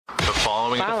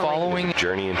following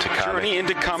journey into comics. Journey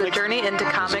into comics. Journey into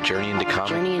comics. Journey into comics.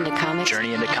 Journey into comics.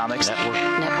 Journey into comics.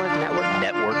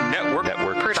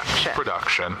 Network.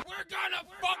 Production. We're gonna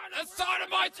fuck the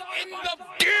sodomites in the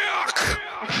dick!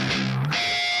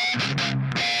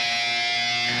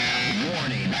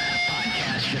 Warning,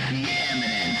 Podcastrophe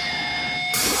imminent.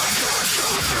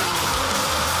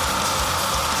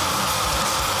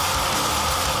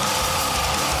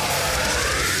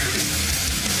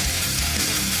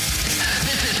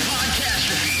 This is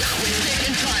Podcastrophe with Nick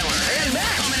and Tyler. And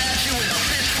Matt. Coming at you with a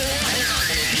fistful of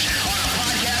heritage on a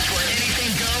podcast where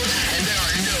anything goes and there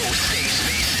are no safe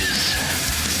spaces.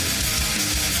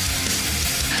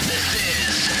 This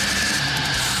is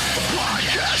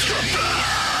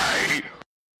Podcastrophe.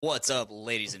 What's up,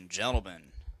 ladies and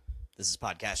gentlemen? This is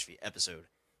Podcastrophe episode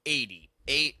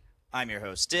 88. I'm your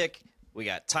host, Dick. We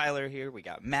got Tyler here. We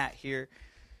got Matt here.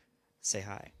 Say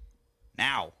hi.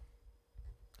 Now.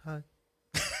 Hi.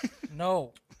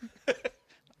 No.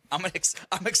 I'm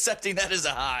accepting that as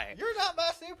a hi. You're not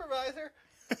my supervisor.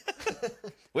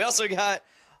 We also got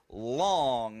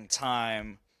long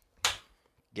time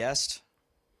guest.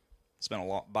 It's been a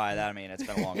long. By that I mean it's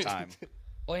been a long time.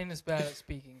 Blaine is bad at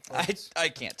speaking. Folks. I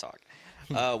can't talk.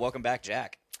 Welcome back,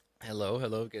 Jack. Hello.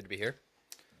 Good to be here.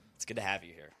 It's good to have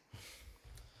you here.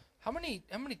 How many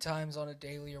times on a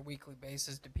daily or weekly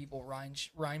basis do people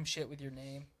rhyme shit with your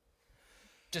name,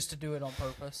 just to do it on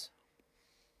purpose?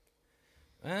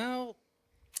 Well,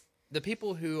 the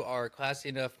people who are classy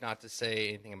enough not to say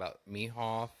anything about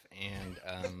Mehoff and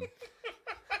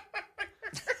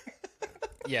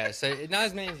yeah, so not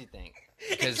as many as you think.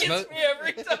 Because Me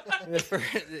every time.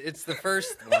 it's the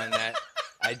first one that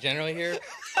I generally hear,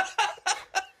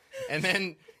 and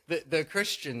then the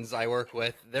Christians I work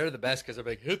with, they're the best because they're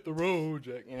like, hit the road,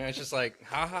 Jack. You know, it's just like,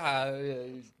 ha,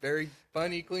 very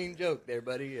funny, clean joke there,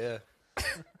 buddy.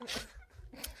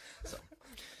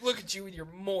 Look at you with your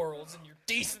morals and your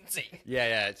decency.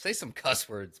 Yeah, say some cuss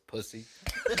words, pussy.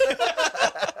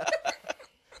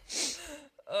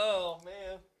 Oh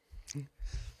man.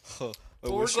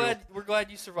 Well, we're glad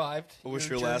you survived. I wish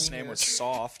your journey last name here. was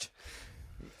Soft.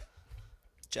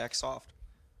 Jack Soft.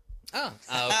 Oh,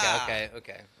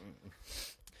 okay.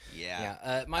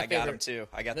 Yeah. My I got favorite, him too.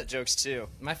 I got the jokes too.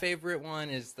 My favorite one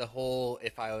is the whole,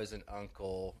 if I was an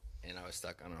uncle and I was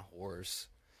stuck on a horse,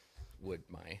 would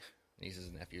my nieces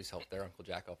and nephews help their uncle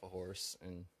jack off a horse?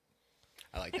 And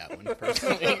I like that one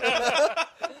personally.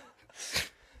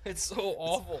 It's so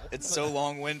awful. It's so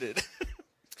long-winded.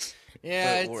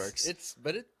 Yeah, But it works.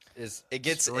 It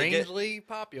gets strangely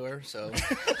popular. So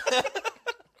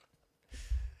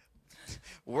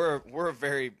we're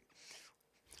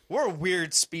a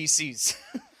weird species.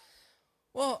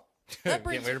 Well, that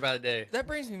brings getting weird about a day. that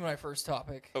brings me to my first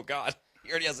topic. Oh God,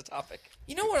 he already has a topic.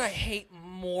 You know what I hate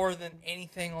more than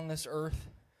anything on this earth?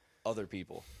 Other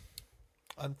people.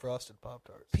 Unfrosted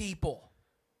Pop-Tarts. People.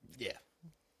 Yeah.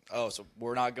 Oh, so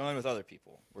we're not going with other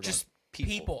people. We're Just going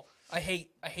people. I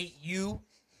hate you.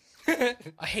 I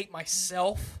hate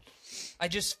myself. I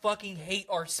just fucking hate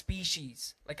our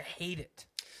species. Like, I hate it.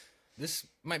 This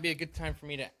might be a good time for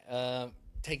me to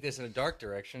take this in a dark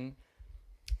direction.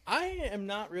 I am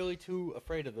not really too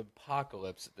afraid of the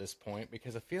apocalypse at this point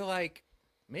because I feel like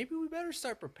maybe we better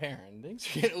start preparing. Things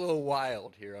are getting a little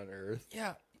wild here on Earth.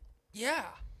 Yeah.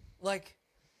 Like,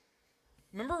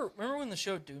 remember when the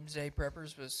show Doomsday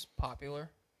Preppers was popular?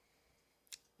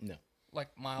 No. Like,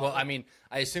 mild. Well, I mean,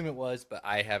 I assume it was, but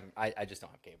I just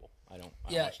don't have cable. I don't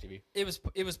watch TV.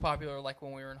 It was popular like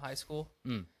when we were in high school,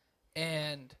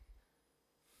 and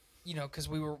you know, because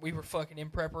we were fucking in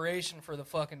preparation for the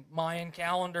fucking Mayan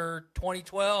calendar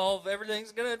 2012.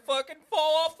 Everything's gonna fucking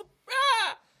fall off the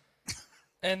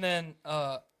and then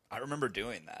I remember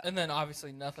doing that. and then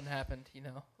obviously nothing happened. You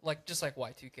know, like just like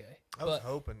Y2K. I was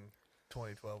hoping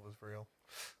 2012 was real.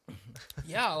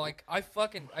 Yeah, like I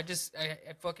fucking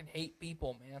hate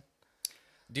people, man.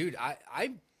 Dude,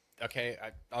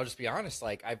 I'll just be honest.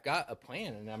 Like, I've got a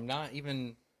plan, and I'm not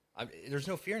even. There's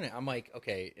no fear in it. I'm like,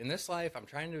 okay, in this life, I'm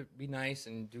trying to be nice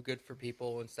and do good for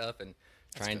people and stuff, and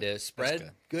trying to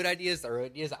spread good ideas or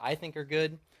ideas that I think are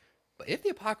good. But if the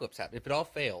apocalypse happens, if it all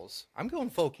fails, I'm going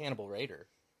full Cannibal Raider.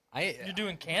 You're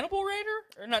doing Cannibal Raider,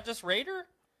 or not just Raider?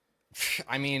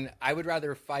 I mean, I would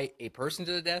rather fight a person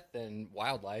to the death than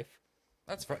wildlife.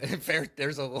 That's fair.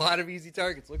 There's a lot of easy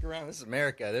targets. Look around. This is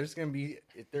America. They're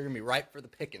gonna be ripe for the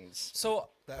pickings. So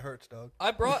That hurts, dog.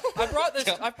 I brought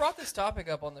this topic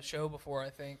up on the show before, I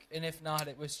think, and if not,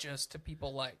 it was just to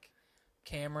people like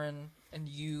Cameron and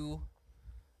you,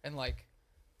 and like,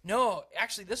 no,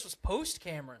 actually, this was post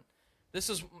Cameron. This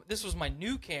was my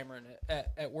new Cameron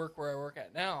at work where I work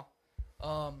at now.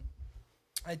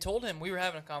 I told him, we were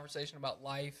having a conversation about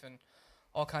life and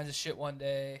all kinds of shit one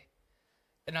day.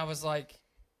 And I was like,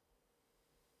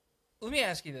 let me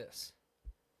ask you this.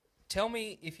 Tell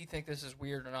me if you think this is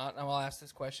weird or not, and I'll ask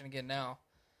this question again now.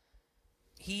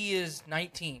 He is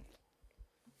 19.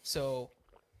 So,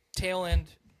 tail end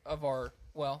of our,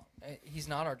 well, he's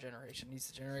not our generation. He's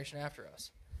the generation after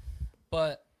us.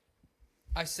 But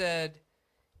I said,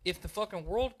 if the fucking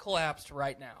world collapsed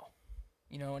right now,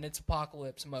 you know, and it's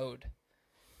apocalypse mode,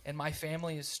 and my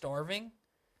family is starving,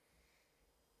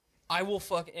 I will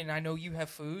and I know you have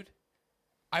food,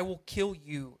 I will kill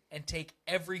you and take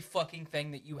every fucking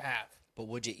thing that you have. But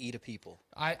would you eat a people?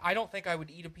 I don't think I would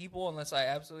eat a people unless I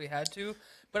absolutely had to.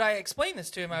 But I explained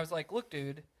this to him. I was like, look,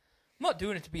 dude, I'm not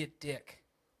doing it to be a dick.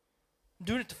 I'm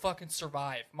doing it to fucking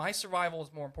survive. My survival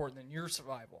is more important than your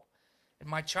survival. And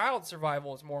my child's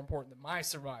survival is more important than my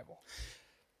survival.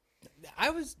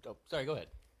 Sorry, go ahead.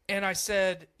 And I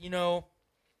said, you know,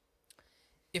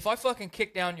 if I fucking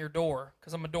kick down your door,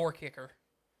 because I'm a door kicker,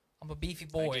 I'm a beefy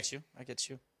boy. I get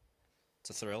you. It's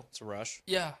a thrill. It's a rush.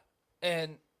 Yeah.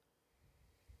 And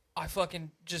I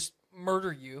fucking just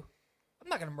murder you. I'm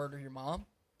not going to murder your mom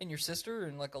and your sister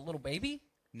and like a little baby.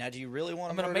 Now, do you really want to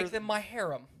I'm going to make them my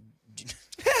harem.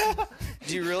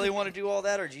 Do you really want to do all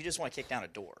that, or do you just want to kick down a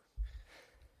door?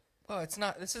 Well, it's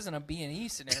not. This isn't a B&E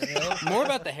scenario. More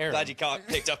about the harem. Glad you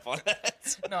picked up on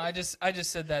that. No, I just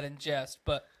said that in jest.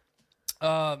 But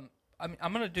I'm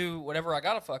going to do whatever I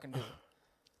got to fucking do.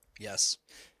 Yes.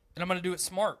 And I'm going to do it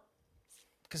smart.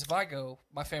 Because if I go,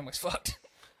 my family's fucked.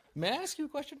 May I ask you a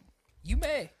question? You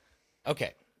may.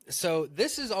 Okay, so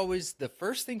this is always the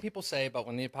first thing people say about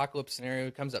when the apocalypse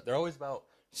scenario comes up. They're always about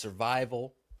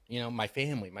survival. You know, my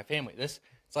family. It's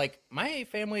like my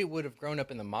family would have grown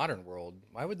up in the modern world.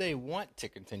 Why would they want to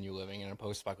continue living in a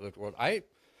post-apocalyptic world? I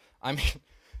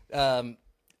mean,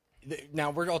 now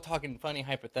we're all talking funny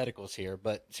hypotheticals here,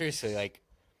 but seriously, like,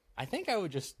 I think I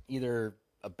would just either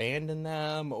abandon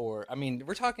them or, I mean,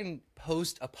 we're talking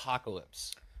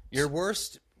post-apocalypse. Your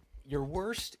worst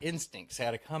instincts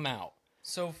had to come out.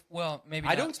 So, well, maybe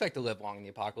I not, don't expect to live long in the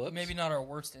apocalypse. maybe not our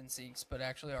worst instincts, but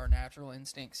actually our natural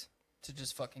instincts to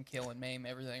just fucking kill and maim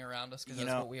everything around us because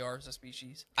that's what we are as a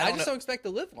species. I just don't expect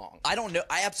to live long. I don't know.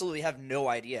 I absolutely have no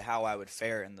idea how I would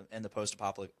fare in the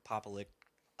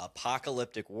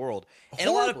post-apocalyptic world. And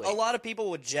a lot of people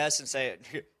would jest and say,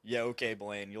 "Yeah, okay,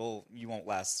 Blaine, you won't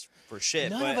last for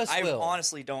shit." None but of us I will.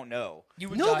 honestly don't know.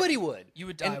 Nobody would. You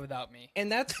would die without me.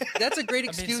 And that's a great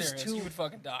I'm being excuse serious. to. You would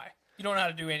fucking die. You don't know how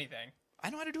to do anything. I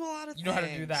know how to do a lot of things. You know how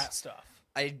to do that stuff.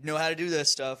 I know how to do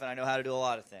this stuff, and I know how to do a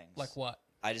lot of things. Like what?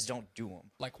 I just don't do them.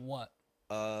 Like what?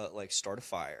 Like start a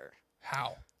fire.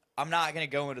 How? I'm not going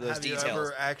to go into those Have details you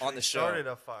ever actually on the show. started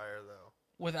a fire though?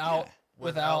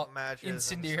 Without matches and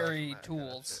incendiary stuff,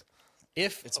 tools.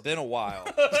 If It's been a while.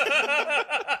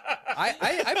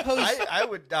 I pose, I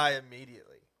would die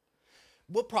immediately.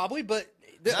 well, probably, but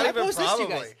Not I even pose this to you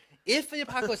guys: probably. if the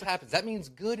apocalypse happens, that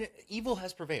means evil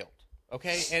has prevailed.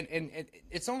 Okay, and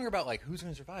it's no longer about like who's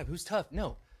going to survive, who's tough.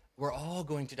 No, we're all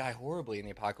going to die horribly in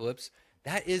the apocalypse.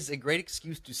 That is a great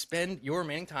excuse to spend your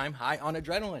remaining time high on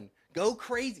adrenaline. Go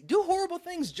crazy. Do horrible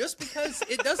things just because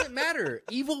it doesn't matter.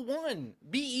 Evil won.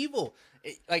 Be evil.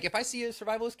 Like, if I see a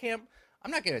survivalist camp,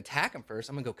 I'm not going to attack them first.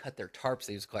 I'm going to go cut their tarps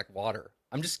they use to collect water.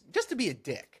 I'm just to be a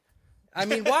dick. I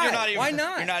mean, why? Why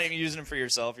not? You're not even using them for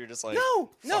yourself. You're just like,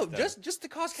 No, them. just to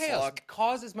cause chaos. Fuck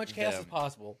Cause as much chaos them. as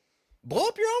possible. Blow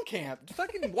up your own camp.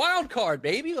 Fucking wild card,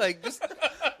 baby. Like,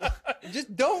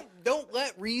 just don't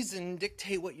let reason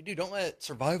dictate what you do. Don't let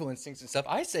survival instincts and stuff.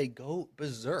 I say go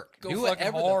berserk. Go do fucking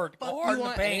whatever hard. the fuck Go hard in you the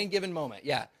want at any paint. given moment.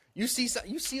 Yeah. You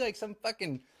see like some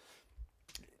fucking.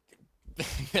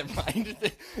 Never mind.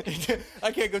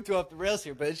 I can't go too off the rails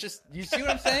here, but it's just, you see what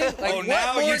I'm saying? Like, oh,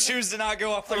 now you choose to not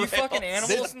go off the Are you rails. fucking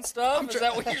animals and stuff? Is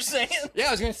that what you're saying? Yeah,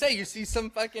 I was gonna say, you see some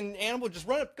fucking animal, just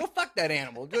run up, go fuck that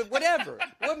animal, do whatever.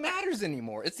 What matters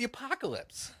anymore? It's the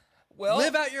apocalypse. Well,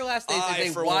 Live out your last days I, as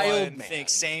a for wild one, man. think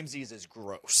samesies is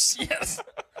gross. yes.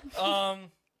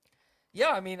 Yeah,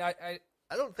 I mean, I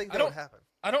I don't think I that don't- would happen.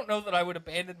 I don't know that I would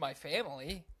abandon my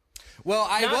family. Well,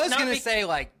 I Not- was not gonna be- say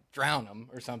like drown them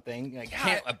or something. Like,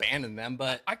 can't abandon them,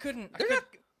 but I couldn't. they're not.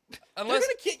 They're unless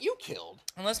gonna get you killed.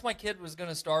 unless my kid was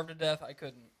gonna starve to death. I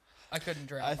couldn't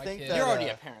drown I my think kid. that- You're already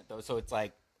a parent though, so it's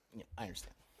like, yeah, I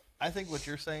understand. I think what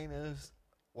you're saying is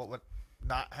what would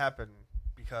not happen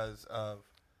because of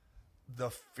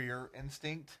the fear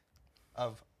instinct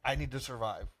of I need to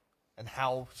survive and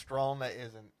how strong that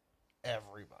is in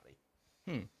everybody.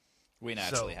 We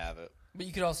naturally have it. But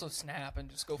you could also snap and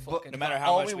just go But fucking. No matter the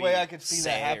how only much way we I could see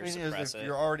say that or happening is suppress if it.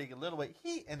 you're already a little bit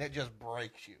heat and it just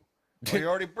breaks you. Well, you're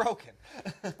already broken.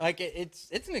 Like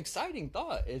it's an exciting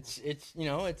thought. It's it's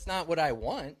not what I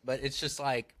want, but it's just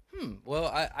like, well,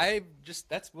 I just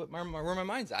that's what where my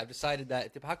mind's at. I've decided that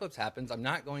if the apocalypse happens, I'm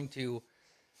going to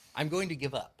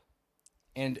give up.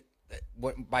 And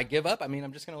by give up, I mean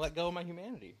I'm just going to let go of my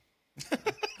humanity.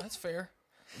 That's fair.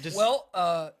 Just, Well,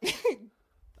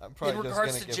 I'm probably in just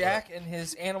regards gonna to give Jack up. and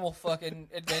his animal fucking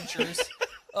adventures,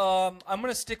 I'm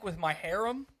gonna stick with my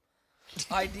harem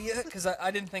idea because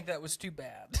I didn't think that was too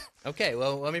bad. okay,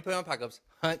 well, let me put on apocalypse.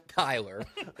 Hunt Tyler.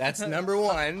 That's number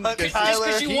one. Hunt 'cause Tyler.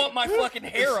 Just because you want my fucking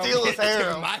harem. Steal his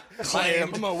harem.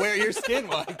 I'm gonna wear your skin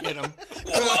while I get him.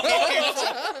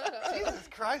 Jesus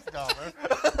Christ,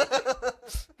 Dahmer.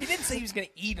 He didn't say he was gonna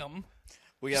eat them.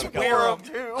 We got a Wear couple,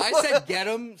 'em. Too. I said get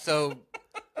him, so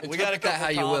we got a interpret that couple how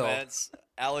you will. comments.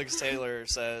 Alex Taylor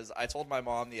says, I told my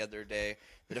mom the other day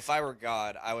that if I were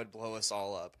God, I would blow us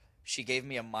all up. She gave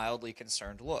me a mildly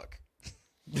concerned look.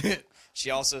 She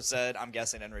also said, I'm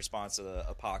guessing in response to the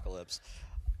apocalypse,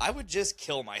 I would just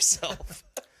kill myself.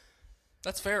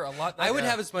 That's fair. A lot. I would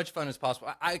have as much fun as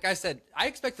possible. Like I said, I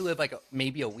expect to live like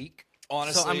maybe a week.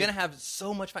 Honestly. So I'm gonna have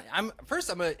so much fun.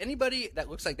 Anybody that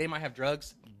looks like they might have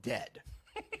drugs, dead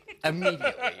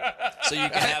immediately. So you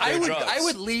can have their drugs. I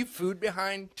would leave food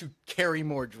behind to carry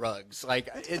more drugs. Like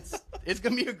it's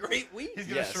gonna be a great week. He's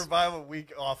gonna Yes. survive a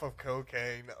week off of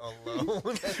cocaine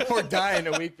alone. Or die in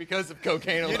a week because of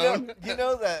cocaine alone. you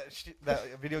know that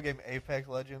that video game Apex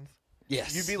Legends?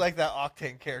 Yes. You'd be like that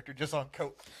Octane character just on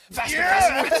coke.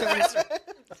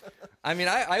 I mean,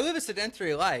 I live a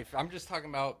sedentary life. I'm just talking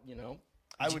about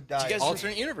I would die. you guys-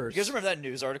 alternate universe. You guys remember that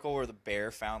news article where the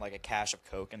bear found like a cache of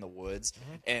coke in the woods,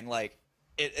 and like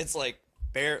it's like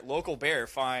local bear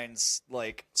finds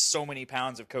like so many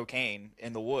pounds of cocaine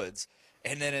in the woods,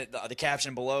 and then the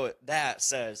caption below it that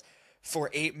says, "For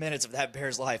 8 minutes of that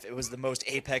bear's life, it was the most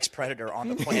apex predator on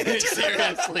the planet."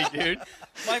 Seriously, dude.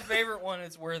 My favorite one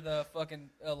is where the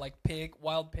fucking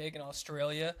wild pig in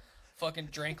Australia fucking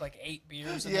drank like 8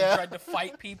 beers and then tried to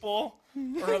fight people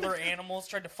or other animals,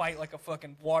 tried to fight like a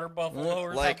fucking water buffalo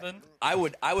or Like something. I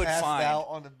would Passed find out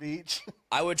on the beach.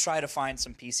 I would try to find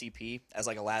some PCP as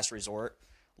like a last resort.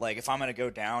 Like if I'm gonna go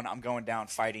down, I'm going down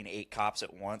fighting 8 cops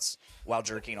at once while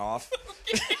jerking off,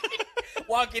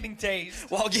 While getting tased.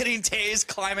 while getting tased,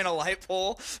 climbing a light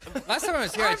pole. Last time I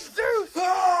was here, hey,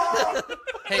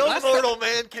 No last time, mortal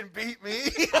man can beat me.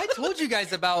 I told you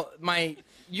guys about my.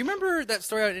 You remember that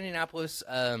story out in Indianapolis?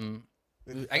 I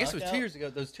guess it was 2 years ago.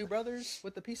 Those 2 brothers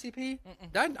with the PCP.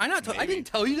 I didn't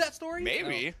tell you that story.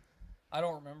 Maybe I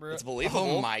don't remember it's it. believable.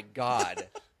 Oh my god.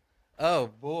 Oh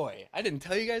boy, I didn't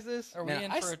tell you guys this. Are we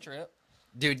Man, in for a trip?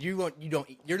 Dude,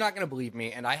 you're not gonna believe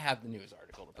me, and I have the news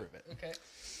article to prove it. Okay.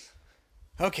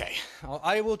 Okay,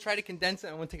 I will try to condense it.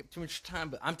 I won't take up too much time,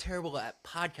 but I'm terrible at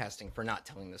podcasting for not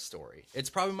telling this story.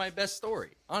 It's probably my best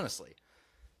story, honestly.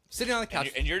 Sitting on the couch,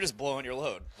 And you're just blowing your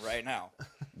load right now.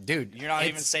 dude. You're not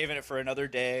even saving it for another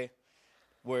day.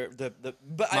 Where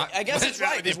I guess it's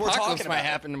right because The we're talking apocalypse about might it.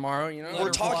 happen tomorrow. You know, Let We're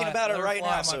her talking fly. about it Let her right fly,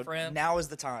 now, my so friend. now is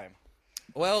the time.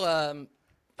 Well,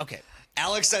 okay.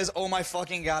 Alex says, "Oh my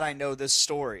fucking god, I know this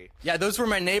story." Yeah, those were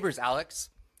my neighbors, Alex.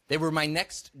 They were my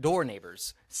next door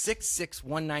neighbors.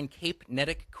 6619 Cape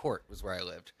Nedick Court was where I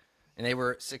lived. And they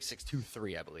were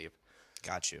 6623, I believe.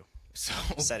 Got you. So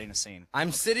Setting a scene.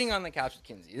 I'm sitting on the couch with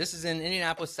Kinsey. This is in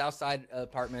Indianapolis Southside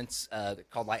Apartments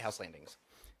called Lighthouse Landings.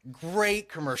 Great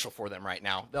commercial for them right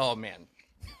now. Oh, man.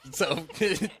 So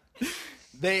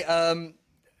I'm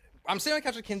sitting on the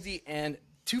couch with Kinsey, and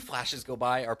 2 flashes go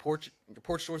by. Our porch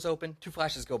door's open. 2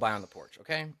 flashes go by on the porch,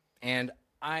 okay? And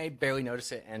I barely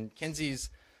notice it, and Kinsey's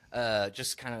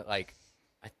just kind of like,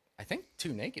 I think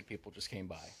 2 naked people just came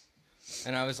by.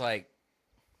 And I was like,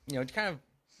 kind of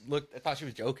looked, I thought she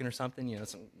was joking or something,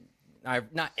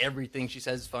 not everything she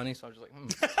says is funny, so I was just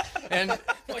like, And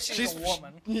Well, she's a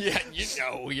woman. Yeah,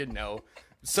 you know.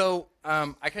 So I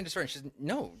kind of just started. She said,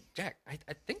 "No, Jack, I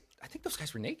think those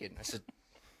guys were naked." And I said,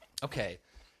 "Okay."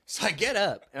 So I get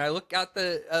up and I look out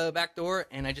the back door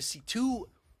and I just see 2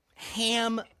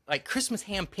 Christmas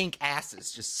ham pink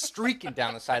asses just streaking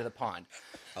down the side of the pond.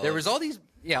 There was all the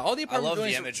I apartment love the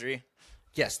buildings. imagery.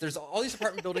 Yes, there's all these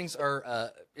apartment buildings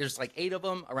are there's like 8 of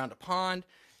them around a pond,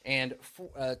 and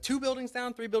 2 buildings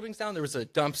down, 3 buildings down, there was a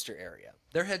dumpster area.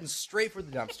 They're heading straight for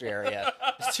the dumpster area.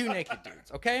 There's 2 naked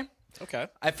dudes. Okay. Okay.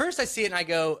 At first, I see it and I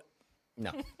go,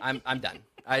 "No, I'm done.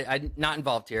 I'm not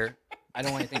involved here. I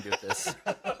don't want anything to do with this."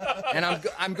 And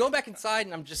I'm going back inside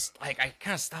and I'm just like, I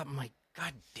kind of stop. I'm like,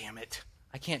 "God damn it!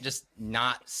 I can't just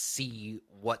not see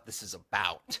what this is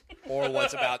about. Or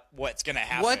what's going to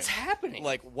happen. What's happening?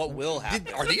 Like, what will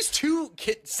happen? Are these two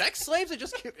sex slaves that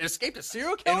just escaped a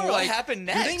serial killer? And what happened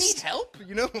next? Do they need help?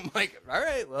 You know, I'm like, all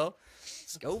right, well,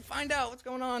 let's go find out what's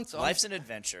going on. So Life's an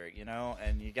adventure, you know,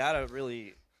 and you got to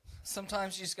really...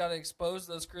 Sometimes you just got to expose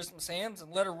those Christmas hams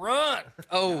and let her run.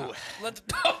 Oh. Let the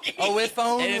dog eat. Oh, if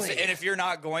only. And if you're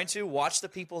not going to, watch the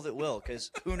people that will, because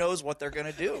who knows what they're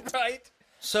going to do. Right?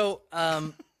 So,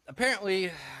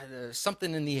 apparently, there's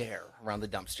something in the air around the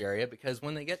dumpster area, because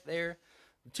when they get there,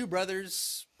 the two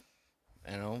brothers,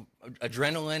 you know,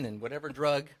 adrenaline and whatever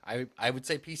drug, I would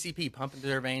say PCP, pump into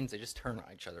their veins, they just turn on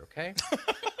each other, okay?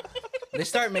 They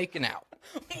start making out.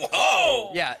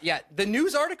 Whoa! Yeah. The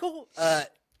news article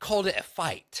called it a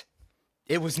fight.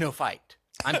 It was no fight.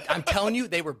 I'm telling you,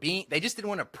 they just didn't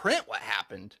want to print what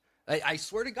happened. I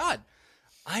swear to God.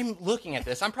 I'm looking at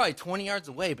this. I'm probably 20 yards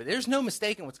away, but there's no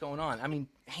mistaking what's going on. I mean,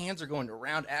 hands are going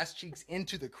around ass cheeks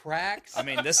into the cracks. I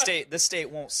mean, this state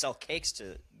won't sell cakes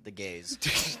to the gays.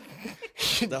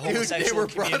 The Dude, homosexual they were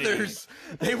community. brothers.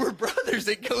 They were brothers.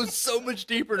 It goes so much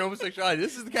deeper in homosexuality.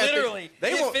 This is the kind Literally, of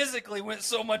thing. it physically went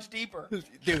so much deeper.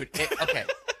 Dude, okay.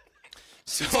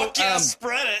 So, Fuck yeah,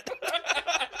 spread it.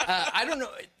 I don't know.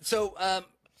 So,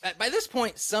 by this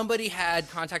point, somebody had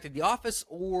contacted the office,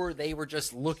 or they were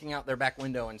just looking out their back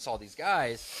window and saw these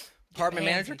guys. Apartment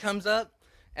manager comes up.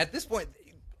 At this point,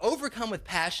 overcome with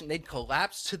passion, they'd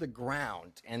collapsed to the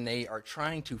ground, and they are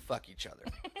trying to fuck each other.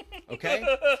 Okay?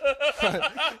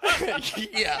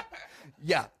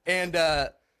 Yeah. And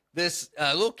this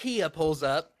little Kia pulls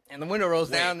up, and the window rolls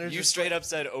down. There's You just- straight up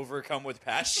said overcome with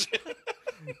passion.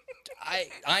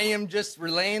 I am just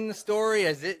relaying the story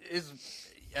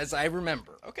as I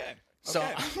remember. Okay. So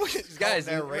Okay. I'm looking at these guys.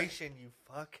 and- narration, you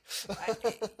fuck.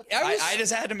 I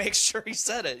just had to make sure he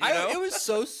said it. You know? It was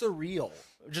so surreal.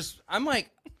 I'm like,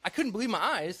 I couldn't believe my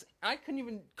eyes. I couldn't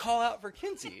even call out for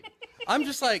Kinsey. I'm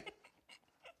just like,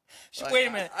 Wait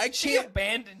a minute. I She can't.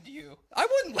 abandoned you. I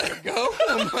wouldn't let her go.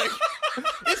 I'm like,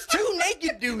 it's two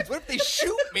naked dudes. What if they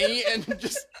shoot me and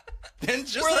just Where her?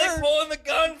 are they pulling the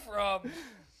gun from?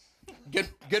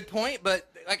 Good point. But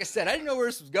like I said, I didn't know where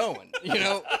this was going. You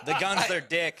know, the gun's their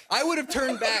dick. I would have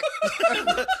turned back.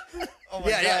 Oh my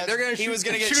Yeah, God. they're gonna. He shoot, was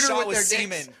gonna get shoot her shot with with their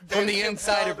semen. dicks from the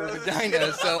inside of her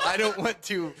vagina. So I don't want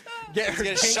to get her.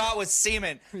 Get taint- shot with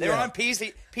semen. They were Yeah. on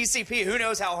PCP. Who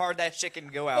knows how hard that shit can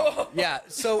go out? Yeah.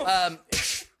 So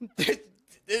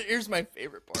here's my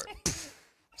favorite part.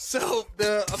 So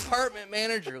the apartment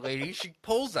manager lady, she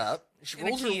pulls up. In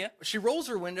a Kia. She rolls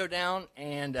her window down,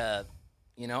 and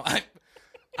you know,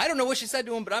 I don't know what she said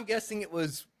to him, but I'm guessing it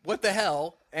was what the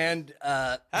hell. And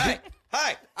Hi.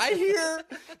 I hear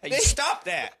Hey, stop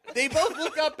that. they both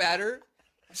look up at her,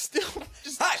 still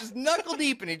Hi. just knuckle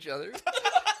deep in each other,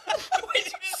 Wait,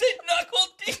 did you say knuckle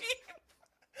deep?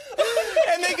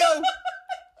 and they go,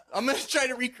 "I'm gonna try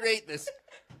to recreate this.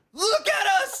 Look at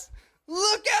us!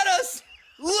 Look at us!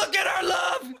 Look at our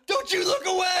love! Don't you look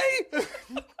away!"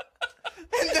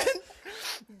 And then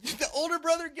the older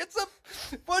brother gets up,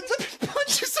 runs up and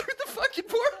punches her in the fucking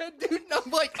forehead, dude. And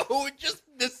I'm like,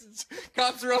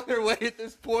 cops are on their way at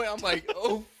this point. I'm like,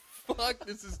 oh fuck,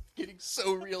 this is getting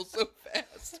so real so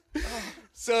fast.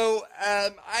 So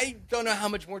I don't know how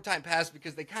much more time passed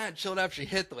because they kind of chilled after she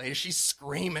hit the lady. She's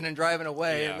screaming and driving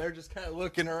away, Yeah. and they're just kind of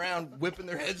looking around, whipping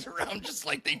their heads around, just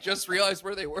like they just realized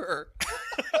where they were.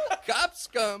 Cops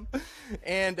come,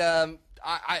 and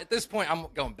I at this point I'm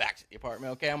going back to the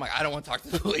apartment. Okay, I'm like, I don't want to talk to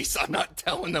the police. I'm not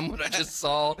telling them what I just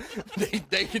saw.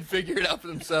 They can figure it out for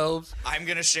themselves. I'm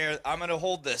gonna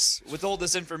withhold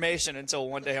this information until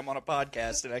one day I'm on a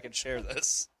podcast and I can share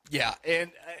this. Yeah,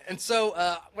 and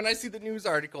so when I see the news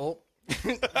article,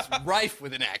 it's rife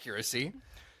with inaccuracy,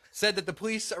 said that the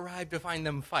police arrived to find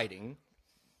them fighting.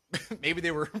 Maybe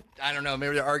they were, I don't know,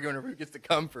 maybe they're arguing over who gets to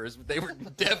come first, but they were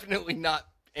definitely not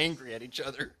angry at each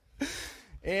other.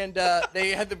 And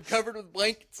they had them covered with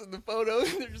blankets in the photo,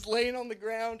 and they're just laying on the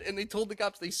ground, and they told the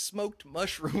cops they smoked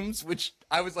mushrooms, which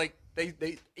I was like,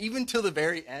 they even till the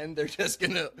very end, they're just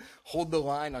going to hold the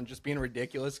line on just being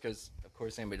ridiculous, because, of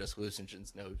course, anybody does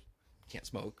hallucinogens knows you can't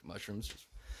smoke mushrooms.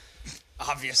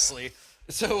 Obviously.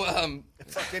 So,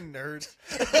 Fucking nerds.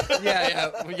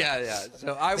 yeah.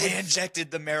 So I They was injected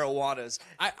the marijuanas,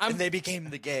 I'm and they became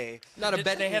the gay. not a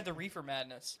bet. They had the reefer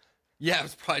madness. Yeah, it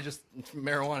was probably just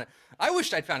marijuana. I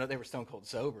wished I'd found out they were stone cold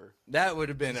sober. That would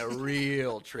have been a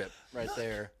real trip right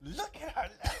there. Look at our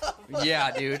love.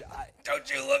 Yeah, dude. Don't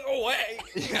you look away.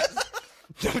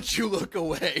 Don't you look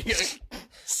away.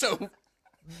 So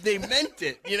they meant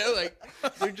it, you know, like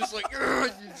they're just like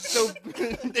so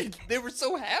they were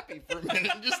so happy for a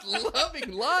minute, just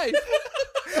loving life.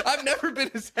 I've never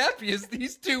been as happy as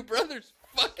these two brothers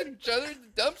fucking each other in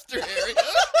the dumpster area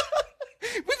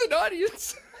with an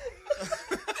audience.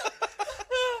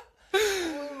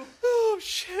 Oh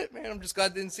shit, man! I'm just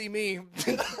glad they didn't see me.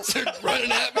 They're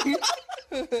running at me.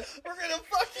 We're gonna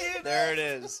fuck you. There it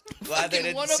is. Glad they Fucking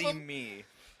didn't one of see them. me.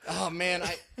 Oh man,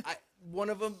 I one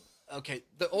of them. Okay,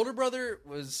 the older brother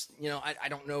was, you know, I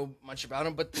don't know much about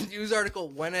him, but the news article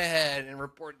went ahead and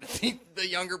reported that the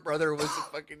younger brother was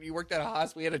he worked at a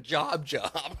hospital, he had a job,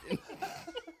 and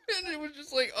it was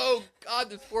just like, oh god,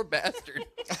 this poor bastard.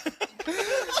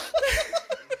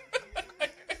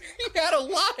 He had a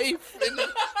life, and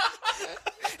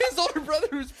his older brother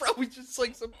was probably just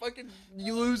like some fucking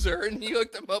loser, and he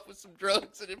hooked him up with some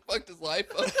drugs, and it fucked his life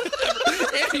up.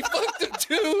 And he fucked him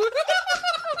too.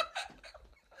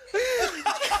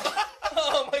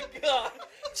 Oh my god.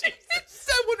 Jesus.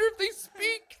 I wonder if they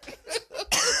speak.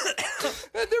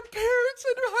 And their parents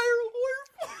had to hire a lawyer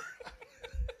for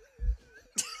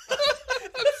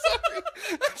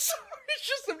it. I'm sorry. It's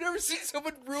just I've never seen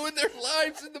someone ruin their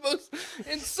lives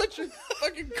in such a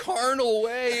fucking carnal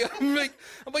way. I'm like,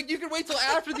 you can wait till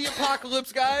after the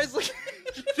apocalypse, guys. Like,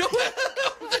 you don't have to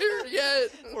go there yet.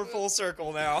 We're full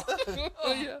circle now.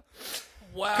 Oh yeah.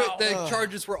 Wow. The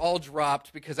charges were all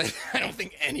dropped because I don't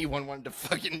think anyone wanted to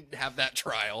fucking have that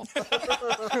trial.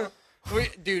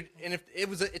 Dude, and if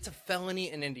it's a felony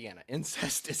in Indiana.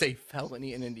 Incest is a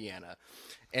felony in Indiana.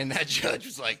 And that judge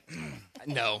was like,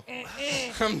 no,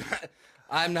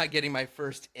 I'm not getting my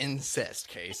first incest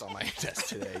case on my desk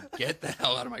today. Get the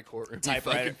hell out of my courtroom. you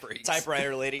fucking freaks.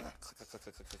 Typewriter lady.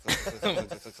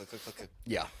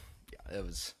 Yeah, it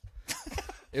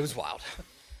was wild.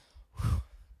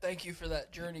 Thank you for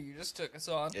that journey you just took us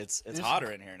on. It's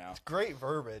hotter in here now. Great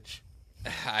verbiage.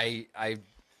 I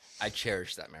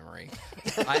cherish that memory.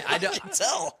 I don't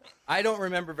Tell. I don't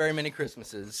remember very many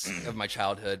Christmases of my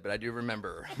childhood, but I do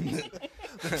remember.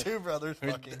 The two brothers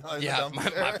fucking. Yeah,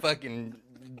 my fucking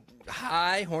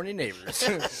high horny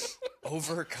neighbors.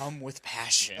 Overcome with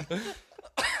passion.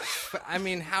 I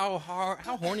mean, how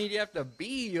horny do you have to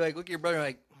be? You like look at your brother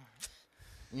like,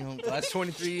 you know, the last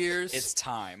 23 years. It's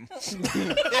time.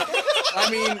 I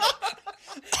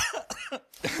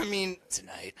mean,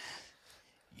 Tonight.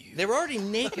 they were already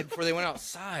naked before they went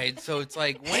outside, so it's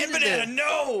like, when Hand did banana, they,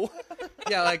 no!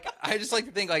 yeah, like I just like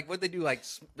to think like what they do, like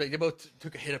they both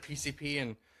took a hit of PCP,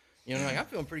 and you know, like I'm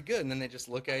feeling pretty good, and then they just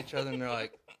look at each other and they're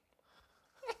like,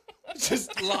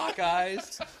 just lock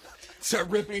eyes, start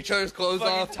ripping each other's clothes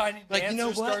Fucking off, Tiny like you know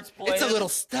Dancer what? starts playing. It's a little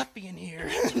stuffy in here.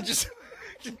 just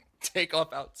take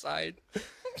off outside.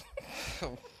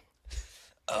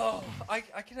 Oh, I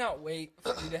cannot wait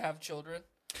for you to have children.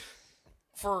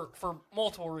 For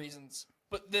multiple reasons,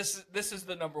 but this is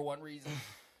the number one reason.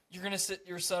 You're gonna sit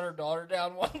your son or daughter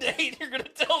down one day, and you're gonna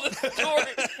tell them the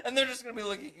story, and they're just gonna be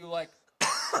looking at you like,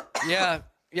 Yeah,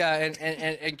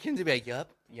 and Kinsey be like, yup.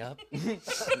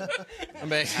 I'm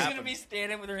like, she's gonna be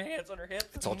standing with her hands on her hips.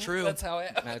 it's all true. That's how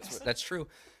it happens. That's true,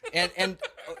 and and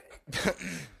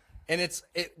it's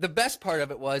the best part of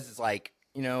it is like,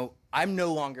 you know, I'm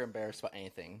no longer embarrassed about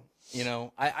anything. You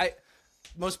know, I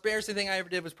most embarrassing thing I ever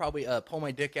did was probably pull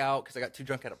my dick out because I got too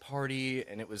drunk at a party,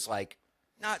 and it was like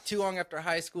not too long after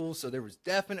high school, so there was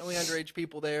definitely underage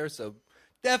people there, so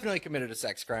definitely committed a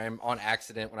sex crime on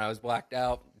accident when I was blacked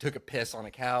out. Took a piss on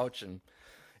a couch, and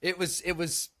it was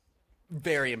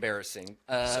very embarrassing.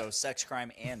 So sex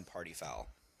crime and party foul.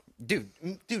 Dude,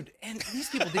 and these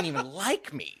people didn't even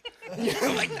like me. You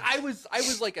know, like I was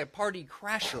like a party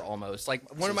crasher almost. Like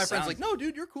one of my friends like, no,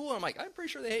 dude, you're cool. And I'm like, I'm pretty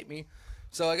sure they hate me.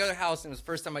 So I go to their house, and it was the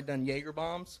first time I'd done Jaeger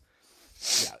bombs.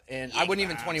 Yeah, and I wasn't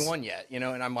even 21 yet, you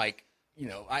know, and I'm like, you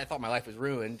know, I thought my life was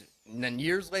ruined. And then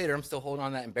years later, I'm still holding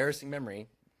on to that embarrassing memory.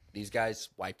 These guys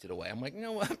wiped it away. I'm like, you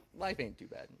know what? Life ain't too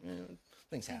bad. You know,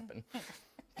 things happen.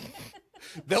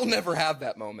 They'll never have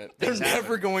that moment. They're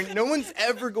never going. No one's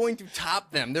ever going to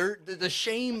top them. The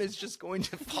shame is just going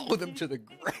to follow them to the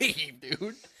grave, dude. Do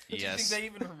you Yes. think they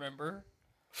even remember?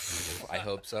 I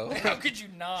hope so. How could you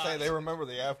not? Say they remember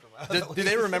the aftermath. Do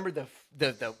they remember the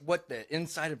what the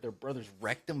inside of their brother's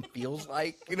rectum feels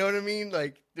like? You know what I mean?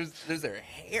 Like there's their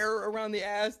hair around the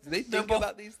ass. Do they think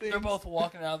about these things? They're both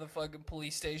walking out of the fucking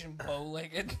police station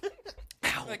bow-legged.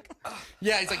 Ow. Like,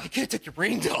 Yeah, he's like, you can't take your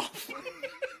rings off.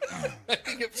 I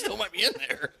think it still might be in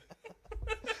there.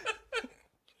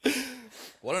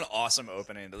 What an awesome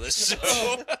opening to this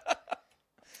show.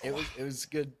 It was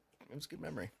good. It was a good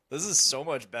memory. This is so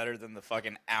much better than the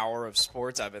fucking hour of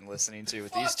sports I've been listening to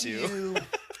with these two.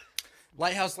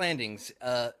 Lighthouse Landings.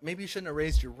 Maybe you shouldn't have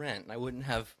raised your rent. And I wouldn't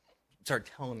have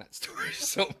started telling that story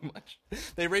so much.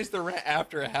 They raised the rent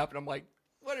after it happened. I'm like,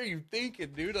 what are you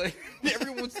thinking, dude? Like,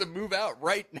 everyone wants to move out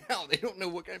right now. They don't know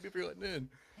what kind of people you're letting in.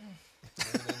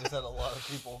 And they just had a lot of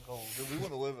people going, "Do we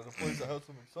want to live in a place that has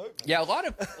some excitement?" Yeah, a lot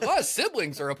of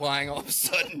siblings are applying all of a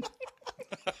sudden.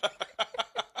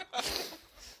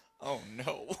 Oh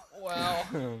no. Wow.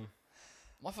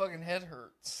 My fucking head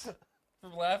hurts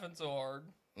from laughing so hard.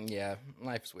 Yeah,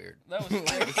 life's weird. That was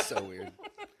Life is so weird.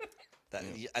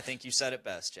 I think you said it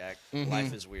best, Jack.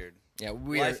 Life is weird. Yeah,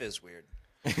 weird. Life is weird.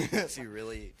 If you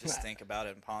really just think about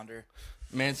it and ponder.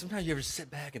 Man, sometimes you ever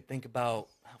sit back and think about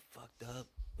how fucked up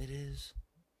it is.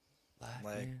 Life,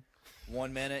 Like, man.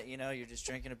 1 minute, you're just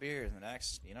drinking a beer, and the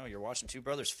next, you're watching two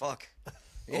brothers fuck.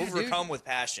 Yeah, Overcome with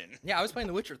passion. Yeah, I was playing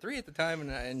The Witcher 3 at the time,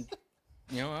 and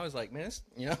I was like, man,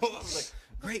 I was like,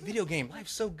 great video game,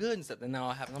 life's so good and stuff. And now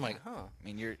I'm like, huh? I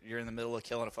mean, you're in the middle of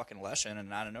killing a fucking Leshen,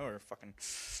 and I don't know, fucking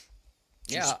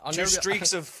Yeah, two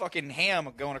streaks of fucking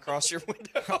ham going across your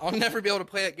window. I'll never be able to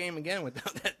play that game again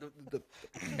without that.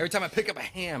 Every time I pick up a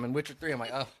ham in Witcher 3, I'm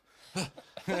like, oh.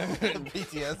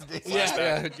 PTSD.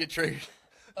 Yeah, get triggered.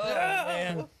 Oh,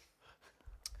 man.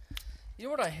 You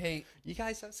know what I hate? You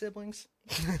guys have siblings?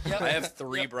 Yep. I have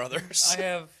 3 brothers. I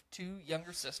have 2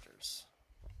 younger sisters.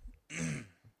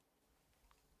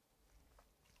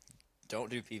 Don't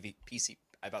do PC.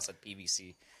 I about said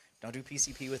PVC. Don't do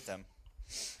PCP with them.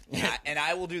 And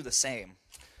I will do the same.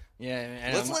 Yeah,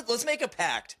 and Let's make a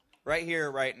pact right here,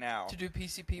 right now. To do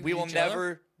PCP with We will each other?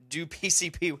 never do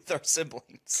PCP with our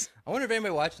siblings. I wonder if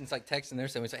anybody watching's like texting their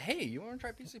sibling and say, hey, you want to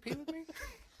try PCP with me?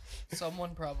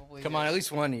 Someone probably Come does. on, at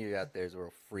least one of you out there is a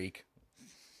real freak.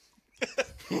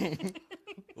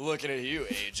 Looking at you,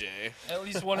 AJ. At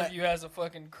least one of you has a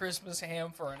fucking Christmas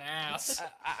ham for an ass.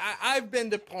 I've been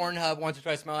to Pornhub once or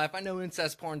twice in my life. I know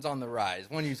incest porn's on the rise.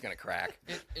 One of you's going to crack.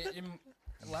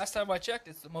 Last time I checked,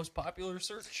 it's the most popular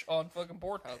search on fucking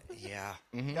Pornhub. Yeah.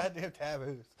 Goddamn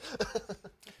taboos.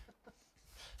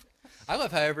 I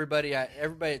love how everybody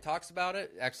that talks about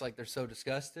it acts like they're so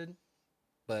disgusted.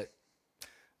 But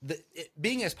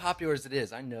being as popular as it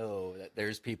is, I know that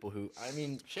there's people who, I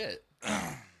mean, shit.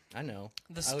 I know.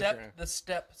 The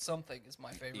step something is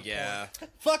my favorite. Yeah.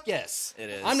 Fuck yes. It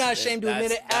is. I'm not ashamed to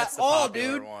admit it that's at the all,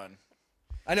 popular dude. One.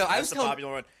 I know. I That's was the telling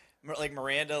popular one. Like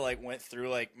Miranda, went through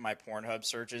my Pornhub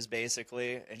searches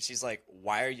basically, and she's like,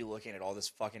 "Why are you looking at all this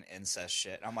fucking incest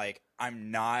shit?" I'm like,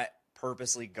 "I'm not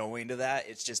purposely going to that.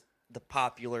 It's just the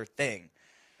popular thing."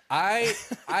 I'm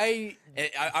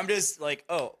just like,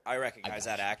 "Oh, I recognize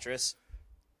that actress.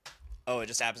 Oh, it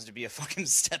just happens to be a fucking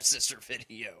stepsister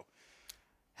video.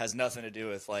 Has nothing to do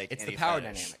with it's any the power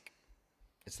fetish." dynamic.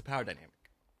 It's the power dynamic.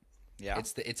 Yeah.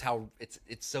 It's how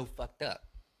it's so fucked up.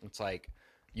 It's like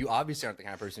you obviously aren't the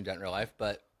kind of person who's done it in real life,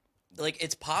 but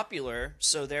it's popular,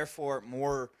 so therefore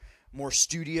more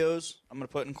studios, I'm going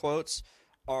to put in quotes,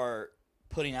 are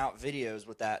putting out videos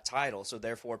with that title, so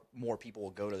therefore more people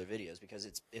will go to their videos because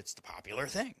it's the popular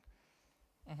thing.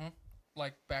 Mm-hmm.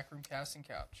 Like backroom casting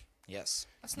couch. Yes.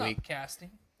 That's not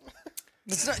casting.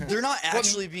 They're not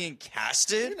actually being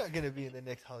casted. You're not going to be in the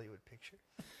next Hollywood picture.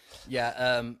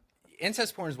 yeah,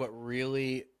 incest porn is what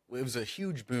really it was a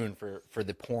huge boon for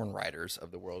the porn writers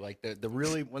of the world. Like the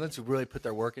really ones who really put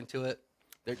their work into it.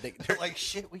 They're like,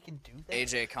 shit, we can do that.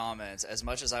 AJ comments, as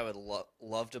much as I would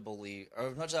love to believe, or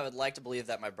as much as I would like to believe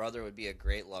that my brother would be a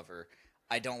great lover,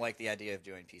 I don't like the idea of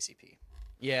doing PCP.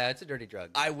 Yeah, it's a dirty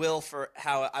drug. I will,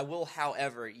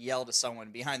 however, yell to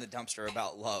someone behind the dumpster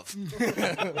about love.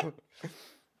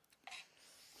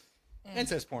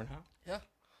 Incest porn, huh? Yeah.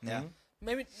 Yeah.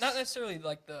 Maybe not necessarily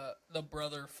like the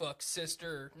brother fuck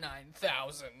sister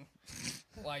 9,000.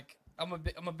 Like I'm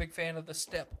a big fan of the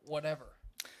step whatever.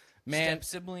 Man, Step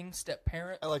sibling, step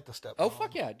parent. I like the step. oh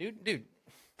fuck yeah, dude.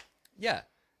 Yeah,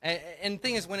 and the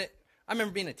thing is I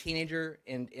remember being a teenager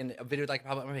and in a video like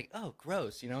pop up, I'm like, oh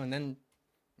gross, and then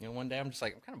one day I'm just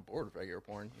like, I'm kind of bored with regular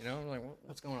porn, I'm like,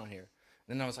 what's going on here?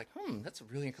 And then I was like, that's a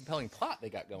really compelling plot they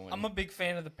got going. I'm a big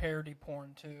fan of the parody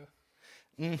porn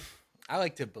too. I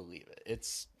like to believe it.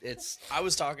 It's. I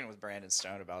was talking with Brandon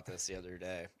Stone about this the other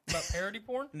day. About parody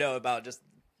porn? No, about just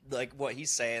what he's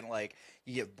saying.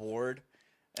 You get bored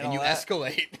and you all that.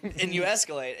 escalate. And you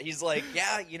escalate. He's like,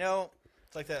 yeah,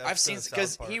 It's like that. I've seen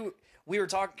because Park. we were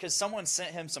talking because someone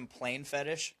sent him some plane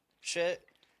fetish shit,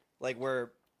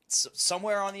 where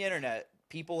somewhere on the internet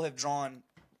people have drawn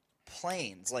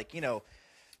planes, Like fucking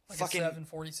a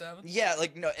 747? Yeah,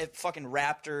 fucking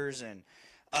Raptors and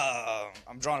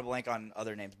I'm drawing a blank on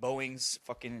other names. Boeings,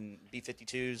 fucking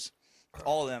B-52s,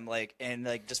 all of them, and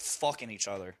just fucking each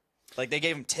other. They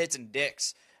gave them tits and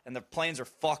dicks, and the planes are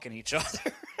fucking each other.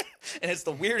 And it's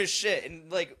the weirdest shit.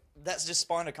 And, like, that's just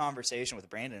spawned a conversation with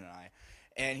Brandon and I.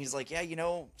 And he's like, yeah, you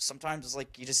know, sometimes it's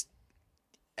like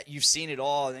you've seen it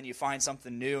all, and then you find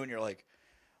something new, and you're like,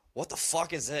 what the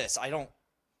fuck is this?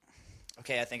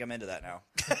 Okay, I think I'm into that now.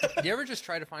 Do you ever just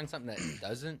try to find something that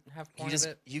doesn't have porn in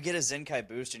it? You get a Zenkai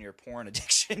boost in your porn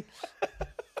addiction.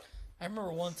 I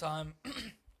remember one time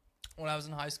when I was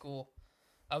in high school,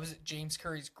 I was at James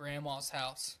Curry's grandma's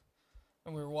house,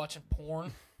 and we were watching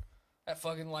porn at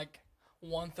fucking like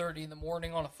 1:30 in the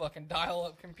morning on a fucking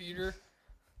dial-up computer.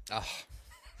 Oh,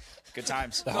 Good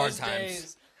times. the hard Those times.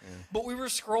 days. But we were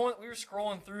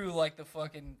scrolling through like the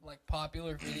fucking like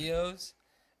popular videos,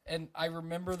 and I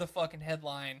remember the fucking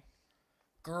headline: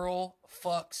 "Girl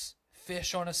fucks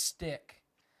fish on a stick."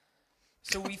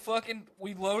 So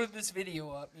we loaded this video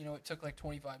up. You know, it took like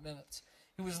 25 minutes.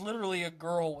 It was literally a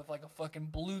girl with like a fucking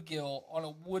bluegill on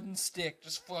a wooden stick,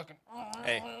 just fucking.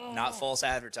 Hey, not false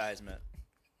advertisement.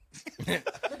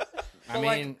 I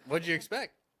mean, what'd you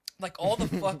expect? Like all the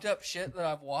fucked up shit that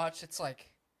I've watched, it's like,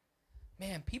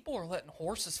 man, people are letting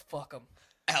horses fuck them.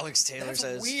 Alex Taylor That's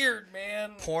says, weird,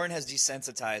 man. porn has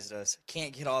desensitized us.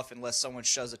 Can't get off unless someone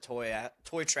shoves a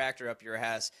toy tractor up your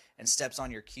ass and steps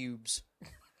on your cubes.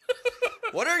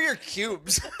 What are your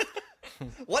cubes?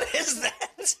 What is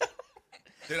that?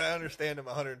 Dude, I understand him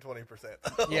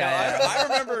 120%. Yeah,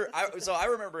 I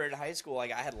remember in high school,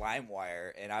 like I had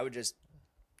LimeWire, and I would just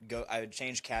I would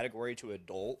change category to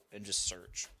adult and just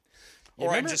search.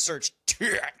 Or I'd just search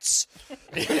tits.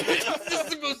 This is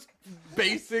the most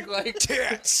basic, like,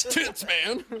 Tits. tits,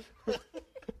 man.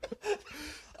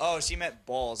 Oh, she meant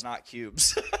balls, not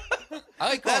cubes. I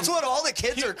like That's what all the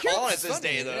kids are cubes calling it this funny.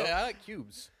 day, though. Yeah, I like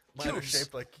cubes. Mine are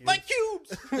shaped like cubes. My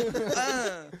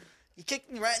cubes! You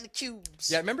kicked me right in the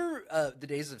cubes. Yeah, remember the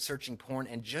days of searching porn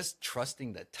and just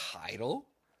trusting the title?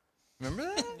 Remember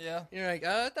that? Yeah. You're like,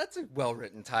 that's a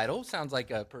well-written title. Sounds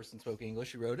like a person spoke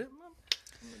English who wrote it.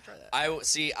 I'm gonna try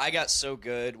that. I got so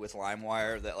good with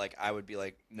LimeWire that like I would be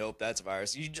like, nope, that's a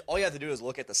virus. All you have to do is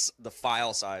look at the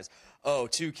file size. Oh,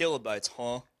 2 kilobytes,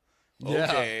 huh? Yeah.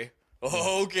 Okay.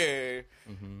 Okay.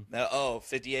 Now,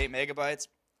 58 megabytes?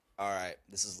 All right,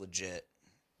 this is legit.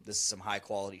 This is some high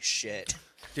quality shit.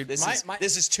 Dude, This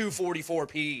is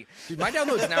 244p. Dude, my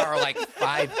downloads now are like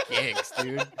 5 gigs,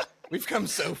 dude. We've come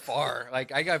so far.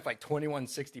 Like, I got like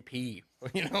 2160p.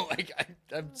 You know, like,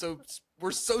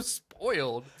 we're so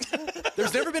spoiled.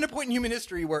 There's never been a point in human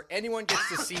history where anyone gets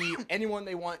to see anyone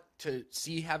they want to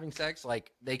see having sex.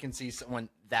 Like, they can see someone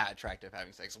that attractive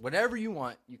having sex. Whatever you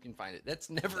want, you can find it. That's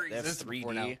never They have existed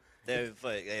before now. 3D.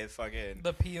 They have fucking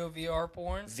The POVR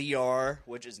porn. VR,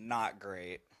 which is not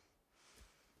great.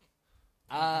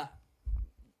 I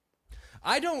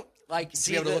don't like to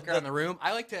be able to look around the room.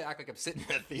 I like to act like I'm sitting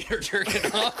in a theater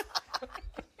jerking off.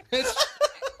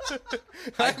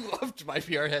 I loved my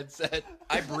VR headset.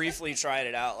 I briefly tried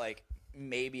it out like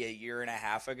maybe a year and a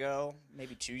half ago,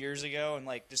 maybe 2 years ago, and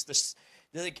like just this,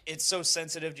 like it's so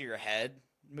sensitive to your head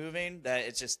moving that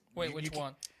it's just. Wait, which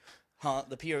one? Huh?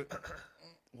 The PO.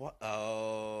 What?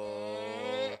 Oh.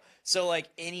 So like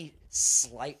any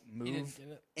slight You didn't move, get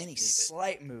it. any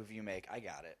slight move you make, I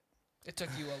got it. It took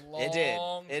you a long It did.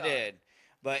 time. It did.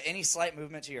 But any slight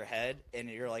movement to your head, and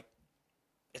you're like,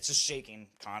 it's just shaking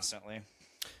constantly.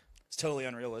 It's totally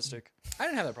unrealistic. I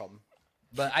didn't have that problem,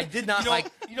 but I did not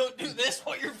You don't do this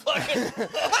while you're fucking.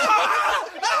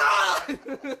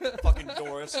 Fucking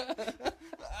Doris.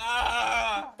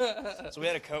 So we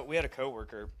had a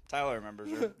coworker. Tyler remembers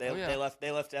her.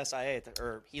 They left SIA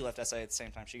or he left SIA at the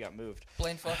same time she got moved.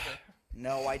 Blaine fucked her.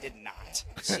 No, I did not.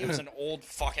 She was an old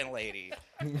fucking lady.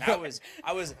 And I was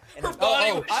in Her body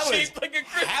I was was shaped like a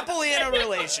Christmas. happily in a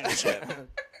relationship.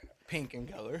 pink in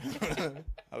color.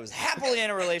 I was happily in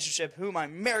a relationship whom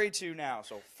I'm married to now,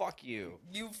 so fuck you.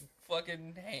 You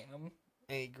fucking ham.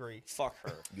 Agree. Fuck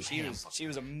her. She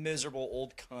was a miserable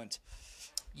old cunt.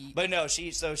 But no,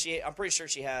 I'm pretty sure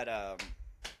she had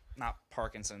not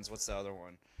Parkinson's, what's the other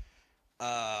one?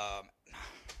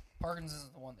 Parkinson's is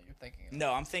the one that you're thinking of.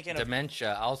 No, I'm thinking of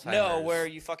Dementia, Alzheimer's. no, where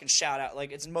you fucking shout out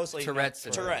like it's mostly Tourette's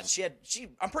Tourette's.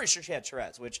 I'm pretty sure she had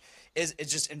Tourette's, which it's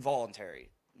just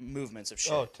involuntary movements of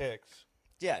shit. Oh, ticks.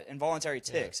 Yeah, involuntary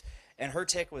ticks. And her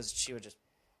tick was she would just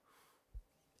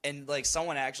and like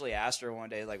someone actually asked her one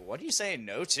day, like, what are you saying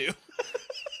no to?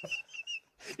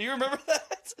 Do you remember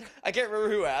that? I can't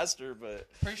remember who asked her, but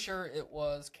Pretty sure it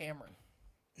was Cameron.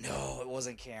 no, it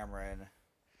wasn't Cameron.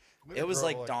 We had It a was girl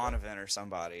like that. Donovan or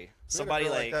somebody. We had a Somebody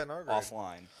girl like that in our grade.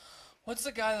 offline. What's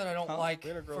the guy that I don't like We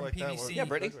had a girl from like that. PVC? Yeah,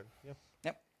 Brittany. Good.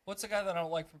 Yeah. What's the guy that I don't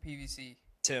like from PVC?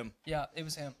 Tim. Yeah, it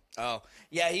was him. Oh,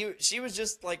 yeah. She was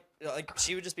just like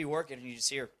she would just be working, and you just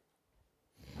hear.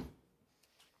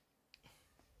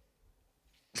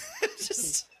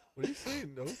 Just What are you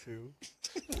saying no to?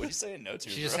 what are you saying no to?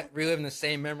 She bro? just reliving the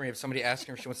same memory of somebody asking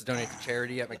her if she wants to donate to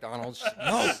charity at McDonald's.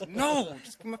 She's like, no,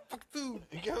 just give me my fucking food.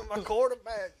 You give me my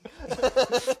quarterback.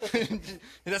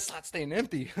 That's not staying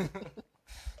empty.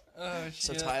 Oh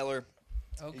So shit. Tyler,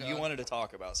 Oh, you God. wanted to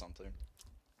talk about something.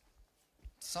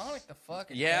 Sonic the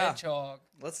fucking Yeah. Hedgehog.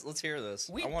 Let's hear this.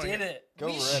 We I wanna did hear- it. Go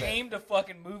We Reddit. shamed a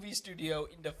fucking movie studio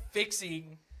into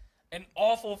fixing an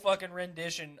awful fucking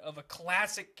rendition of a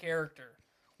classic character.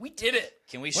 We did it.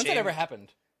 Can we When's shame? that ever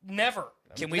happened? Never.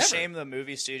 Can we Never. shame the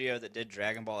movie studio that did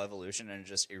Dragon Ball Evolution and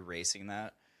just erasing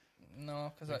that?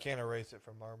 No, because We can't erase it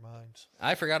from our minds.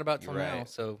 I forgot about till You're now, right.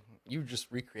 so you just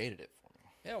recreated it for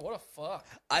me. yeah, what a fuck.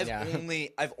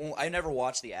 I never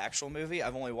watched the actual movie.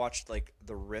 I've only watched like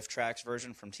the riff tracks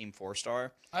version from Team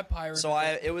 4-Star. I pirated So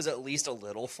it. it was at least a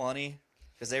little funny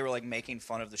because they were like making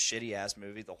fun of the shitty ass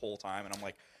movie the whole time, and I'm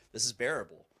like, this is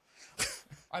bearable.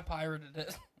 I pirated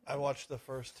it. I watched the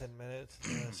first 10 minutes,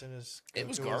 and as soon as It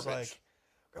was Goku garbage. like,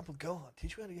 Grandpa Gohan,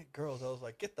 teach me how to get girls. I was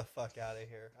like, get the fuck out of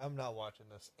here. I'm not watching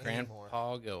this anymore.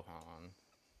 Grandpa Gohan.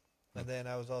 And then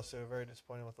I was also very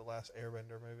disappointed with the last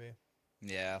Airbender movie.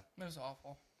 Yeah, It was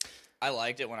awful. I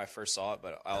liked it when I first saw it,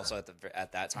 but I also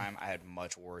at that time I had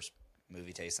much worse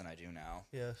movie taste than I do now.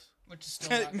 Yes. Which is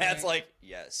still not Matt's great. like,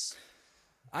 yes.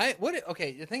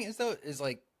 Okay, the thing is though, is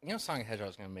like, Sonic the Hedgehog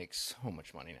is gonna make so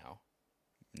much money now.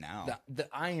 Now. The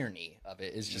irony of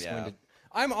it is just Yeah. going to.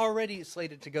 I'm already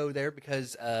slated to go there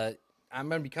because I'm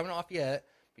going to be coming off yet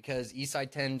because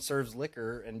Eastside 10 serves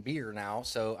liquor and beer now,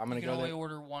 so I'm going You to can go only there.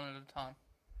 order one at a time.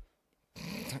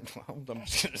 Well, I'm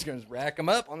just going to rack them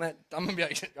up on that. I'm going to be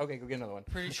like, okay, go get another one.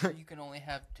 Pretty sure you can only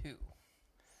have two.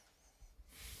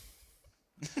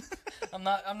 I'm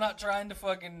not trying to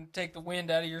fucking take the wind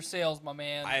out of your sails, my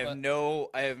man. I have but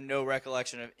no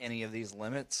recollection of any of these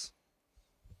limits.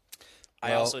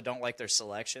 I Well- also don't like their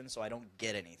selection, so I don't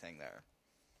get anything there.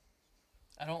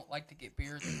 I don't like to get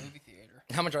beer at the movie theater.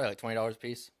 How much are they? Like $20 a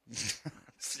piece?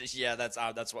 Yeah, that's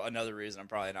another reason I'm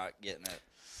probably not getting it.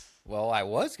 Well, I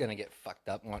was going to get fucked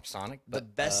up and watch Sonic, but The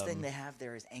best thing they have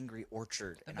there is Angry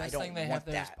Orchard, The and I best don't thing they want have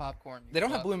there is that. popcorn. they don't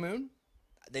have fuck. Blue Moon.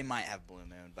 They might have Blue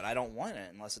Moon, but I don't want it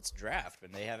unless it's draft,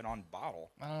 and they have it on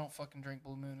bottle. I don't fucking drink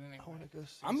Blue Moon anyway. I want to go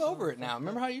see I'm some over it now. fucking-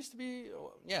 Remember how it used to be?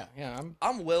 Yeah.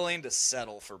 I'm willing to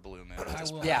settle for Blue Moon. At I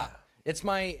this will. point. Yeah. It's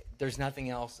there's nothing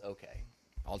else. Okay.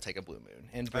 I'll take a Blue Moon.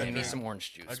 And bring me drink- some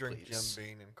orange juice, I drink please. Jim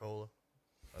Beam and cola.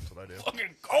 That's what I do.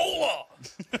 Fucking cola!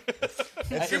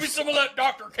 Give me some of that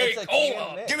Dr. K It's a cola!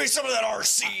 can mix. Give me some of that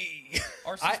RC.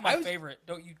 RC's my I was- favorite.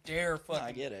 Don't you dare fucking.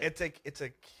 I get it. It's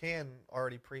a can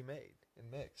already pre-made and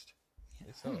mixed.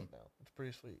 They sell it now. It's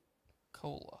pretty sweet.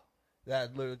 Cola.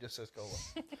 That literally just says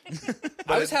cola.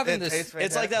 I was having it this. tastes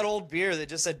It's like that fantastic. old beer that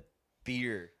just said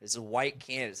beer. It's a white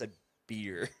can. It said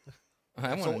beer.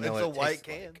 I It's want to know a what it white tastes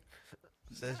can. like.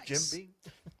 It says Nice. Jim Beam.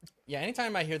 Yeah,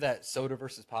 anytime I hear that soda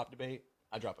versus pop debate,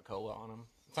 I drop a cola on them.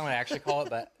 It's not what I actually call it,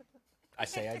 but I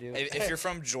say I do. If you're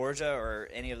from Georgia or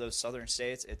any of those southern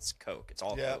states, it's Coke. It's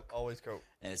all Yeah, Coke. always Coke.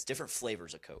 And it's different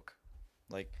flavors of Coke.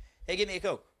 Like, hey, give me a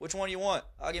Coke. Which one do you want?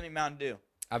 I'll give me Mountain Dew.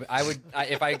 I would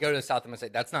if I go to the South, I'm gonna say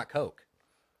that's not Coke.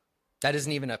 That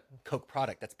isn't even a Coke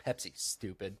product. That's Pepsi.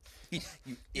 Stupid. You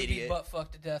You'll be idiot. butt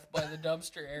fucked to death by the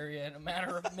dumpster area in a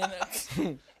matter of minutes.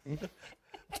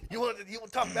 You want to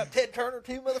talk about Ted Turner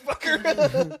too,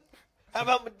 motherfucker? How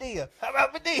about Medea? How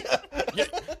about Medea?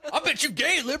 I bet you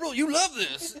gay liberal. You love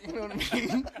this. You know what I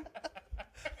mean?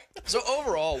 So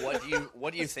overall,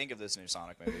 what do you think of this new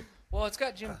Sonic movie? Well, it's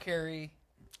got Jim Carrey,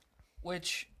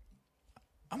 which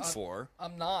I'm for.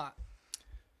 I'm not.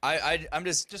 I'm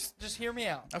just Just hear me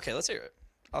out. okay. Let's hear it.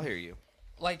 I'll hear you.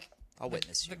 Like I'll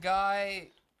witness the you.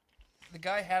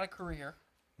 guy had a career,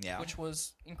 Yeah. which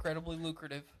was incredibly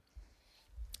lucrative.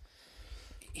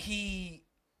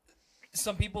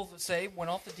 Some people say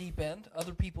went off the deep end.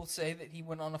 Other people say that he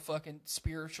went on a fucking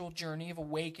spiritual journey of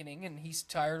awakening, and he's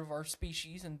tired of our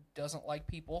species and doesn't like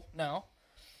people now,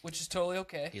 which is totally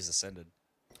okay. He's ascended.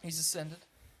 He's ascended.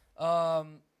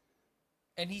 And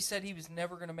he said he was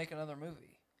never going to make another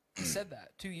movie. He said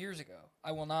that 2 years ago.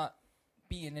 I will not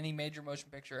be in any major motion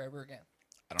picture ever again.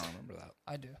 I don't remember that.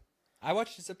 I do. I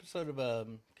watched this episode of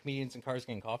Comedians in Cars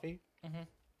Getting Coffee. Mm-hmm.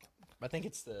 I think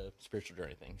it's the spiritual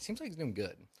journey thing. Seems like he's doing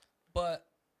good. But,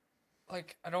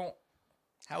 like, I don't...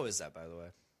 How is that, by the way?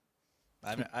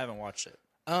 I haven't watched it.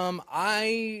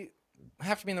 I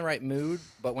have to be in the right mood,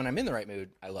 but when I'm in the right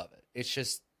mood, I love it. It's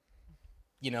just,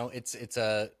 it's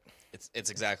It's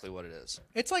exactly what it is.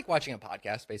 like watching a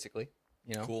podcast, basically.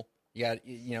 Cool. You got,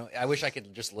 you know, I wish I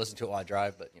could just listen to it while I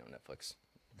drive, but you know, Netflix.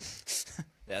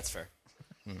 That's fair.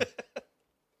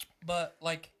 But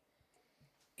like,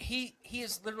 he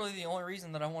is literally the only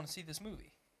reason that I want to see this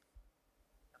movie.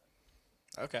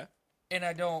 Okay. And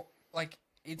I don't like.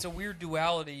 It's a weird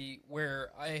duality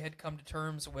where I had come to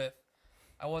terms with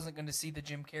I wasn't going to see the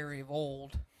Jim Carrey of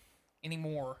old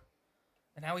anymore,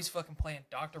 and now he's fucking playing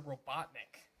Dr.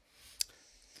 Robotnik.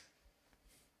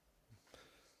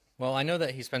 Well, I know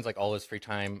that he spends like all his free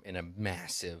time in a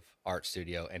massive art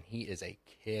studio, and he is a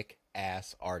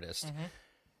kick-ass artist. Mm-hmm.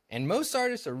 And most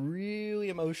artists are really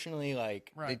emotionally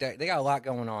like Right. they got a lot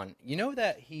going on. You know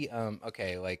that he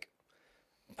okay, like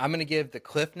I'm gonna give the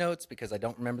cliff notes because I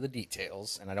don't remember the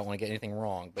details and I don't want to get anything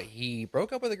wrong. But he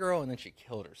broke up with a girl and then she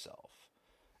killed herself.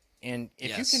 And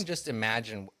if Yes. you can just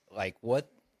imagine like what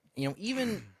you know,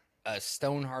 even a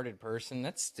stone-hearted person,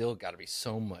 that's still got to be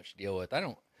so much to deal with.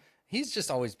 He's just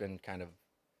always been kind of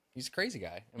he's a crazy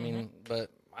guy. I mean,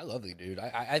 but I love the dude.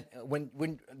 I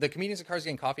when the Comedians of Cars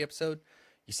Getting Coffee episode,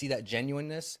 you see that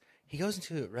genuineness. He goes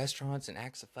into restaurants and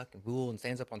acts a fucking fool and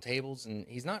stands up on tables, and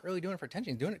he's not really doing it for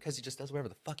attention. He's doing it because he just does whatever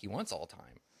the fuck he wants all the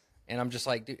time. And I'm just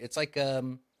like, dude, it's like,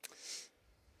 kind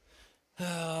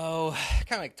of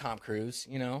like Tom Cruise,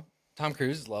 you know? Tom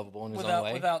Cruise is lovable in his own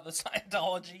way. Without the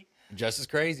Scientology. Just as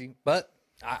crazy. But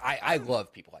I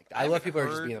love people like that. I love people who are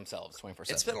just heard- being themselves 24/7.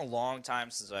 It's been a long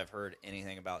time since I've heard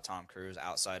anything about Tom Cruise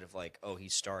outside of like, oh,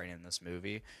 he's starring in this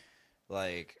movie.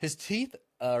 Like, His teeth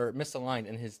are misaligned,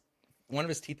 and one of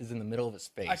his teeth is in the middle of his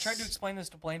face. I tried to explain this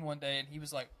to Blaine one day, and he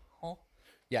was like, huh?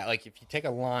 Yeah, like if you take a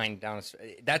line down his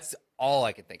that's all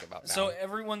I can think about now. So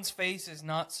everyone's face is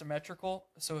not symmetrical.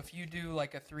 So if you do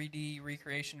like a 3D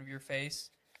recreation of your face,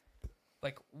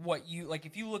 like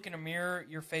if you look in a mirror,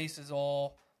 your face is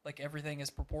all like everything is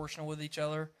proportional with each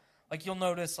other. Like you'll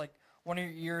notice like one of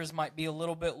your ears might be a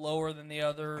little bit lower than the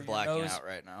other. I'm blacking out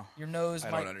right now. Your nose I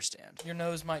might don't understand. Your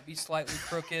nose might be slightly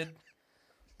crooked.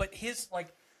 But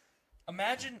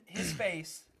imagine his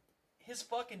face, his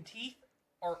fucking teeth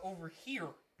are over here.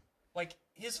 Like,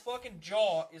 his fucking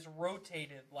jaw is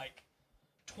rotated, like,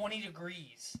 20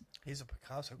 degrees. He's a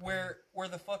Picasso. Where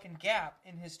the fucking gap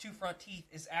in his two front teeth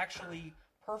is actually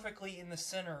perfectly in the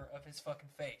center of his fucking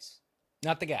face.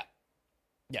 Not the gap.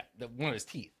 Yeah, one of his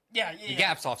teeth. Yeah. The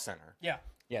gap's off center. Yeah.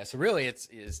 Yeah, so really it's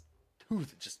his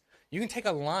tooth. Just you can take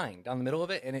a line down the middle of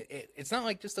it, and it's not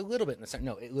like just a little bit in the center.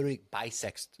 No, it literally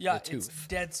bisects the tooth. It's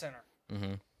dead center.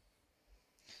 Mm-hmm.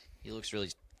 He looks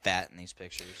really fat in these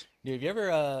pictures. Dude, have you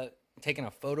ever taken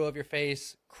a photo of your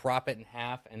face, crop it in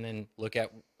half, and then look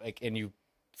at and you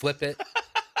flip it,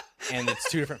 and it's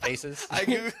two different faces? I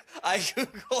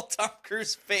Google Tom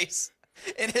Cruise face,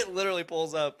 and it literally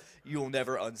pulls up, "You'll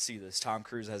never unsee this. Tom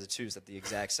Cruise has a tooth at the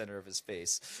exact center of his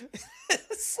face."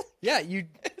 Yeah,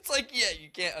 It's like, yeah, you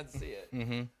can't unsee it.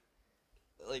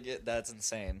 Mm-hmm. Like, that's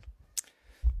insane.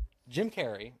 Jim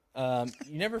Carrey.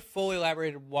 You never fully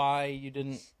elaborated why you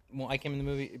didn't like him in the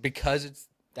movie because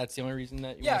that's the only reason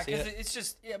that you want to see it. because it's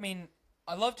just. I mean,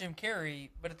 I love Jim Carrey,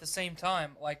 but at the same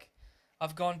time, like,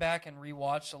 I've gone back and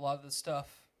rewatched a lot of the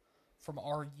stuff from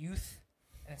our youth,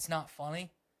 and it's not funny.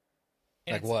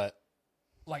 And Like it's, what?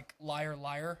 Like Liar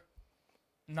Liar,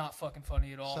 not fucking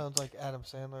funny at all. Sounds like Adam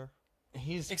Sandler.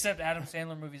 Except Adam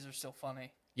Sandler movies are still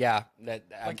funny. Yeah, Like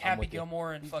I'm Happy with you.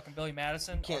 Gilmore and fucking Billy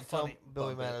Madison are Can't tell funny.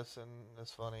 Billy Love it. Madison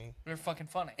is funny. They're fucking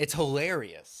funny. It's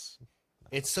hilarious.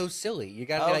 It's so silly. You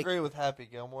gotta I'll be like, agree with Happy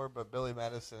Gilmore, but Billy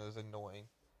Madison is annoying.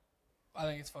 I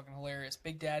think it's fucking hilarious.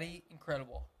 Big Daddy,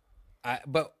 incredible.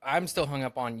 but I'm still hung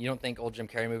up on. You don't think old Jim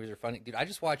Carrey movies are funny, dude? I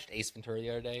just watched Ace Ventura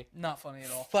the other day. Not funny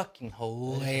at all. Fucking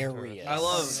hilarious. I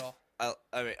love. Funny at all.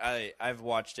 I mean, I've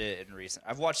watched it in recent.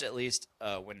 I've watched it at least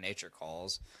When Nature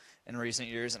Calls in recent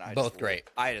years, and Both great.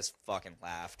 I just fucking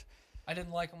laughed. I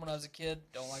didn't like them when I was a kid.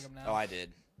 Don't like them now. Oh, I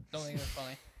did. Don't think they're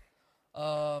funny.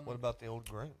 What about the old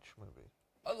Grinch movie?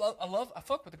 I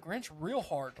fuck with the Grinch real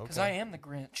hard because Okay. I am the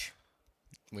Grinch.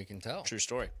 We can tell, True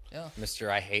story. Yeah. Mr.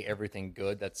 I hate everything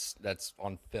good. That's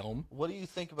on film. What do you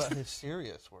think about his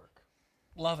serious work?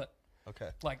 Love it. Okay.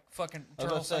 Like fucking I was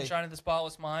Eternal about to say- Sunshine of the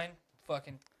Spotless Mind.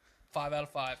 Fucking 5 out of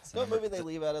 5. What movie they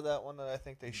leave out of that one that I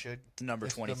think they should? The number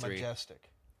It's 23. The Majestic.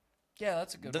 Yeah,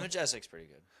 that's a good The one. Majestic's pretty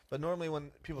good. But normally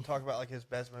when people talk about like his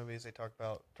best movies, they talk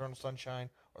about Eternal Sunshine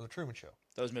or The Truman Show.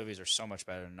 Those movies are so much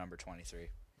better than number 23.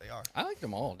 They are. I like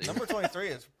them all, dude. Number 23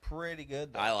 is pretty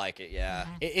good. Though. I like it. Yeah.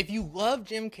 If you love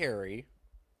Jim Carrey,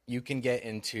 you can get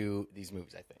into these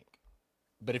movies, I think.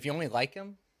 But if you only like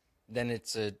him, then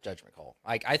it's a judgment call.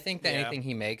 Like I think that Yeah. anything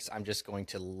he makes, I'm just going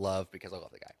to love because I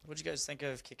love the guy. What'd you guys think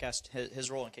of Kick-Ass?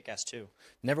 His role in Kick-Ass 2?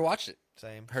 Never watched it.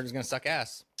 Same. Heard it's gonna suck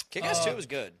ass. Kick-Ass 2 was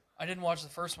good. I didn't watch the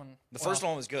first one. The first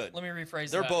one was good. Let me rephrase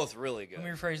that. They're both really good. Let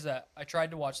me rephrase that. I tried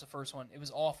to watch the first one. It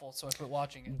was awful, so I quit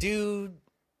watching it. Dude,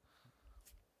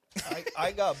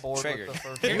 I got bored Triggered. with the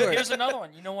first Here's another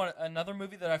one. You know what? Another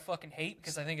movie that I fucking hate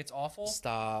because I think it's awful.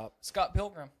 stop. Scott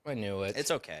Pilgrim. I knew it. It's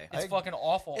okay. It's fucking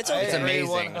awful. It's I okay. It's agree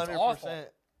amazing. 100%. It's awful.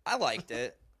 I liked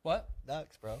it. What?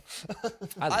 Nuts, bro.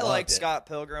 I loved like it. Scott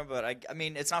Pilgrim, but I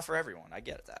mean, it's not for everyone. I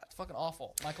get that. It's fucking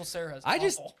awful. Michael Cera is I awful.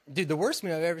 just, dude, the worst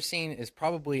movie I've ever seen is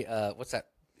probably what's that?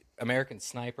 American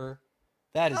Sniper.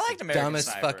 That is I liked the American dumbest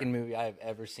Sniper. fucking movie I've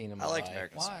ever seen in my I liked life.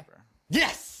 American Why? Sniper.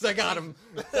 Yes, I got him.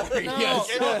 Sorry, No, yes.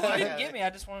 you didn't get me.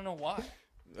 I just want to know why.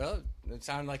 Well, it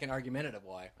sounded like an argumentative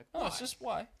why. Like, No, why? it's just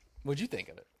why. What'd you think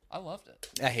of it? I loved it.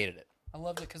 I hated it. I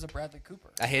loved it because of Bradley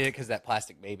Cooper. I hated it because that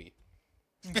plastic baby.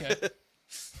 Okay,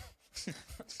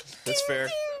 That's fair.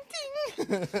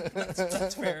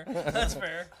 that's fair. That's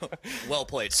fair. Well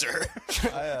played, sir.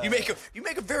 You make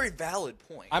a very valid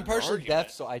point. I'm in your partially argument.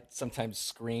 deaf, so I sometimes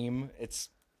scream. It's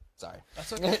sorry.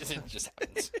 That's okay. It just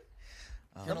happens.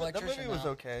 You're an The electrician movie was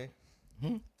now. okay.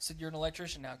 Said you're an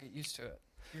electrician now. Get used to it.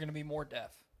 You're gonna be more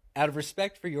deaf. Out of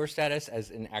respect for your status as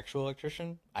an actual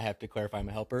electrician, I have to clarify I'm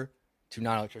a helper. To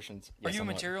non-electricians, Are yes, you a I'm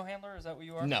material handler? Is that what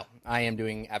you are? No, I am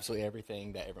doing absolutely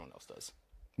everything that everyone else does.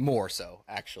 More so,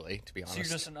 actually, to be honest. So you're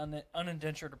just an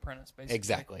unindentured apprentice, basically.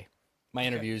 Exactly. My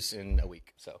interview's in a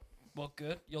week, so Well,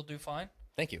 good. You'll do fine.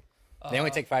 thank you. They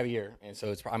only take 5 a year, and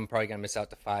so I'm probably gonna miss out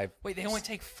to 5. Wait, they only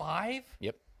take 5?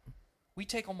 Yep. We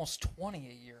take almost 20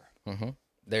 a year.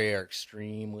 They are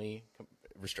extremely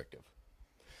restrictive.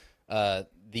 I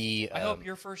hope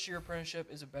your first year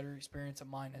apprenticeship is a better experience than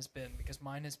mine has been, because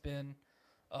mine has been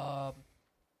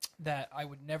that I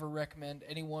would never recommend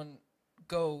anyone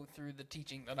go through the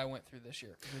teaching that I went through this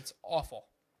year, because it's awful.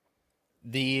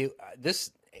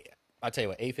 I'll tell you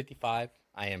what, 855.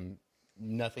 I am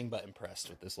nothing but impressed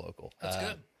with this local. That's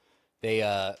good.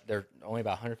 They're only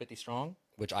about 150 strong,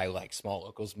 which I like small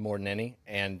locals more than any,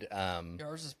 and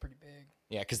Ours is pretty big.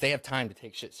 yeah, because they have time to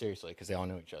take shit seriously because they all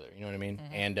know each other. You know what I mean?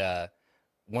 And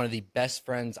one of the best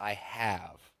friends I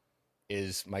have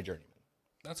is my journeyman.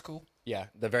 That's cool. Yeah,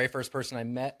 the very first person I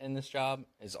met in this job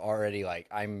is already like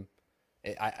I've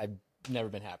never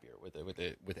been happier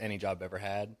with any job I've ever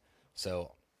had.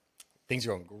 So things are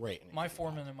going great. My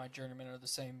foreman and my journeyman are the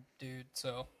same dude,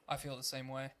 so I feel the same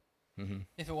way.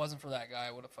 If it wasn't for that guy,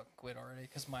 I would have fucking quit already,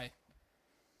 because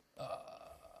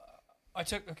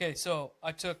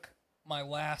I took my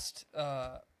last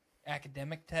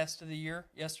academic test of the year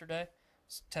yesterday.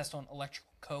 It's a test on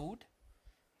electrical code.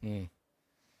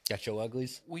 Got your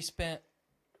uglies. We spent,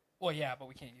 well, yeah, but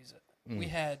we can't use it. We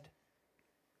had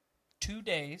 2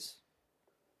 days,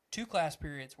 2 class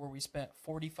periods where we spent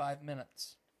 45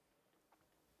 minutes.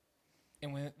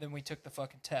 And then we took the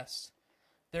fucking test.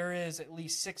 There is at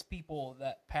least 6 people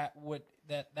that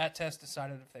that test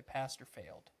decided if they passed or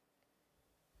failed.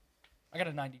 I got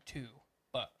a 92,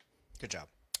 but Good job.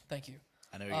 thank you.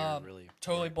 I know you're really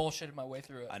Totally bullshitted my way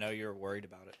through it. I know you're worried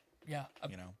about it. Yeah, I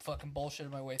fucking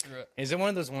bullshitted my way through it. Is it one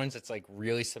of those ones that's like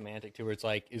really semantic to where it's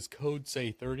like, is code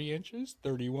say 30 inches,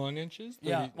 31 inches? 30?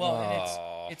 Yeah, well,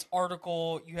 and it's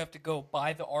article, you have to go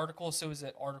by the article, so is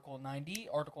it Article 90,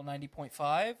 Article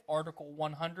 90.5, Article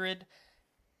 100,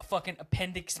 fucking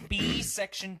Appendix B,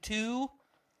 Section 2?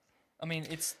 I mean,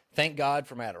 it's... Thank God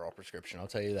for my Adderall prescription, I'll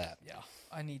tell you that. Yeah,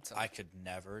 I need some. I could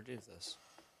never do this.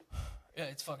 Yeah,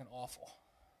 it's fucking awful.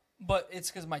 But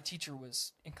it's because my teacher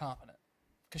was incompetent,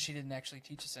 because she didn't actually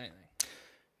teach us anything.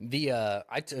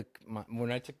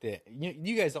 When I took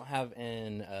you guys don't have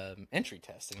an entry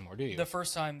test anymore, do you? The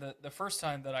first time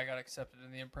that I got accepted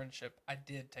in the apprenticeship, I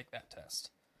did take that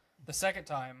test. The second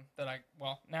time that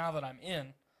now that I'm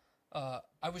in,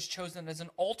 I was chosen as an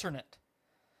alternate.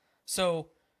 So,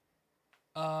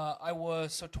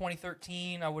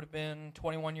 2013, I would have been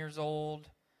 21 years old,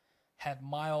 had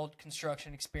mild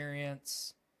construction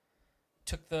experience,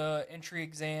 took the entry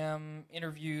exam,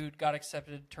 interviewed, got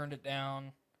accepted, turned it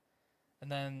down.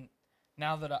 And then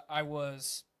now that I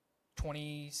was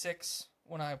 26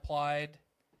 when I applied,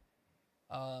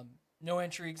 no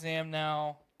entry exam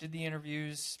now, did the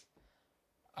interviews.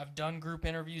 I've done group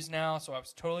interviews now, so I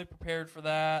was totally prepared for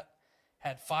that.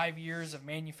 Had 5 years of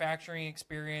manufacturing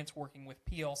experience working with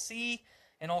PLC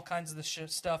and all kinds of the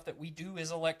stuff that we do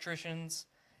as electricians.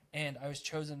 And I was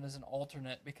chosen as an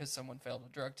alternate because someone failed a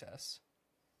drug test.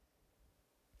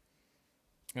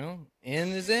 Well,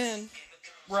 in is in.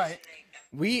 Right.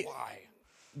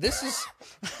 This is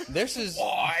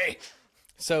Why?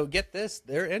 So get this,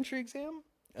 their entry exam,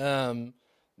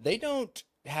 they don't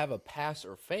have a pass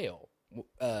or fail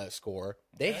score.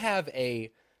 They have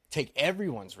take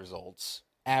everyone's results,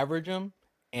 average them,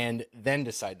 and then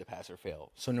decide to pass or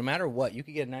fail. So no matter what, you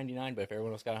could get a 99, but if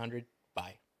everyone else got 100,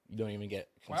 bye. You don't even get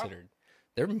considered.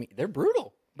 Wow. They're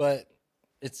brutal, but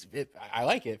I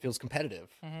like it. It feels competitive.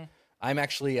 Mm-hmm. I'm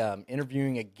actually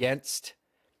interviewing against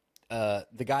the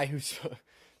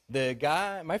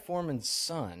guy, my foreman's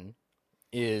son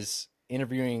is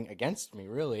interviewing against me,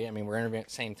 really. I mean, we're interviewing at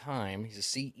the same time. He's a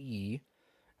CE.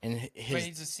 And Wait,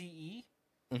 he's a CE?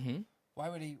 Mm-hmm. Why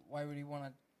would he want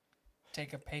to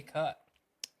take a pay cut?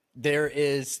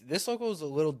 This local is a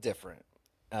little different,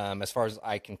 as far as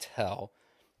I can tell.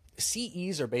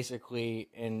 CEs are basically,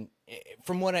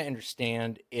 from what I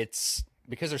understand, it's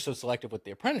because they're so selective with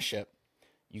the apprenticeship,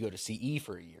 you go to CE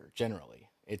for a year, generally.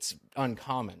 It's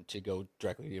uncommon to go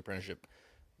directly to the apprenticeship,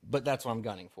 but that's what I'm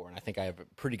gunning for, and I think I have a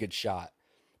pretty good shot.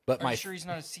 But Are you sure he's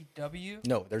not a CW?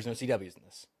 No, there's no CWs in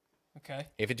this. Okay.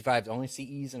 A55 is only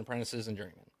CEs and apprentices and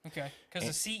journeymen. Okay, because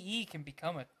a CE can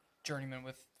become a journeyman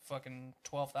with fucking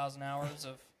 12,000 hours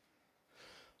of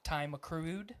time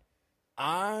accrued.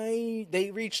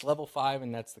 They reached level 5,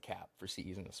 and that's the cap for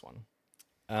CEs in this one.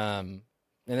 And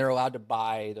they're allowed to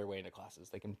buy their way into classes.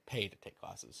 They can pay to take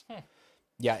classes.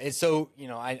 Yeah, it's so,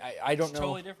 I don't know. It's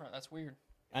totally different. That's weird.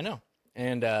 I know.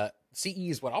 And CE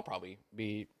is what I'll probably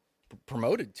be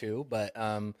promoted to, but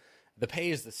the pay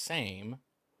is the same.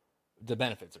 The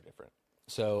benefits are different.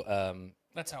 So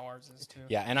that's how ours is too.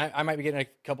 Yeah, and I might be getting a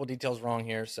couple details wrong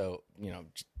here, so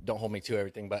don't hold me to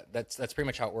everything. But that's pretty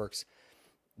much how it works.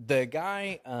 The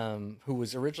guy who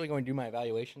was originally going to do my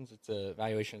evaluations, it's an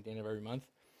evaluation at the end of every month.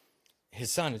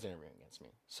 His son is interviewing against me,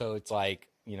 so it's like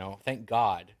thank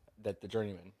God that the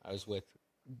journeyman I was with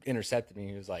intercepted me.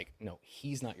 He was like, "No,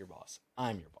 he's not your boss.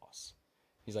 I'm your boss."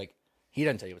 He's like, "He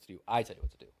doesn't tell you what to do. I tell you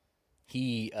what to do.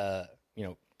 He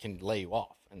can lay you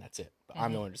off, and that's it. But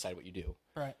I'm the one to decide what you do."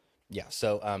 Right. Yeah.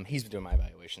 So he's been doing my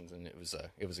evaluations, and it was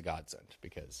a godsend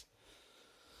because.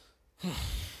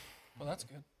 Well, that's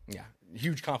good. Yeah,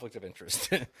 huge conflict of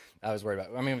interest. I was worried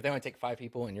about. I mean, if they only take 5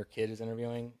 people, and your kid is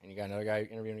interviewing, and you got another guy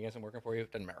interviewing against him working for you,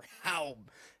 it doesn't matter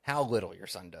how little your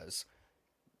son does,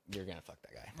 you're gonna fuck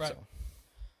that guy. Right. So.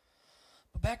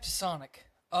 But back to Sonic.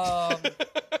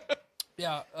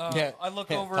 Yeah. I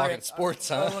look over at sports.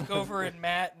 Huh? I look over and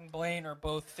Matt and Blaine are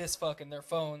both fist fucking their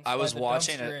phones. I was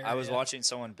watching dumpster area. I was watching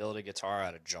someone build a guitar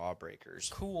out of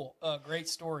Jawbreakers. Cool. Great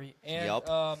story. And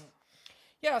Yep.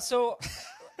 yeah. So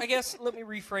I guess let me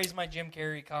rephrase my Jim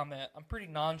Carrey comment. I'm pretty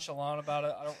nonchalant about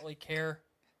it. I don't really care.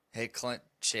 Hey, Clint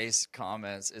Chase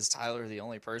comments, is Tyler the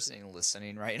only person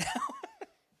listening right now?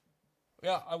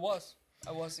 Yeah, I was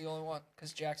the only one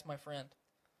because Jack's my friend,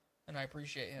 and I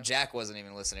appreciate him. Jack wasn't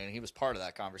even listening. He was part of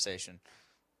that conversation.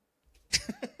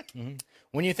 Mm-hmm.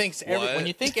 When you think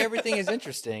everything is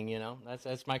interesting,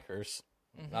 that's my curse.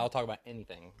 Mm-hmm. I'll talk about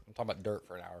anything. I'll talk about dirt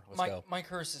for an hour. Let's go. My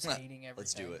curse is hating everything.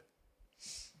 Let's do it.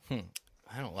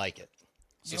 I don't like it.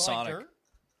 You So don't Sonic. like dirt?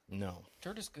 No.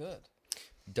 Dirt is good.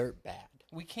 Dirt bad.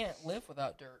 We can't live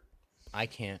without dirt. I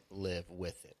can't live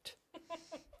with it.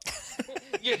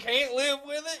 You can't live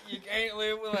with it. You can't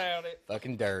live without it.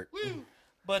 Fucking dirt. Woo.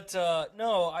 But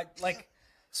no, I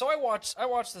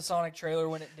watched the Sonic trailer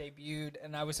when it debuted,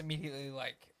 and I was immediately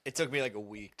like, It took me like a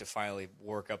week to finally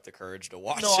work up the courage to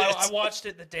watch no, it. I watched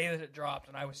it the day that it dropped,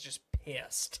 and I was just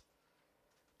pissed.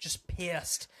 Just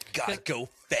pissed. Gotta go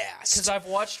fast. Because I've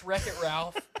watched Wreck-It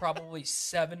Ralph probably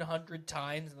 700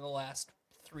 times in the last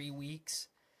 3 weeks.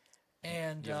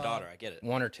 And You have a daughter, I get it.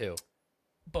 1 or 2.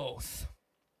 both.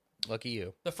 Lucky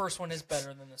you. The first one is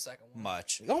better than the second one.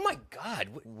 Much. Oh my God.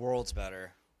 World's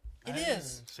better. It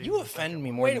is. You offend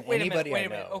me more than anybody I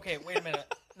know. Okay, wait a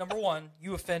minute. Number one,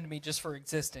 you offend me just for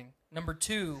existing. Number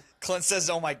two, Clint says,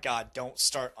 "Oh my God, don't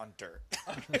start on dirt."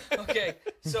 okay,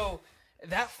 so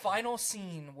that final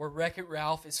scene where Wreck-It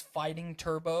Ralph is fighting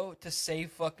Turbo to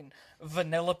save fucking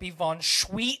Vanellope von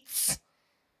Schweetz.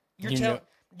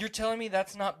 You're telling me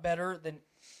that's not better than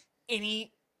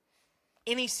any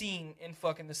scene in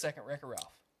fucking the second Wreck-It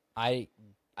Ralph? I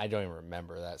don't even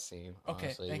remember that scene. Okay,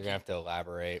 Honestly, thank you're gonna have to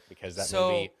elaborate because that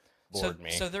So- movie bored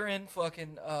me. So they're in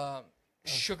fucking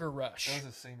Sugar Rush. There was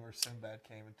a scene where Sinbad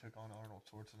came and took on Arnold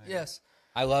Schwarzenegger. Yes,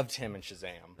 I loved him in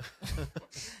Shazam.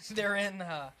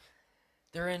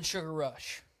 they're in Sugar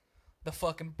Rush. The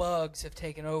fucking bugs have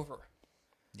taken over.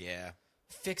 Yeah.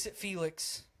 Fix-It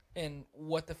Felix and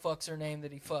what the fuck's her name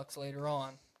that he fucks later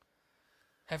on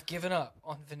have given up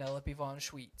on Vanellope von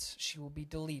Schweetz. She will be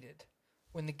deleted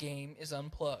when the game is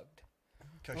unplugged.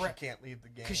 Because she can't leave the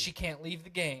game. Because she can't leave the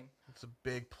game. It's a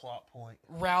big plot point.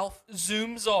 Ralph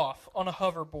zooms off on a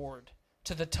hoverboard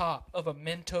to the top of a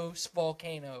Mentos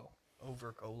volcano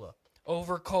Over cola.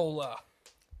 over cola.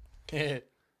 And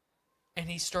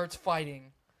he starts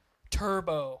fighting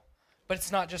Turbo. But it's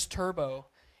not just Turbo.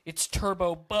 It's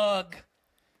Turbo Bug.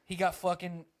 He got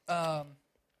fucking, what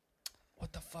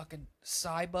the fucking,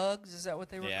 Cybugs? Is that what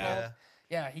they were called?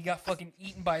 Yeah, he got fucking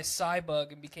eaten by a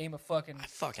Cybug and became a fucking I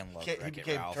fucking love He Wreck-It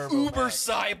became Ralph. Turbo uber Mac.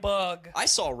 Cybug. I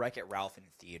saw Wreck-It Ralph in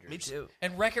theaters. Me too.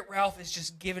 And Wreck-It Ralph is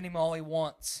just giving him all he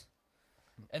wants.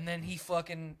 And then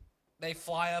they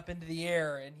fly up into the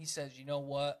air and he says, you know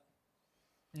what?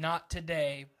 Not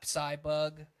today,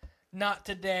 Cybug. Not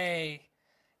today.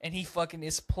 And he fucking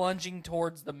is plunging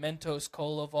towards the Mentos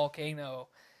Cola volcano.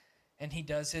 And he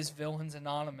does his Villains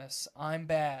Anonymous. I'm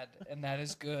bad, and that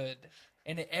is good.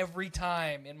 And every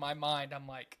time in my mind, I'm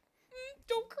like,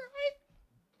 don't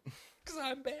cry. Because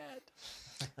I'm bad.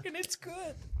 And it's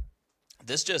good.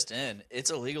 This just in. It's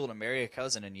illegal to marry a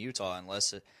cousin in Utah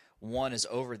unless one is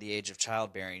over the age of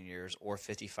childbearing years or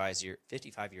 55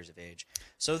 years of age.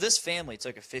 So this family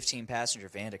took a 15-passenger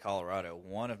van to Colorado,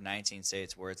 one of 19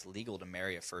 states where it's legal to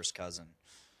marry a first cousin.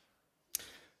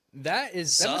 That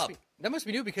must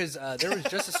be new because there was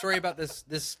just a story about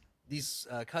these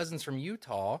cousins from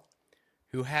Utah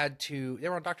who they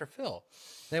were on Dr. Phil.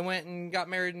 They went and got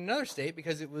married in another state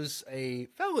because it was a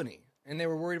felony, and they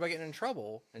were worried about getting in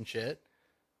trouble and shit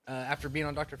after being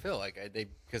on Dr. Phil.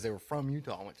 Because they were from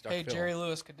Utah and went to Dr. Hey, Phil. Jerry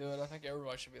Lewis could do it. I think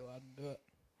everybody should be allowed to do it.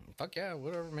 Fuck yeah,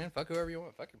 whatever, man. Fuck whoever you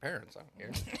want. Fuck your parents. I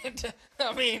don't care.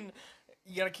 I mean,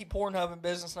 you got to keep Pornhub in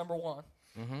business, number one.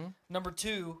 Mm-hmm. Number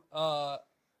two,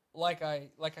 like I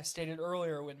stated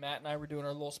earlier when Matt and I were doing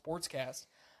our little sports cast,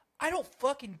 I don't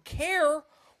fucking care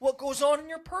what goes on in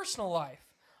your personal life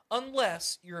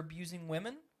unless you're abusing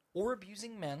women or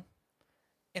abusing men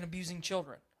and abusing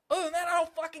children. Other than that, I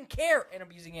don't fucking care. And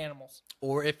abusing animals.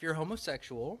 Or if you're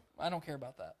homosexual. I don't care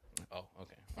about that. Oh,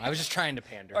 okay. I was just trying to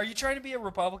pander. Are you trying to be a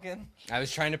Republican? I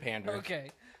was trying to pander.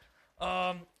 Okay.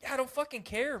 I don't fucking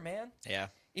care, man. Yeah.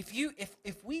 If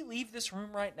we leave this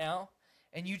room right now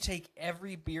and you take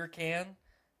every beer can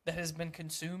that has been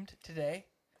consumed today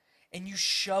and you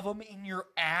shove them in your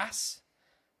ass,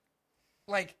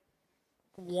 like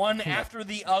one after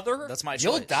the other, That's my choice.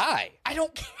 You'll die. I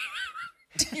don't care.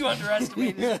 You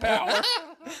underestimate his power.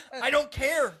 I don't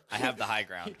care. I have the high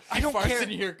ground. I don't Farts care. in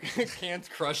your cans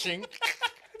crushing.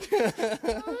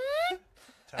 I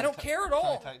don't care at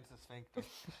all. Tightens the sphincter.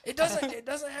 It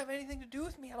doesn't have anything to do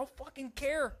with me. I don't fucking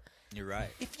care. You're right.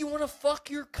 If you want to fuck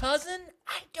your cousin,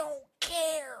 I don't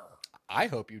care. I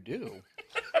hope you do.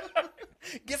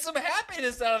 Get some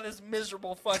happiness out of this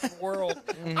miserable fucking world.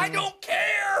 I don't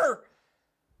care.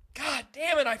 God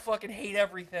damn it, I fucking hate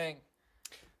everything.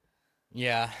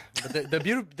 Yeah, but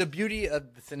the beauty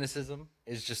of the cynicism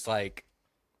is just like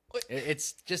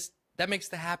it's just that makes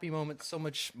the happy moment so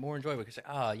much more enjoyable because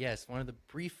yes, one of the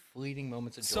brief fleeting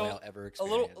moments of joy I'll ever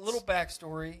experience. A little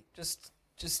backstory, just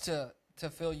to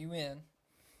fill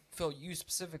you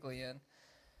specifically in.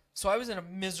 So I was in a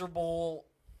miserable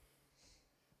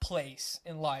place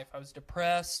in life. I was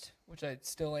depressed, which I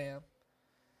still am.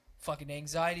 Fucking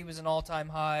anxiety was an all-time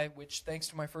high, which thanks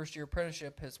to my first year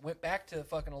apprenticeship has went back to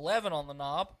fucking 11 on the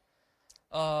knob.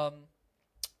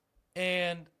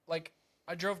 And like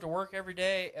I drove to work every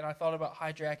day and I thought about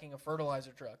hijacking a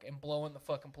fertilizer truck and blowing the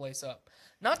fucking place up.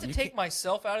 Not to take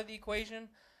myself out of the equation,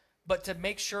 but to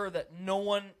make sure that no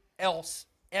one else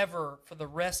ever for the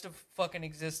rest of fucking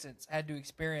existence had to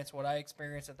experience what I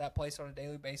experienced at that place on a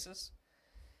daily basis.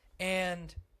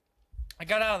 And I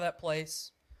got out of that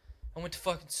place. I went to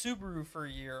fucking Subaru for a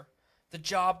year. The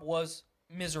job was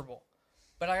miserable.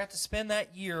 But I got to spend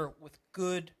that year with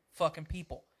good fucking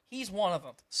people. He's one of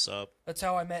them. Sup? That's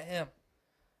how I met him.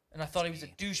 And I thought he was a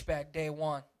douchebag day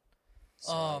one.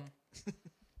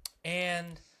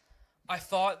 And I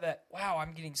thought that, wow,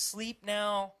 I'm getting sleep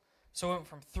now. So I went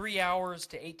from 3 hours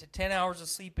to 8 to 10 hours of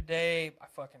sleep a day. I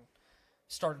fucking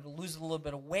started to lose a little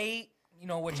bit of weight,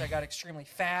 which I got extremely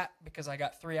fat because I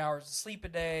got 3 hours of sleep a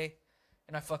day.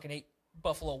 And I fucking ate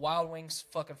Buffalo Wild Wings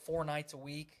fucking 4 nights a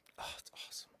week. Oh, it's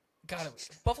awesome. God,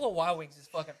 Buffalo Wild Wings is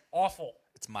fucking awful.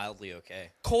 It's mildly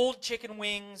okay. Cold chicken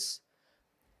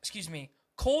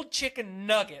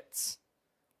nuggets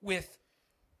with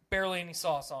barely any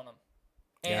sauce on them.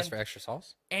 You ask for extra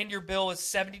sauce? And your bill is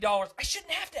 $70. I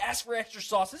shouldn't have to ask for extra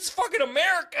sauce. This is fucking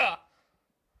America.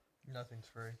 Nothing's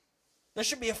free. There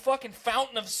should be a fucking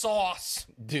fountain of sauce.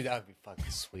 Dude, that would be fucking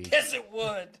sweet. Yes, it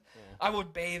would. I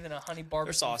would bathe in a honey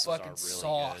barbecue sauces fucking are really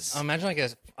sauce. Imagine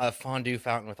like a fondue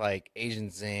fountain with like Asian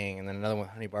zing and then another one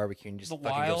with honey barbecue and just The fucking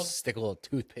go Wild? stick a little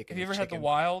toothpick in Have you the ever had the chicken.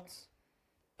 Wilds?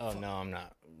 Oh, no, I'm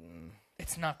not.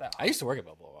 It's not that I used to work at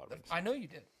Buffalo Wild Wings. I know you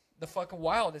did. The fucking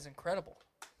Wild is incredible.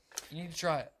 You need to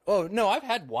try it. Oh no, I've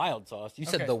had wild sauce. You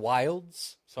Okay. said the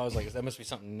wilds, so I was like, that must be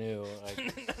something new.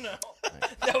 Like, No.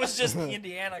 That was just the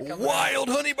Indiana coming wild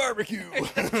honey barbecue.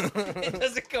 It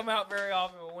doesn't come out very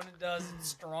often, but when it does, it's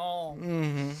strong.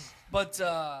 Mm-hmm. But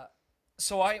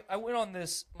so I went on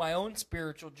my own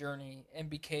spiritual journey and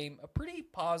became a pretty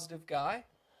positive guy.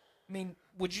 I mean,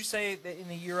 would you say that in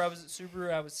the year I was at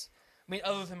Subaru,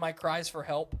 other than my cries for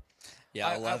help?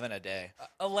 Yeah, 11 a day.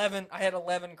 11. I had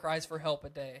 11 cries for help a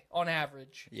day on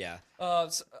average. Yeah.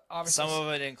 Obviously, Some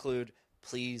of it include,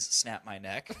 please snap my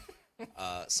neck.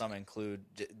 Some include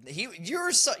you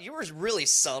were really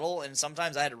subtle, and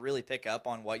sometimes I had to really pick up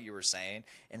on what you were saying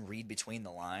and read between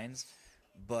the lines.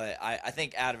 But I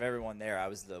think out of everyone there, I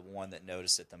was the one that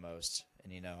noticed it the most,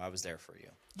 and I was there for you.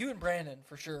 You and Brandon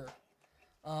for sure.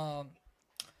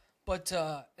 But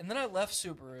and then I left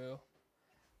Subaru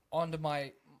onto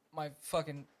my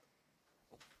fucking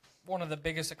one of the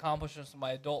biggest accomplishments of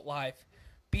my adult life,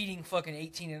 beating fucking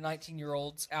 18 and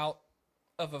 19-year-olds out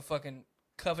of a fucking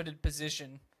coveted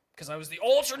position because I was the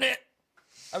alternate.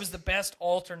 I was the best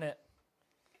alternate.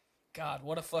 God,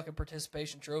 what a fucking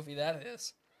participation trophy that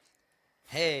is.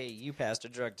 Hey, you passed a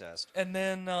drug test. And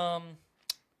then I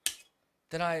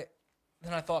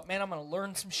thought, man, I'm gonna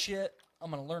learn some shit.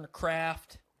 I'm gonna learn a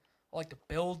craft. I like to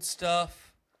build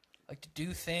stuff. I like to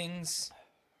do things.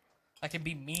 I can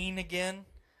be mean again.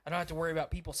 I don't have to worry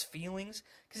about people's feelings.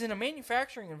 Because in a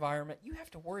manufacturing environment, you have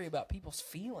to worry about people's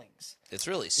feelings. It's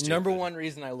really stupid. Number one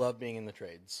reason I love being in the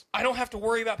trades. I don't have to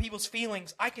worry about people's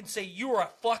feelings. I can say, you are a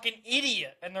fucking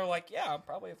idiot. And they're like, yeah, I'm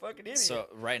probably a fucking idiot. So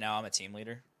right now I'm a team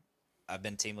leader. I've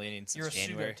been team leading since You're a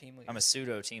January. pseudo team leader. I'm a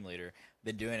pseudo team leader.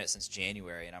 Been doing it since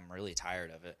January, and I'm really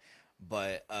tired of it.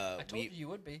 But I told you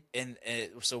would be. And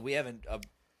so we haven't.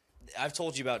 I've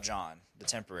told you about John, the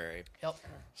temporary. Yep.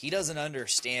 He doesn't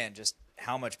understand just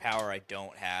how much power I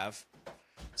don't have,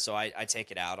 so I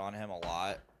take it out on him a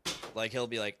lot. Like, he'll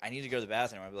be like, "I need to go to the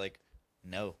bathroom." I'll be like,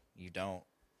 "No, you don't,"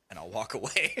 and I'll walk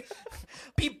away.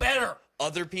 Be better.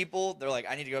 Other people, they're like,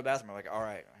 "I need to go to the bathroom." I'm like, "All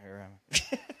right, here I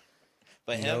am."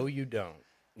 But him, No, you don't.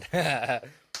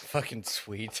 Fucking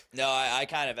sweet. no, I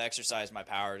kind of exercised my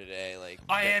power today. Like,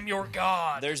 I am your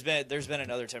god. There's been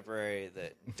another temporary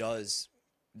that does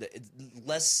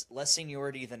less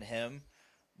seniority than him,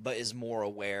 but is more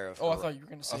aware of I thought you were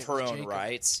going to say of it her was own Jacob.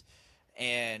 rights.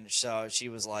 And so she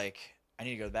was like, "I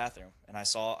need to go to the bathroom." And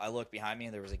I looked behind me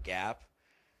and there was a gap,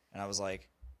 and I was like,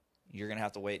 "You're gonna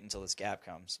have to wait until this gap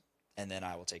comes, and then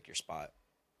I will take your spot."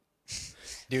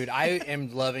 Dude, I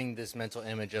am loving this mental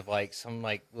image of like some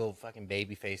like little fucking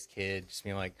baby faced kid just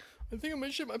being like, I think I'm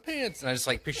gonna shit my pants, and I just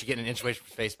like picture getting an inch away from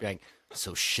his face, being like,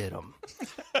 so shit him.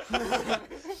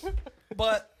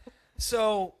 But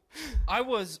so I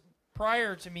was,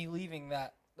 prior to me leaving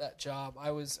that job,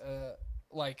 I was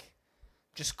like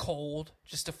just cold,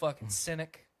 just a fucking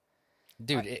cynic.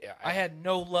 Dude, I had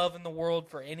no love in the world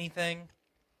for anything.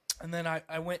 And then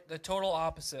I went the total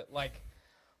opposite, like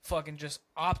fucking just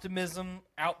optimism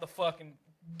out the fucking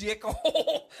dick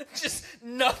hole. Just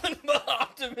nothing but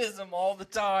optimism all the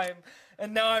time.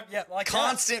 And now I'm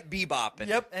Constant bebopping.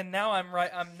 Yep, and now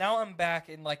I'm back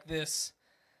in like this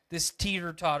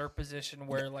teeter-totter position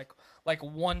where like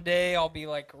one day I'll be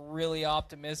like really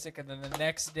optimistic, and then the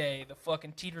next day the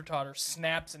fucking teeter-totter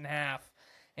snaps in half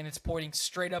and it's pointing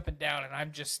straight up and down, and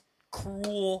I'm just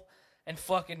cruel and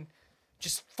fucking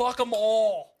just fuck them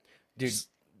all. dude,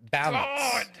 balance.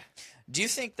 God. Do you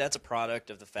think that's a product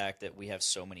of the fact that we have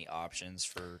so many options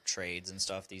for trades and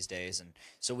stuff these days, and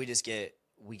so we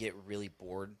get really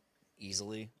bored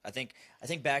easily? I think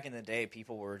back in the day,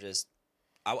 people were just,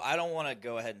 I don't want to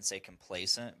go ahead and say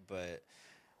complacent, but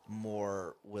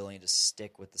more willing to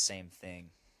stick with the same thing.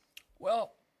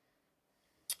 Well,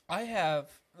 I have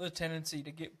the tendency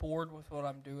to get bored with what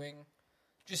I'm doing,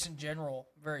 just in general,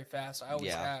 very fast. I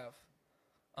always have.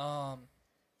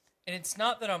 And it's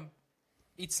not that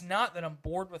I'm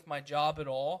bored with my job at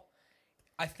all.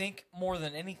 I think more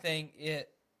than anything, it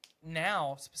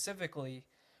now specifically,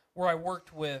 where I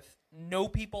worked with no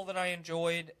people that I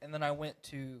enjoyed, and then I went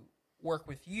to work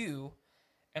with you,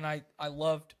 and I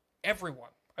loved everyone.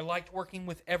 I liked working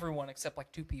with everyone except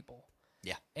like two people.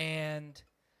 Yeah. And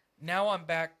now I'm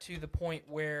back to the point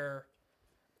where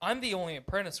I'm the only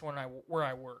apprentice where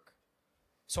I work.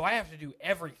 So I have to do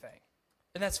everything.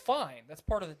 And that's fine. That's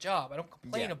part of the job. I don't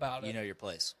complain about it. You know your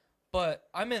place. But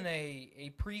I'm in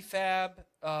a prefab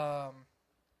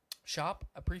shop,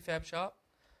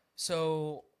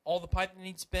 So all the pipe that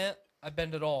needs bent, I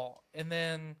bend it all. And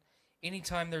then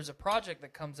anytime there's a project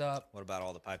that comes up, What about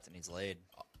all the pipe that needs laid?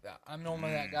 I'm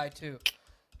normally that guy too.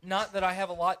 Not that I have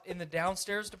a lot in the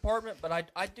downstairs department, but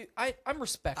I'm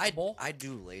respectable. I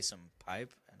do lay some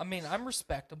pipe. I mean, I'm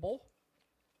respectable.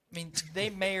 I mean, they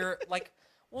may or like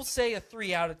we'll say a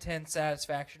 3 out of 10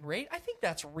 satisfaction rate. I think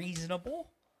that's reasonable.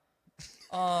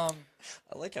 I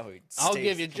like how he. I'll stays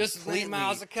give you just 3 completely-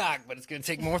 miles of cock, but it's going to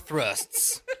take more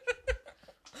thrusts.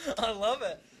 I love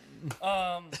it.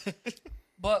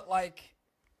 But like,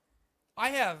 I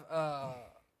have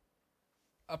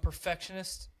a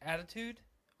perfectionist attitude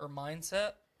or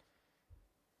mindset.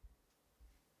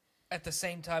 At the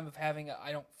same time of having a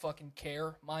I don't fucking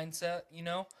care mindset, you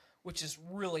know, which is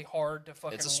really hard to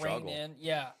fucking It's a rein struggle. in.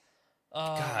 Yeah.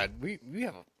 God, we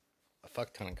have a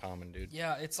fuck ton in common, dude.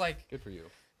 Yeah, it's like Good for you.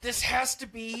 this has to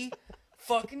be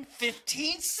fucking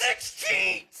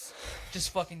 15/16. Just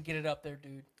fucking get it up there,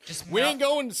 dude. Just We mount- ain't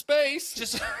going to space.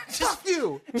 just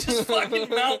you. just fucking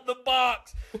mount the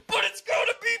box. But it's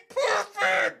gonna be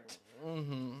perfect.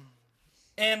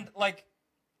 And like,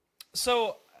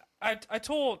 so I've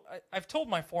told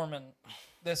my foreman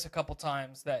this a couple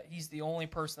times that he's the only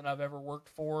person I've ever worked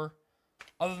for,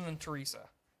 other than Teresa.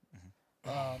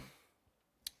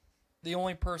 The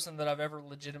only person that I've ever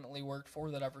legitimately worked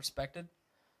for that I've respected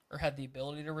or had the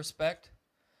ability to respect.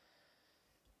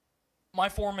 My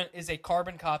foreman is a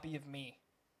carbon copy of me,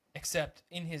 except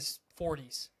in his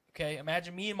 40s. Okay,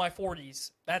 imagine me in my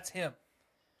 40s. That's him.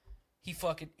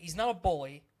 He's not a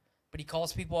bully, but he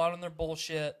calls people out on their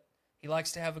bullshit. He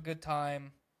likes to have a good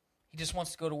time. He just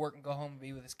wants to go to work and go home and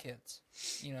be with his kids,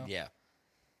 you know? Yeah.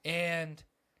 And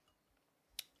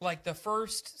like the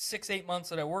first 6-8 months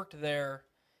that I worked there,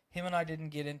 him and I didn't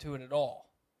get into it at all.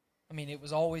 I mean, it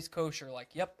was always kosher. Like,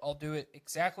 yep, I'll do it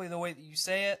exactly the way that you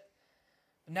say it.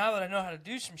 But now that I know how to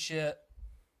do some shit,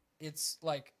 it's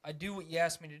like I do what you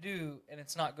asked me to do, and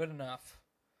it's not good enough.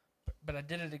 But I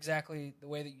did it exactly the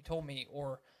way that you told me,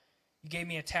 or you gave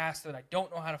me a task that I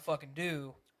don't know how to fucking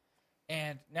do,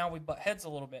 and now we butt heads a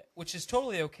little bit, which is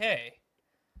totally okay.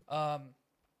 But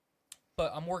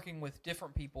I'm working with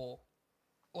different people,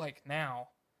 like now,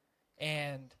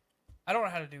 and I don't know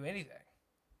how to do anything.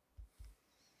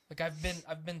 Like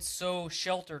I've been so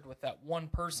sheltered with that one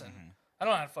person. I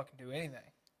don't know how to fucking do anything.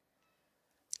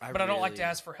 But I don't like to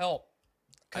ask for help.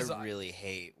 I really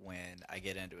hate when I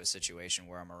get into a situation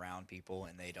where I'm around people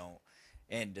and they don't.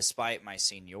 And despite my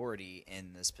seniority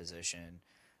in this position,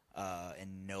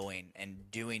 and knowing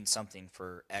and doing something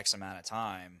for X amount of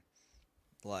time,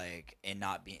 like and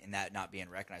not being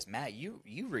recognized. Matt, you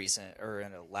recent or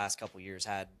in the last couple of years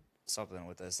had something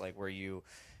with this, like where you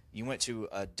went to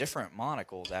a different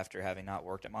Monocles after having not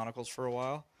worked at Monocles for a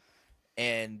while,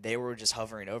 and they were just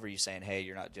hovering over you saying, "Hey,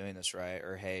 you're not doing this right,"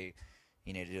 or "Hey,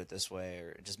 you need to do it this way,"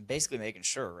 or just basically making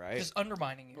sure, right? Just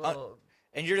undermining you. Well,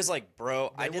 And you're just like,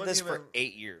 bro, I they did this wouldn't for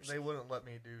even- 8 years. They wouldn't let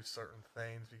me do certain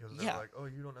things because they're Yeah. like, "Oh,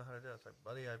 you don't know how to do it." It's like,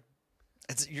 buddy,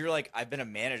 You're like, I've been a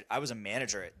manager. I was a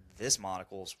manager at this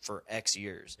Monocles for X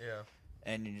years, yeah.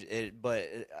 and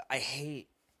I hate.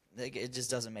 Like, it just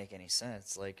doesn't make any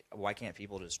sense. Like, why can't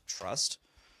people just trust?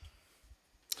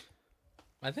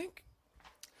 I think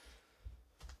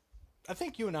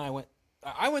you and I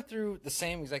went through the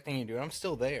same exact thing you do. And I'm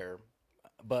still there,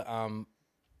 but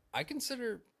I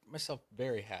consider myself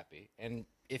very happy. And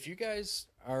if you guys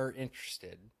are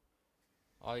interested,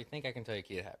 I think I can tell you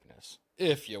key to happiness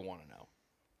if you want to know.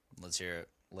 Let's hear it.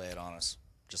 Lay it on us,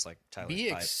 just like Tyler's Be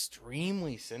pipe.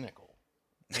 extremely cynical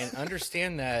and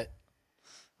understand that,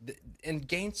 and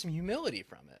gain some humility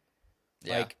from it.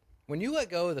 Yeah. Like when you let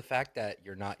go of the fact that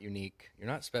you're not unique, you're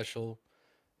not special,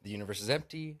 the universe is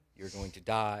empty, you're going to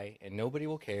die, and nobody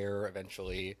will care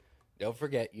eventually. They'll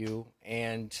forget you.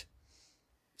 And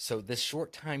so this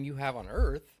short time you have on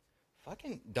Earth,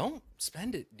 fucking don't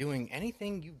spend it doing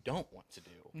anything you don't want to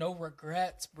do. No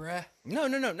regrets, bruh. No.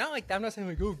 Not like that. I'm not saying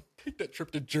like, oh, take that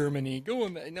trip to Germany. Go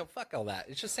on that. No, fuck all that.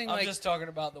 It's just saying I'm like, just talking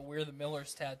about the We're the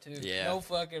Millers tattoo. Yeah. No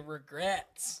fucking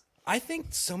regrets. I think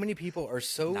so many people are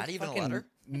so Not even a fucking letter?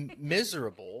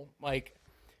 miserable. Like,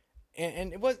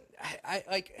 and it was, I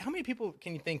like, how many people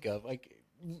can you think of? Like,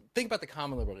 think about the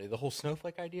common liberty, the whole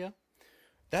snowflake idea.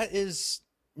 That is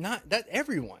not, that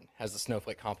everyone has the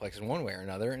snowflake complex in one way or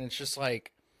another. And it's just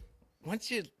like,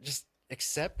 once you just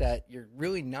accept that you're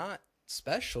really not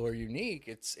special or unique,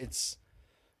 it's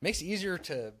makes it easier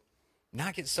to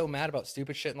not get so mad about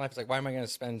stupid shit in life. It's like, why am I going to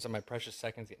spend some of my precious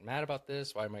seconds getting mad about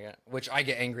this? Why am I going to, which I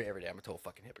get angry every day. I'm a total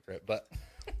fucking hypocrite, but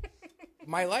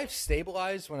my life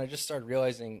stabilized when I just started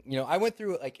realizing, you know, I went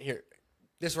through like, here,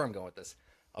 this is where I'm going with this.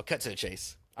 I'll cut to the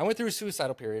chase. I went through a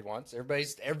suicidal period once.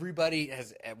 Everybody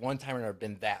has at one time or another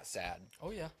been that sad.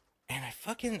 Oh, yeah. And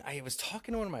I was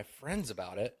talking to one of my friends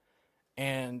about it.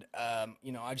 And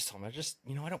you know, I just told him,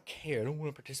 I don't care. I don't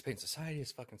want to participate in society.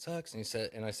 This fucking sucks. And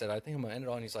I said, I think I'm gonna end it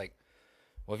all. And he's like,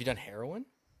 well, have you done heroin?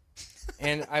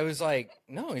 And I was like,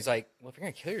 no. He's like, well, if you're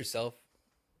gonna kill yourself,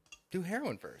 do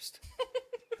heroin first.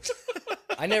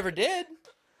 I never did,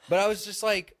 but I was just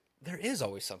like, there is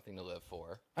always something to live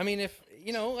for. I mean, if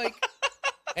you know, like,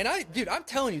 and dude, I'm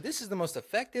telling you, this is the most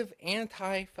effective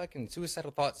anti-fucking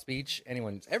suicidal thought speech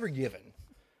anyone's ever given.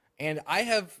 And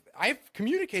I've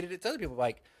communicated it to other people,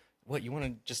 like, what, you want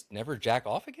to just never jack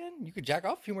off again? You could jack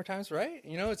off a few more times, right?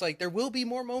 You know, it's like, there will be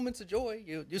more moments of joy.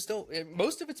 You still,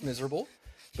 most of it's miserable.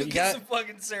 But you Get got some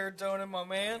fucking serotonin, my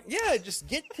man. yeah, just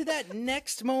get to that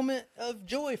next moment of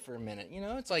joy for a minute. You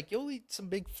know, it's like, you'll eat some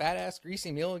big fat ass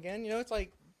greasy meal again. You know, it's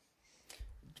like,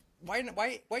 why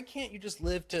can't you just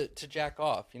live to jack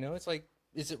off? You know, it's like,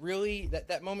 is it really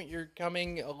that moment you're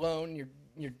coming alone,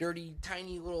 your dirty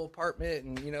tiny little apartment,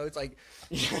 and you know, it's like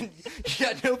you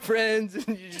got no friends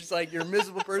and you're just like, you're a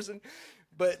miserable person.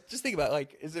 But just think about it,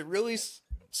 like, is it really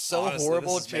so Honestly,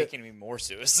 horrible? this is making me more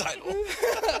suicidal.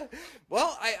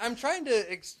 Well, I'm trying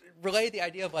to relay the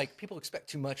idea of, like, people expect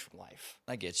too much from life.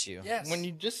 I get you. Yes. When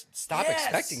you just stop Yes.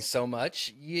 expecting so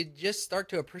much, you just start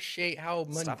to appreciate how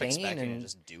Stop mundane expecting and to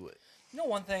just do it. You know,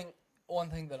 one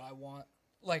thing that I want,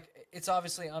 like, it's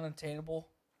obviously unattainable,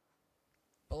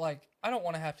 but like, I don't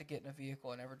want to have to get in a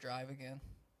vehicle and ever drive again,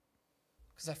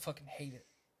 because I fucking hate it.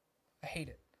 I hate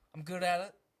it. I'm good at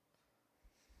it.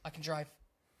 I can drive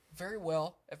very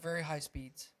well at very high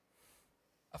speeds.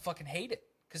 I fucking hate it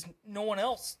because no one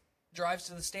else drives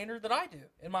to the standard that I do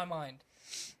in my mind,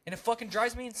 and it fucking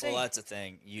drives me insane. Well, that's the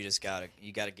thing. You just gotta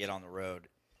get on the road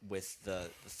with the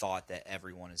thought that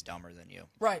everyone is dumber than you.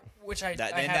 Right, which I had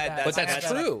that. But I had that's that.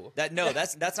 true.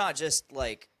 That's not just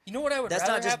like, You know what I would that's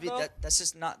rather not just have, be, though?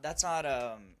 that's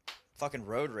not fucking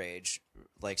road rage,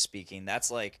 like, speaking. That's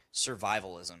like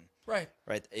survivalism, Right.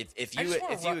 right? If I you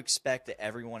just wanna expect that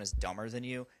everyone is dumber than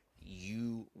you,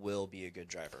 you will be a good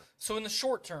driver. So in the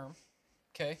short term,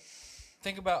 okay,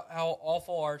 think about how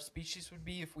awful our species would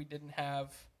be if we didn't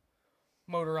have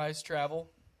motorized travel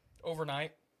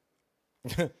overnight.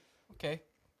 Okay.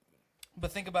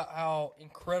 But think about how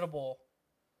incredible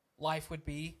life would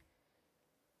be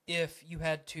if you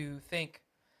had to think,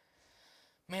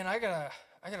 man, I gotta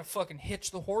fucking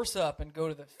hitch the horse up and go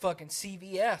to the fucking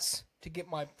CVS to get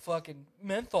my fucking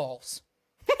menthols.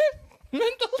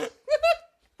 Menthols?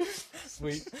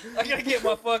 Sweet. I gotta get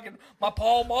my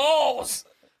Pall Malls.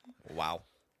 Wow.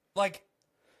 Like,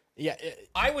 Yeah.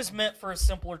 I was meant for a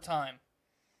simpler time.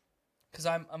 Because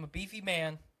I'm a beefy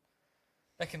man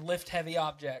that can lift heavy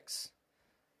objects.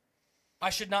 I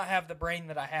should not have the brain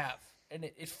that I have. And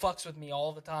it fucks with me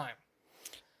all the time.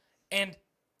 And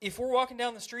if we're walking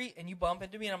down the street and you bump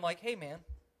into me and I'm like, hey man,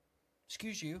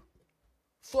 excuse you.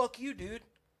 Fuck you, dude.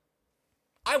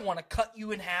 I want to cut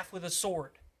you in half with a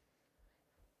sword.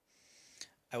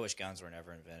 I wish guns were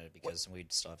never invented because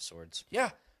we'd still have swords. Yeah,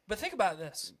 but think about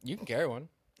this. You can carry one.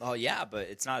 Oh yeah, but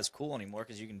it's not as cool anymore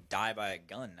because you can die by a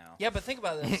gun now. Yeah, but think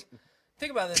about this.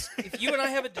 Think about this. If you and I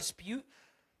have a dispute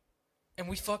and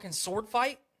we fucking sword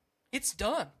fight, it's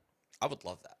done. I would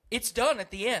love that. It's done at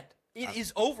the end. It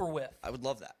is over with. I would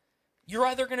love that. You're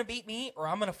either going to beat me or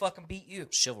I'm going to fucking beat you.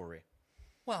 Chivalry.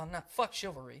 Well, not fuck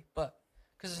chivalry, but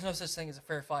because there's no such thing as a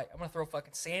fair fight. I'm going to throw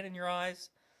fucking sand in your eyes.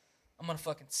 I'm going to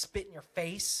fucking spit in your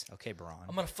face. Okay, Braun.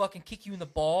 I'm going to fucking kick you in the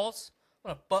balls. I'm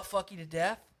going to butt fuck you to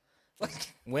death.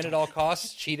 Like, Win at all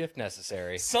costs, cheat if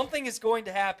necessary. something is going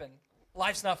to happen.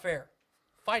 Life's not fair.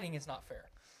 Fighting is not fair.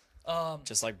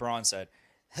 Just like Braun said,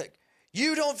 "Heck,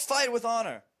 you don't fight with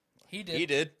honor." He did. He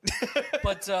did.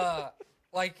 But,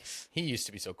 like, He used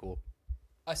to be so cool.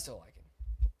 I still like him.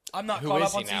 I'm not Who caught is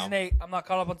up on he now? season 8. I'm not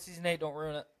caught up on season 8. Don't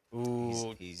ruin it.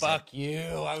 Ooh, He's fuck you.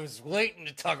 I was waiting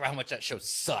to talk about how much that show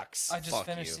sucks. I just Fuck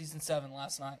finished you. season 7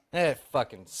 last night. It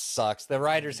fucking sucks. The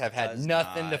writers have had does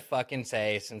nothing to not. fucking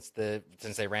say since they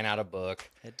ran out of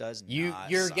book. It does not.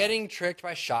 You're suck. getting tricked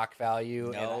by shock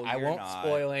value. No, and I you're won't not.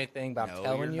 spoil anything, but No, I'm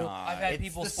telling you're you, not. I've had it's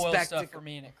people the spoil stuff spectacle- for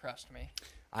me and it crushed me.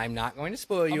 I'm not going to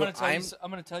spoil you. I'm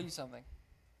gonna tell you something.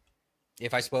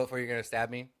 If I spoil it for you, you're gonna stab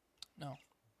me. No.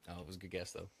 Oh, it was a good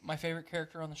guess though. My favorite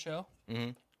character on the show?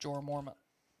 Mhm. Jorah Mormont.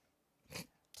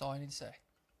 That's all I need to say.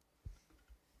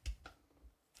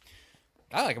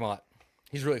 I like him a lot.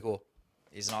 He's really cool.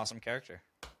 He's an awesome character.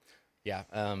 Yeah.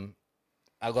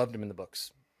 I loved him in the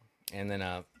books, and then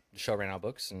the show ran out of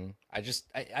books, and I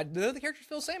none of the characters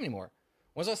feel the same anymore.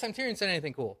 When's the last time Tyrion said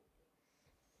anything cool?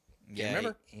 Yeah,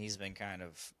 remember? he's been kind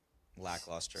of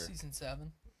lackluster. Season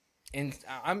 7. And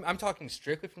I'm talking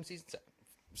strictly from season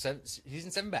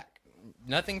 7 back.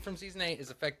 Nothing from season 8 is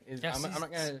affect. Yeah, I'm not gonna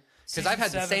because Season I've had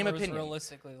the 7 same was opinion.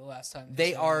 Realistically, the last time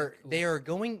They said are it. Cool.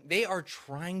 they are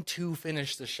trying to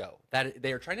finish the show. That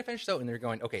they are trying to finish the show, and they're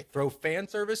going, okay, throw fan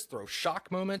service, throw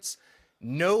shock moments,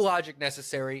 no logic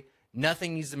necessary,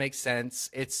 nothing needs to make sense.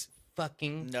 It's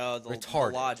fucking No, the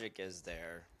retarded. logic is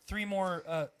there. 3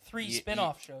 more, 3 You-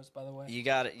 spin-off shows, by the way. You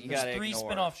got it. You got to There's 3 ignore.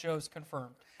 spin-off shows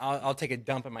confirmed. I'll take a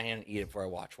dump in my hand and eat it before I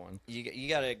watch one. You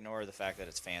got to ignore the fact that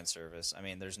it's fan service. I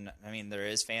mean, there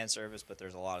is fan service, but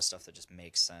there's a lot of stuff that just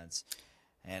makes sense.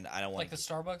 And I don't want Like the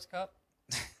Starbucks cup.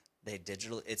 they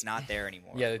digital. It's not there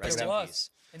anymore. Yeah, they Rest It in was. peace.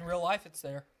 In real life, it's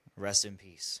there. Rest in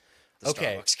peace. The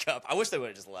Okay. Starbucks cup. I wish they would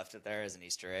have just left it there as an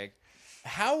Easter egg.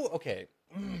 How? Okay.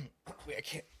 Wait, I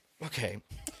can't. Okay.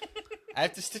 I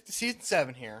have to stick to season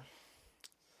 7 here.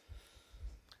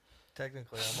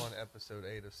 Technically, I'm on episode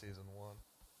 8 of season 1.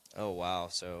 Oh wow!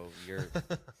 So you're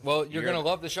Well, you're You're- gonna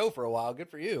love the show for a while. Good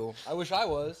for you. I wish I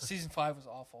was. Season 5 was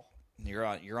awful. you're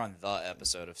on the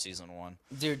episode of season 1.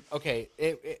 Dude, okay.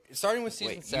 Starting with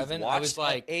season Wait, 7, you've I was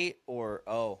watched like, 8 or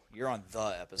you're on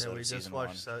the episode Yeah, we of just season 1.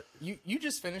 watched. you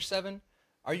just finished 7.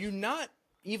 Are you not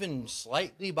even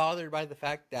slightly bothered by the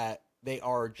fact that they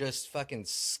are just fucking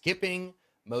skipping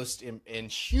most in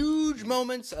huge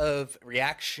moments of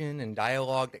reaction and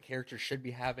dialogue that characters should be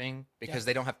having because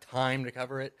they don't have time to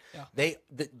cover it? Yeah.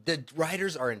 The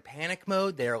writers are in panic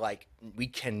mode. They're like, we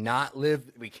cannot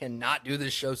do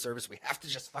this show service. We have to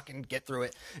just fucking get through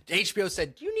it. HBO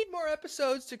said, do you need more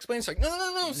episodes to explain? It's like, no.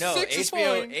 No, 6 is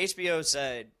HBO fine. HBO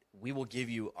said we will give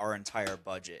you our entire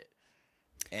budget,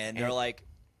 and they're like,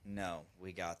 no,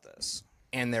 we got this.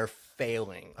 And they're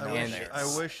failing. I And wish- it's I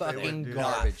wish they would fucking do that.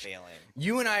 Not garbage. failing.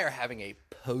 You and I are having a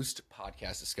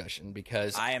post-podcast discussion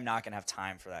because I am not gonna have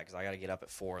time for that because I got to get up at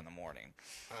 4 in the morning.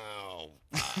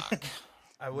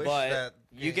 I wish But that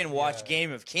you can watch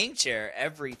Game of King Chair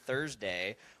every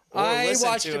Thursday. Or I listen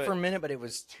watched to it for a minute, but it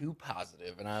was too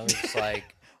positive, and I was just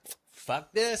like,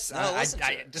 "Fuck this!" No, listen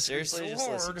to it. just Seriously, so just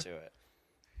listen hard. to it.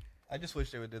 I just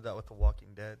wish they would do that with The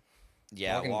Walking Dead.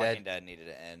 Yeah, Walking Walking Dead. Dead needed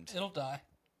to end. It'll die.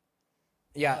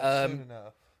 Yeah, Soon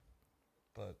enough.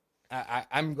 But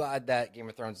I'm glad that Game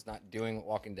of Thrones is not doing what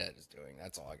Walking Dead is doing.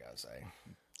 That's all I gotta say.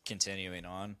 Continuing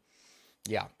on.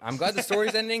 Yeah, I'm glad the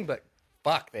story's ending, but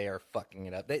fuck, they are fucking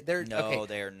it up. They're No, okay.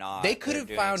 they are not. They could They're have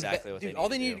doing found exactly what dude. they All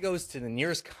they need need to go is to the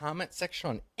nearest comment section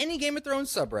on any Game of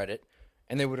Thrones subreddit,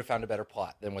 and they would have found a better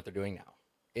plot than what they're doing now.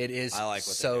 It is I like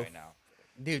what so, they're doing now.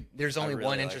 dude. There's only really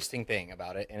one like interesting thing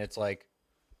about it, and it's like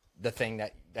the thing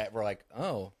that we're like,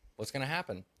 oh, what's gonna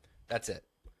happen? That's it.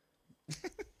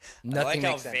 Nothing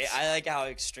makes sense. I like how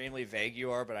extremely vague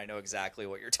you are, but I know exactly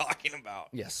what you're talking about.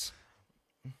 Yes.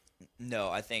 No,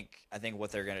 I think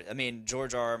what they're gonna. I mean,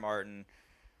 George R. R. Martin,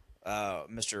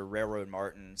 Mr. Railroad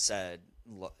Martin said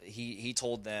he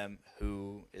told them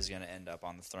who is gonna end up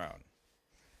on the throne,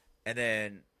 and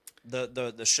then the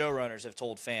showrunners have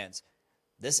told fans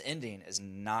this ending is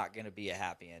not gonna be a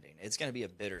happy ending. It's gonna be a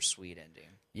bittersweet ending.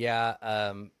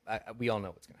 Yeah. We all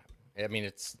know what's gonna happen. I mean,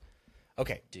 it's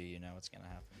okay. Do you know what's gonna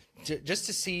happen? Just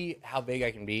to see how vague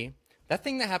I can be, that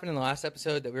thing that happened in the last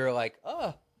episode that we were like,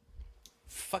 oh,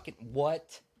 fucking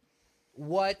what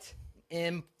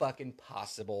fucking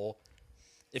possible.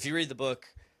 If you read the book,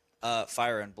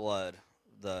 Fire and Blood,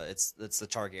 it's the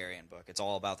Targaryen book. It's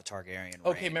all about the Targaryen.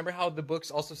 Okay, reign. remember how the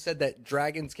books also said that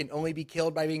dragons can only be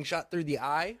killed by being shot through the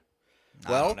eye? I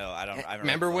don't know. I don't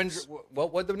remember read when? books.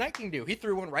 What would the Night King do? He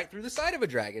threw one right through the side of a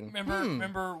dragon.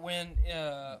 Remember when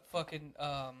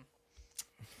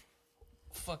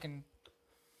fucking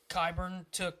Qyburn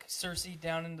took Cersei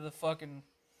down into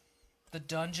the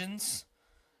dungeons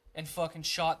and fucking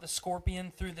shot the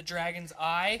scorpion through the dragon's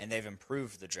eye? And they've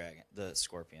improved the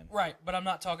scorpion. Right, but I'm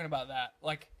not talking about that.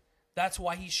 Like, that's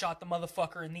why he shot the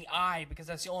motherfucker in the eye, because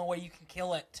that's the only way you can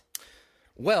kill it.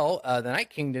 Well, the Night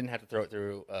King didn't have to throw it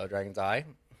through a dragon's eye,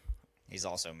 He's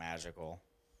also magical.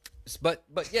 but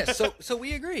yes. So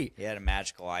we agree. He had a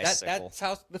magical icicle. That's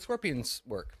how the scorpions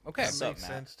work. Okay. What's up, makes Matt?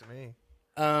 sense to me.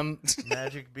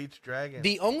 Magic beats dragon.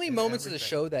 The only in moments of the everything.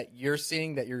 show that you're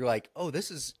seeing that you're like, oh, this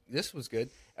was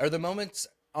good, are the moments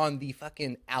on the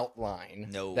fucking outline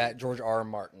that George R. R.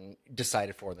 Martin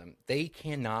decided for them. They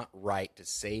cannot write to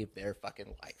save their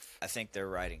fucking life. I think they're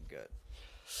writing good.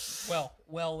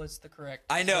 Well is the correct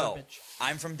I know. verbiage.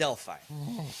 I'm from Delphi.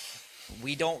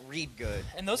 We don't read good.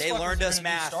 And those they fuckers learned are us gonna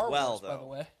do math Star well, Wars, though. by the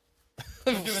way.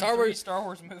 They're doing Star three Wars- Star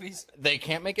Wars movies. They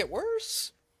can't make it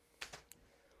worse.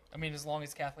 I mean, as long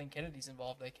as Kathleen Kennedy's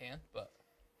involved, they can. But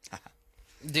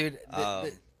Dude,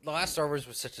 the last Star Wars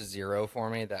was such a zero for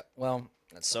me that, well,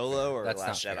 Solo or that's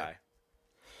Last not Jedi? fair.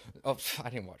 Oh, I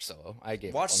didn't watch Solo. I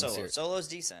gave Watch up on the Solo. series. Solo's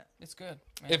decent. It's good.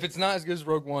 Man. If it's not as good as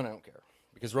Rogue One, I don't care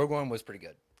because Rogue One was pretty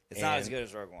good. It's not as good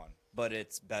as Rogue One, but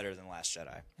it's better than Last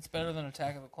Jedi. It's better than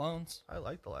Attack of the Clones. I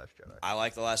like The Last Jedi. I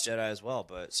like The Last Jedi as well,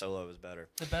 but Solo was better.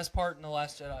 The best part in The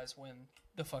Last Jedi is when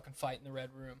the fucking fight in the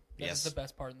Red Room. That Yes. is the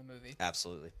best part in the movie.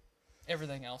 Absolutely.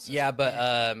 Everything else is Yeah,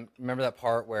 but remember that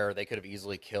part where they could have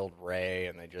easily killed Rey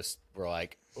and they just were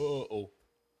like, oh.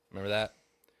 Remember that?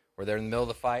 Where they're in the middle of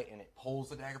the fight and it pulls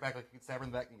the dagger back like you can stab her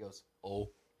in the back and he goes, oh.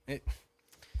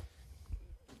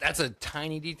 That's a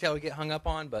tiny detail to get hung up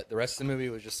on, but the rest of the movie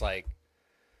was just like,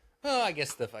 oh, I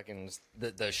guess the fucking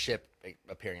the ship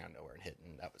appearing out of nowhere and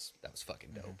hitting that was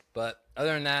fucking dope. But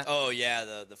other than that, Oh, yeah,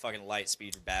 the fucking light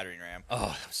speed battering ram.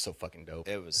 oh, that was so fucking dope.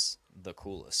 It was the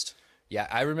coolest. Yeah,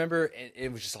 I remember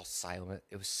it was just all silent.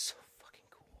 It was so fucking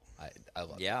cool. I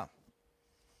love it. Yeah.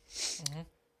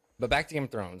 But back to Game of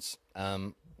Thrones,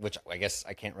 which I guess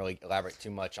I can't really elaborate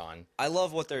too much on. I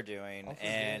love what they're doing,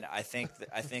 and I think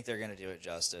they're going to do it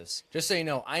justice. Just so you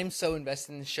know, I'm so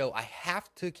invested in the show, I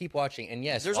have to keep watching. And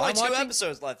yes, There's while only I'm 2 watching,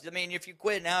 episodes left. I mean, if you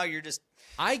quit now, you're just...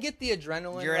 I get the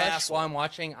adrenaline You're an rush asshole. while I'm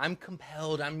watching. I'm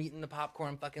compelled. I'm eating the popcorn.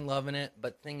 I'm fucking loving it.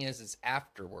 But the thing is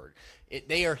afterward.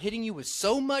 They are hitting you with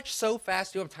so much so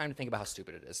fast, you don't have time to think about how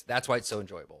stupid it is. That's why it's so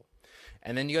enjoyable.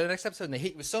 And then you go to the next episode, and they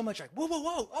hit you with so much like, whoa, whoa,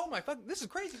 whoa, oh my fuck, this is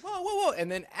crazy, whoa, whoa, whoa.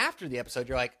 And then after the episode,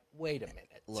 you're like, wait a minute.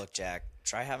 Look, Jack,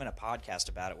 try having a podcast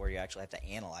about it where you actually have to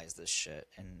analyze this shit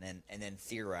and then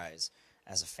theorize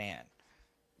as a fan.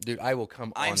 Dude, I will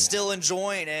come on I'm that. still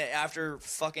enjoying it after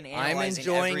fucking I'm analyzing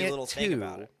enjoying every it little too, thing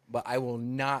about it. but I will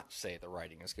not say the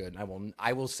writing is good.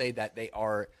 I will say that they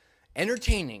are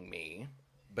entertaining me,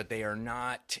 but they are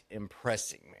not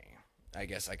impressing me. I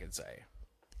guess I could say.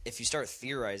 If you start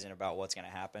theorizing about what's going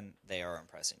to happen, they are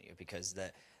impressing you because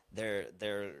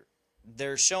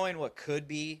they're showing what could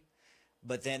be,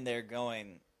 but then they're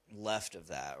going left of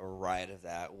that or right of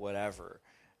that, whatever.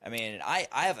 I mean, I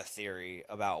have a theory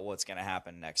about what's going to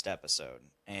happen next episode,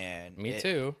 and Me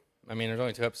too. I mean, there's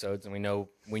only 2 episodes, and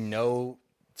we know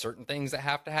certain things that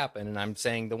have to happen. And I'm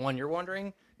saying the one you're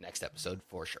wondering, next episode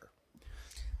for sure.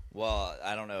 Well,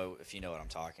 I don't know if you know what I'm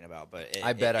talking about, but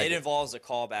I bet I it do. involves a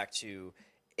callback to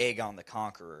Aegon the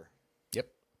Conqueror Yep,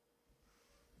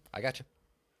 I got you.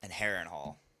 and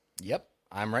Harrenhal. Yep,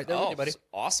 I'm right there with you, buddy.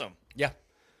 Awesome. Yeah,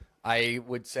 I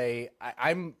would say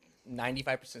I'm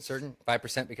 95% certain,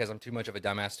 5% because I'm too much of a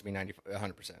dumbass to be 100%. You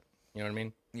know what I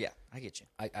mean? Yeah, I get you.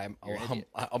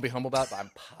 I'll be humble about it, but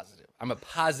I'm positive. I'm a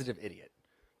positive idiot,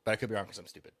 but I could be wrong because I'm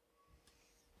stupid.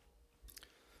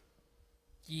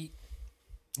 Yeet.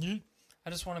 I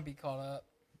just want to be caught up.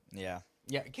 Yeah.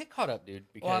 Yeah, get caught up, dude,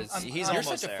 Well, because he's you're almost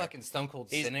such there. a fucking stone cold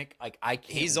He's- cynic. Like I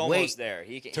can't. He's wait almost there.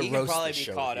 He to can roast probably this be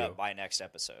show caught with up you. by next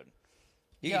episode.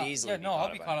 You Yeah, can easily no,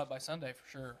 I'll be by caught up by Sunday for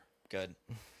sure. Good.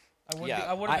 I would Yeah.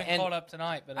 I would have I- been and caught up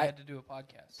tonight, but I had to do a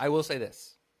podcast. I will say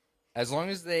this: as long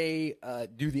as they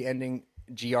do the ending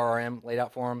GRM laid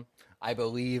out for them, I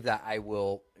believe that I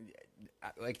will.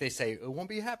 Like they say, it won't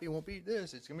be happy, it won't be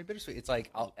this. It's gonna be bittersweet. It's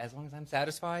like as long as I'm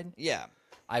satisfied, Yeah.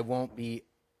 I won't be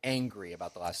angry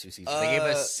about the last 2 seasons. They gave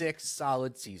us 6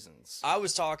 solid seasons. I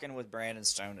was talking with Brandon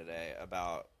Stone today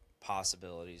about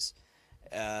possibilities,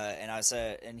 and I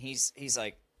said, and he's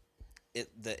like,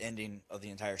 the ending of the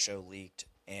entire show leaked,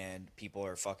 and people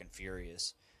are fucking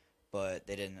furious, but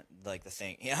they didn't like the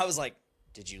thing. And I was like,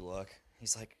 "Did you look?"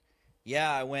 He's like,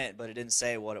 "Yeah, I went, but it didn't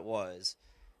say what it was,"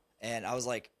 and I was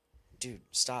like, "Dude,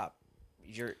 stop!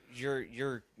 You're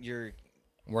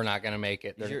We're not gonna make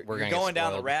it. You're We're gonna going get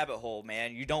down the spoiled. rabbit hole,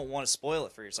 man. You don't want to spoil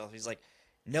it for yourself." He's like,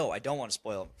 "No, I don't want to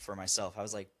spoil it for myself." I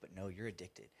was like, "But no, you're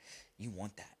addicted. You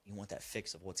want that. You want that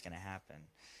fix of what's going to happen."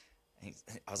 And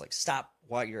I was like, "Stop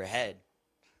while you're ahead."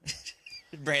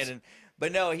 Brandon.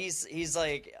 But no, he's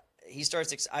like, he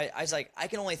starts, I was like, I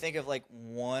can only think of like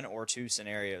 1 or 2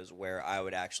 scenarios where I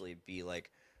would actually be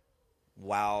like,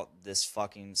 wow, this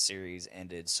fucking series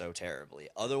ended so terribly.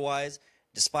 Otherwise,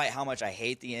 despite how much I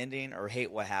hate the ending or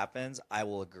hate what happens, I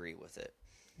will agree with it.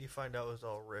 You find out it was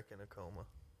all Rick in a coma.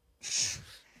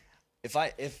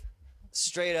 If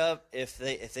straight up, if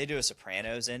they do a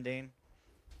Sopranos ending,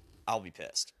 I'll be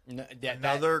pissed. No,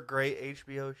 Another great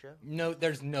HBO show. no,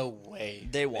 there's no way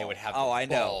They won't. would have Oh, the I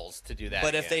know. balls to do that.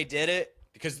 But if they again. did it,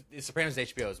 because The Sopranos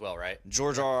is HBO as well, right?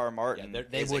 George R.R. Martin Yeah,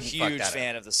 they is a wouldn't fuck huge that up.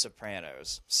 fan of The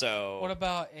Sopranos. So What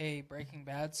about a Breaking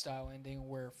Bad style ending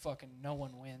where fucking no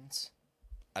one wins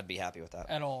I'd be happy with that.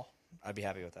 at all? I'd be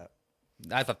happy with that.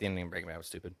 I thought the ending of Breaking Bad was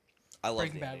stupid. I love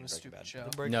Breaking the Bad ending was a of Breaking stupid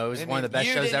Bad. show. No, it was one of the best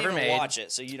you shows didn't ever even made. watch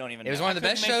it, so you don't even It was know. one of the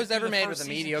Couldn't best make it shows through ever the made first with a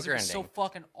season mediocre 'cause it was ending. so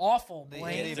fucking awful, The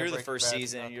Blaine. ending Through the Breaking first Bad's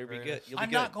season, not the you'll be good. greatest. You'll be I'm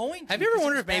good. not going to. Have you ever because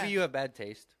wondered it's if maybe bad. you have bad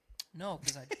taste? No,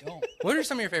 because I don't. What are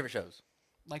some of your favorite shows?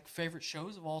 Like favorite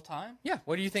shows of all time? Yeah.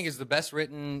 What do you think is the best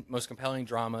written, most compelling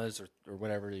dramas or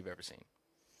whatever you've ever seen?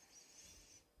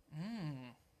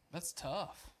 That's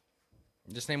tough.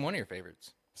 Just name one of your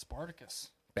favorites. Spartacus.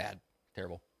 Bad.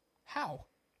 Terrible. How?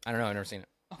 I don't know. I've never seen it.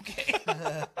 Okay.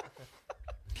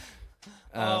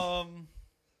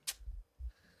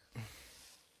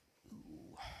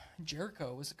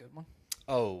 Jericho was a good one.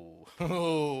 Oh.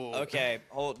 Okay,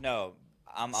 no.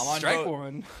 I'm on Strike both.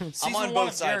 one. I'm Season on one both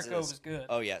of sides Jericho of this. was good.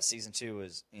 Oh yeah, season 2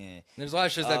 was. There's a lot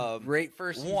of shows that great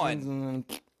first one. seasons and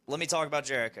then... Let me talk about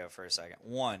Jericho for a second.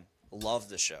 1, love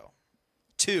the show.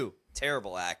 2,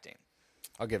 terrible acting.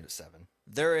 I'll give it 7.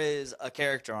 There is a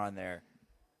character on there,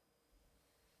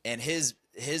 and his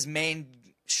main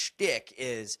shtick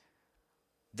is,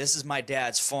 this is my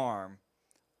dad's farm.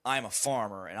 I'm a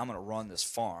farmer, and I'm going to run this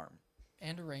farm.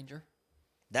 And a ranger.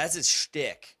 That's his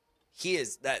shtick.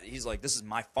 He's like, this is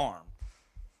my farm.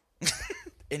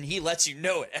 And he lets you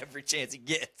know it every chance he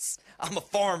gets. I'm a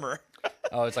farmer.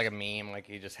 Oh, it's like a meme. Like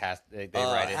he just has. They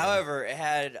write it. However, it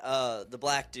had the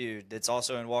black dude that's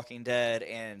also in Walking Dead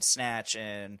and Snatch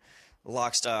and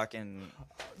Lock, Stock, and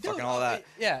fucking all that.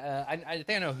 Yeah, I think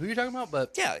I know who you're talking about,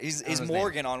 but Yeah, he's his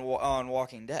Morgan on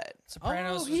Walking Dead.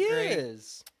 Sopranos he was great.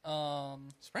 is.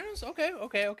 Sopranos. Okay.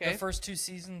 The first 2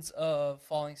 seasons of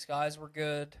Falling Skies were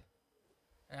good,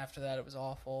 and after that it was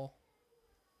awful.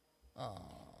 I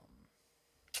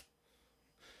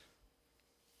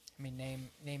mean,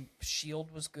 name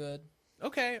Shield was good.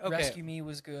 Okay. Rescue Me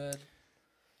was good.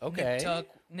 Okay.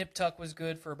 Nip Tuck was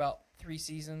good for about 3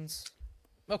 seasons.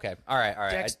 Okay. All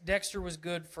right. Dexter was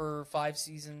good for 5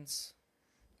 seasons.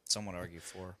 Some would argue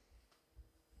 4.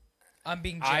 I'm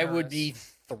being generous. I would be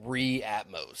 3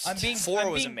 at most. I'm being 4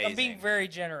 was I'm amazing. being very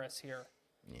generous here.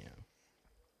 Yeah.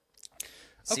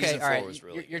 Season Okay. 4 All right. was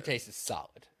really your good. taste is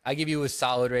solid. I give you a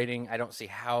solid rating. I don't see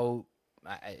how.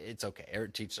 It's okay.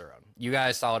 It teach their own. You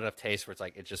guys solid enough taste where it's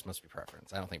like it just must be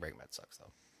preference. I don't think Breaking Bad sucks though.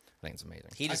 I think it's amazing.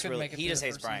 He just couldn't make it through hates the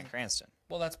first Bryan season. Cranston.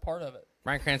 Well, that's part of it.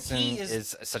 Bryan Cranston He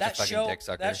is such a that fucking show, dick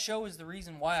sucker. That show is the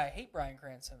reason why I hate Bryan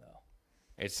Cranston, though.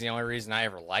 It's the only reason I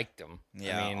ever liked him.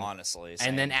 Yeah, I mean, honestly.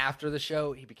 And then after the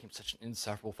show, he became such an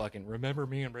insufferable fucking. Remember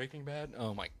me in Breaking Bad?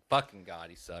 Oh my fucking god,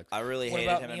 he sucks. I really What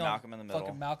hated about him in me on Malcolm in the Middle.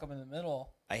 Fucking Malcolm in the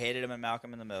Middle. I hated him in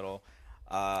Malcolm in the Middle.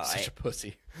 Such a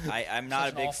pussy. I'm not a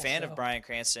Such an big awful fan show. of Bryan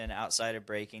Cranston outside of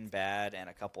Breaking Bad and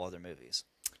a couple other movies.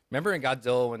 Remember in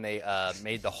Godzilla when they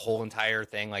made the whole entire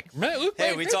thing like, look,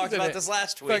 Hey, Bryan we Cranston's talked in about it. this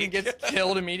last Fucking week. gets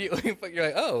killed immediately. You're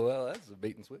like, oh well, that's a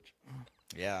bait and switch.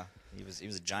 Yeah, he was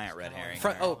a giant red herring.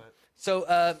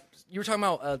 So you were talking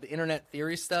about the internet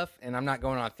theory stuff, and I'm not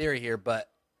going on theory here, but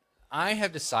I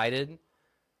have decided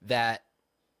that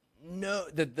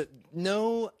the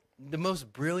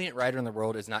most brilliant writer in the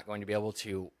world is not going to be able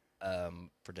to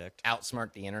Predict.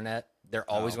 outsmart the internet. They're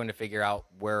always going to figure out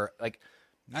where, like,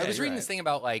 I was you're reading right. this thing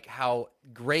about like how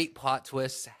great plot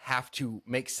twists have to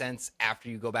make sense after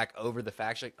you go back over the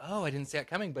facts. Like, oh, I didn't see that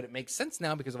coming, but it makes sense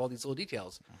now because of all these little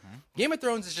details. Game of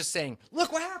Thrones is just saying,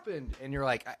 look what happened, and you're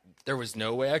like, there was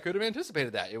no way I could have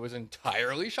anticipated that. It was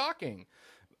entirely shocking.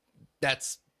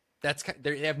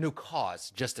 They have no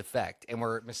cause, just effect, and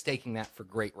we're mistaking that for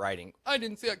great writing. I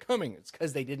didn't see that coming. It's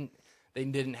because they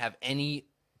didn't have any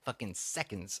fucking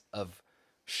seconds of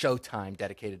showtime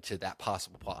dedicated to that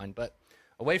possible plotline. But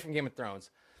away from Game of Thrones,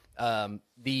 I'm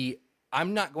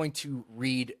not going to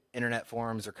read internet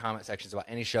forums or comment sections about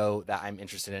any show that I'm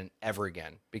interested in ever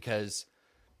again, because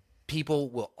people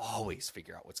will always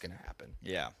figure out what's going to happen.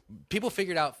 Yeah. People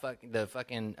figured out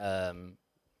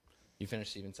you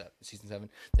finished season 7.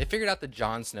 They figured out the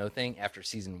Jon Snow thing after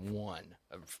season 1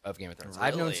 of Game of Thrones.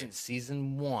 I've known Really? since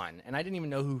season 1, and I didn't even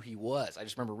know who he was. I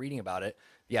just remember reading about it.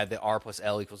 Yeah, the R plus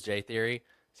L equals J theory.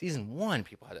 Season 1,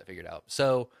 people had that figured out.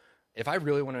 So if I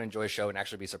really want to enjoy a show and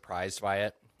actually be surprised by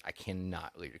it, I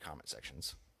cannot read the comment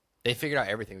sections. They figured out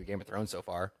everything with Game of Thrones so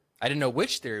far. I didn't know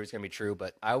which theory was going to be true,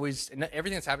 but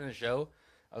everything that's happened in the show,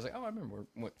 I was like, oh, I remember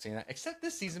seeing that. Except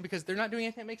this season, because they're not doing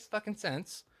anything that makes fucking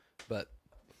sense. But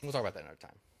we'll talk about that another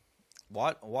time.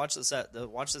 Watch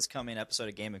this coming episode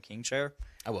of Game of King Chair,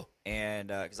 I will. and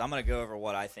because I'm going to go over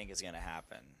what I think is going to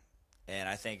happen, and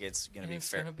I think it's going to be It's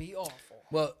fair. going to be awful.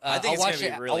 Well, I think I'll it's watch gonna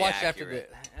be it. really I'll watch accurate.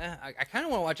 it after the. I kind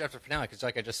of want to watch it after the finale because,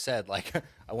 like I just said, like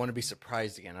I want to be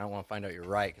surprised again. I don't want to find out you're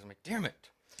right because I'm like, damn it.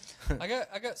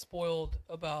 I got spoiled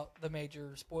about the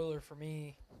major spoiler for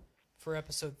me for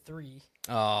episode 3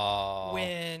 Oh.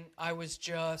 when I was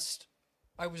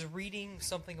reading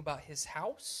something about his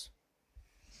house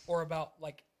or about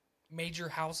like major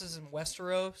houses in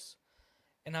Westeros,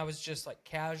 and I was just like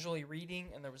casually reading,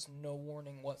 and there was no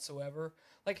warning whatsoever.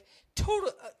 Like total,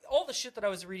 all the shit that I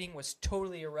was reading was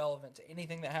totally irrelevant to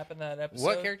anything that happened in that episode.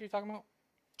 What character are you talking about?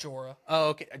 Jorah. Oh,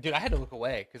 okay. Dude, I had to look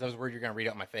away because I was worried you're going to read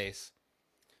out my face.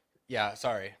 Yeah,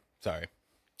 sorry.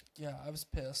 Yeah, I was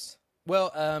pissed Well,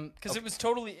 because it was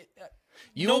totally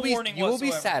you no will be warning you will be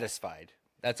whatsoever. satisfied.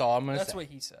 That's all I'm going to say. That's what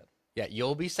he said. Yeah,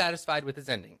 you'll be satisfied with his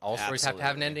ending. All stories have to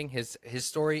have an Absolutely. ending. His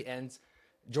story ends.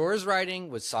 Jorah's writing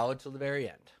was solid till the very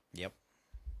end. Yep.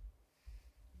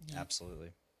 Absolutely.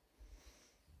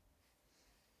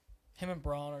 Him and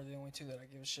Bronn are the only two that I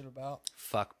give a shit about.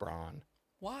 Fuck Bronn.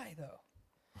 Why though?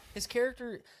 His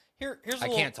character here's a I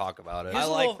little, can't talk about it. Here's I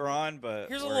a like little- Braun, but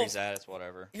here's a where little- he's at, it's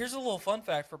whatever. Here's a little fun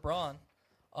fact for Bronn.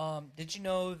 Did you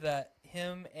know that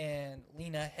him and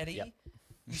Lena Headey Yep.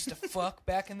 used to fuck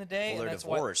back in the day? Well, and they're that's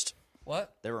divorced.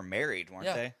 What? They were married, weren't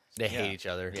Yeah. they? They Yeah. hate each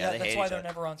other. Yeah, they that's hate why each they're other.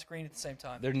 never on screen at the same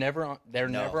time. They're never on. They're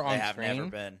No, never on they have screen. never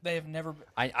been. They have never been.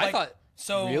 I like, thought.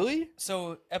 so. Really?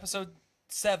 So episode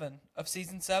 7 of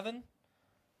season 7,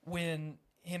 when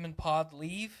him and Pod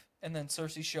leave, and then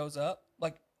Cersei shows up.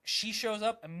 Like she shows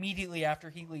up immediately after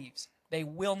he leaves. They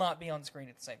will not be on screen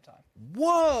at the same time.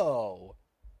 Whoa.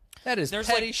 That is There's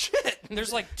petty like- shit.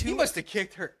 There's like two. He must have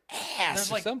kicked her ass.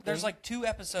 There's or like something. there's like 2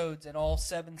 episodes in all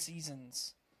 7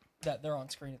 seasons that they're on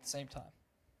screen at the same time.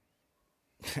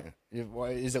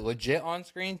 Is it legit on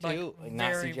screen too? Like,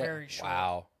 not very, CGI? very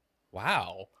short.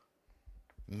 Wow.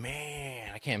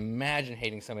 Man, I can't imagine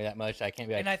hating somebody that much. I can't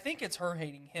be like. And I think it's her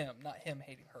hating him, not him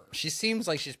hating her. She seems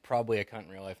like she's probably a cunt in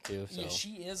real life too. So Yeah, she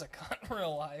is a cunt in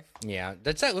real life. yeah,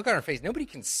 that's that look on her face. Nobody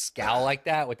can scowl like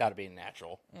that without it being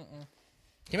natural. Can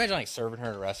you imagine like serving her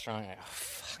at a restaurant? Like, oh,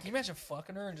 fuck. Can you imagine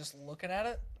fucking her and just looking at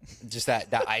it? Just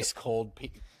that ice cold I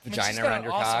mean, vagina she's got around an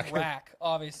your awesome cock. rack,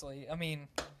 obviously. I mean,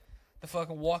 the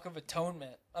fucking Walk of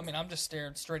Atonement. I mean, I'm just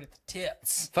staring straight at the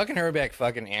tits. Fucking her back,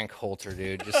 fucking Ann Coulter,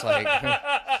 dude. Just like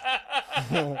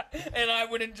And I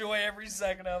would enjoy every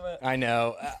second of it. I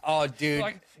know. Oh, dude.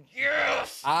 Like,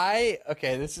 yes!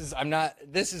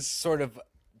 This is sort of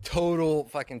total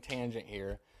fucking tangent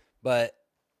here, but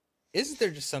isn't there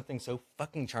just something so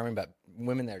fucking charming about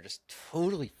women that are just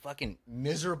totally fucking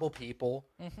miserable people?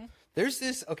 Mm-hmm. There's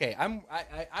this,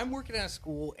 I'm working at a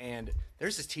school and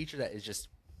there's this teacher that is just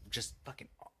fucking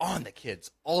on the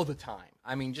kids all the time.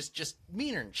 I mean, just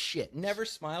meaner and shit. Never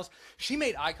smiles. She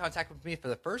made eye contact with me for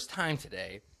the first time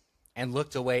today and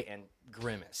looked away and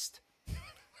grimaced.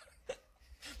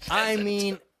 I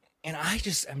mean, and I'm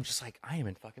just like, I am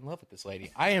in fucking love with this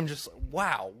lady. I am just,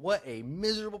 wow, what a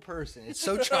miserable person. It's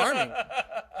so charming.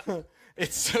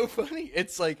 It's so funny.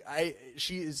 It's like,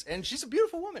 she's a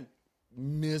beautiful woman.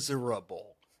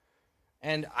 Miserable.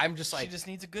 And I'm just like, She just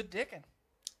needs a good dicking.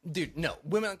 dude, no,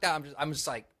 women like that. I'm just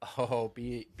like, oh,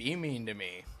 be mean to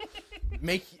me.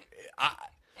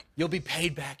 You'll be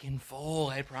paid back in full.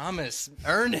 I promise.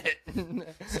 Earn it.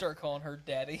 Start calling her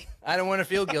daddy. I don't want to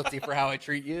feel guilty for how I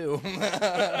treat you.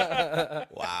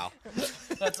 Wow.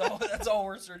 That's all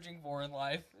we're searching for in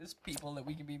life is people that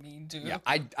we can be mean to. Yeah,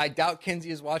 I doubt Kinsey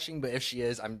is watching, but if she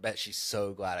is, I bet she's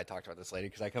so glad I talked about this lady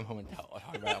because I come home and talk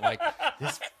about it. I'm like,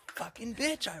 this fucking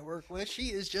bitch I work with, she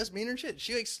is just mean and shit.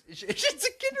 She's a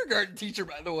kindergarten teacher,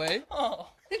 by the way. Oh.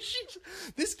 And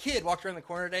this kid walked around the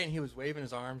corner today and he was waving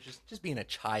his arms, just being a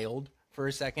child for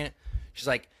a second. She's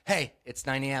like, hey, it's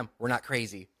 9 a.m. We're not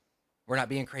crazy. We're not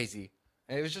being crazy.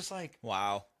 And it was just like,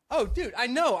 Wow. oh, dude, I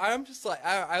know. I'm just like,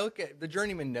 I look at the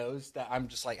journeyman knows that I'm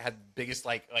just like, had the biggest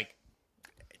like,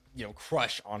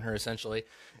 crush on her essentially.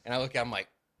 And I look at him like,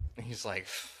 he's like,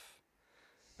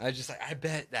 I was just like,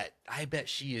 I bet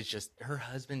she is just, her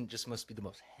husband just must be the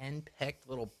most henpecked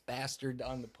little bastard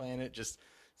on the planet. Just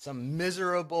some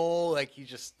miserable, like he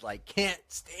just like can't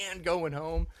stand going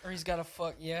home. Or he's got a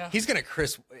fuck, yeah. He's gonna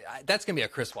that's gonna be a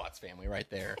Chris Watts family right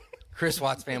there. Chris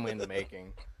Watts family in the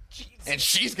making. Jesus. And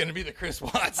she's gonna be the Chris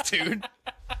Watts, dude.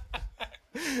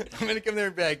 I'm gonna come there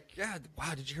and be like, yeah,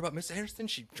 wow, did you hear about Miss Anderson?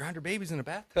 She drowned her babies in a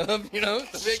bathtub, you know?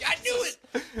 I knew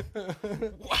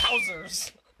it.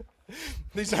 Wowzers.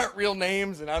 These aren't real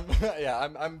names, and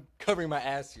I'm covering my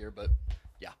ass here, but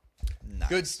yeah, Nice.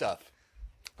 good stuff.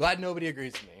 Glad nobody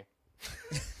agrees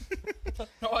with me.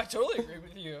 No, I totally agree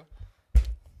with you.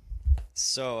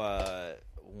 So,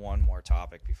 one more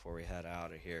topic before we head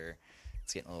out of here.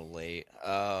 It's getting a little late.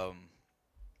 I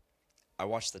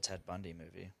watched the Ted Bundy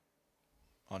movie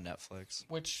on Netflix.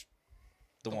 Which,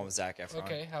 The one with Zac Efron.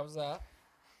 okay, how was that?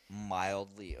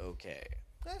 Mildly okay.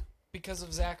 Because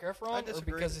of Zac Efron or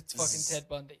disagree. because it's fucking Ted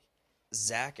Bundy?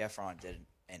 Zac Efron did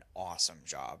an awesome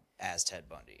job as Ted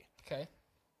Bundy. Okay.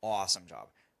 Awesome job.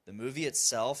 The movie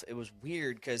itself, it was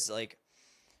weird because, like,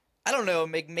 I don't know.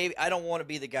 Maybe I don't want to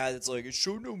be the guy that's like, it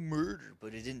showed no murder,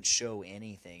 but it didn't show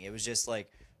anything. It was just like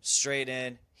straight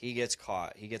in, he gets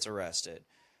caught, he gets arrested.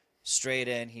 Straight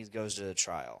in, he goes to the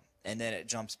trial. And then it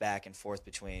jumps back and forth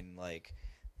between like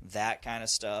that kind of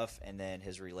stuff and then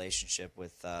his relationship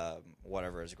with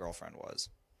whatever his girlfriend was.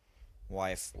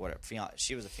 Wife, whatever.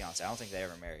 She was a fiance. I don't think they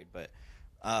ever married, but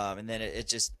and then it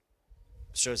just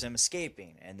shows him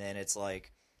escaping, and then it's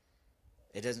like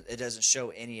it doesn't show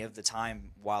any of the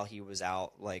time while he was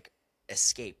out, like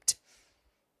escaped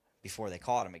before they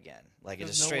caught him again. Like it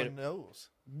just straight. No one knows.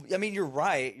 I mean, you're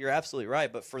right. You're absolutely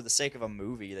right. But for the sake of a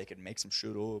movie, they could make some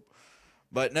shit up.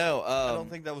 But no, I don't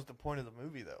think that was the point of the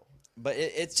movie, though. But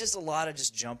it's just a lot of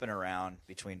just jumping around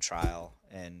between trial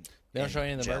and. They don't show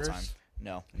any of the jail murders? time.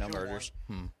 No murders.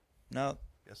 No,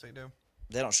 Yes, they do.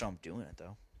 they don't show him doing it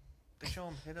though. They show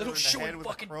him hit They over don't the show head him with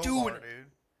fucking a crowbar, doing it. dude.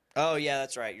 Oh yeah,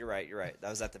 that's right. You're right. That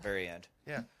was at the very end.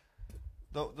 Yeah.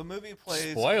 The movie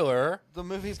plays. Spoiler. The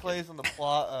movie plays on the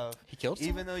plot of He killed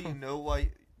even though you know why,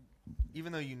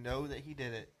 even though you know that he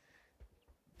did it.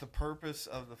 The purpose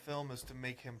of the film is to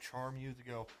make him charm you to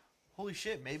go, holy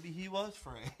shit, maybe he was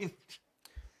framed.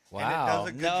 Wow. And it does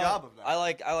a good job of that. I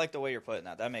like the way you're putting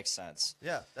that. That makes sense.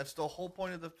 Yeah, that's the whole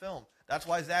point of the film. That's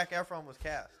why Zac Efron was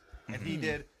cast, and he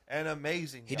did an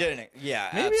amazing. He job. did Maybe I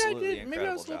absolutely did. Maybe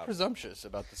I incredible was a little job. presumptuous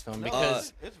about this film No,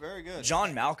 because it's very good.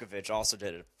 John Malkovich also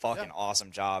did a fucking Yeah.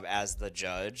 awesome job as the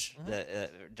judge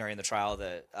during the trial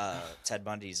that Ted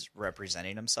Bundy's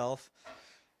representing himself.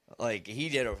 Like he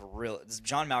did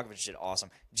John Malkovich did awesome.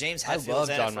 James I Hetfield's love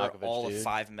in John it for Malkovich, all dude. of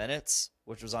 5 minutes,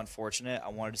 which was unfortunate. I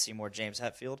wanted to see more James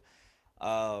Hetfield.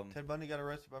 Ted Bundy got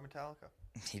arrested by Metallica.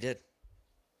 He did.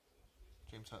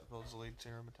 James Hetfield's the lead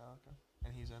singer of Metallica,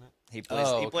 and he's in it. He plays.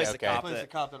 Oh, he plays okay, the okay. cop. He plays the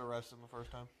That, cop that arrested him the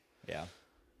first time. yeah.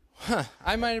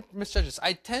 I might have misjudged this.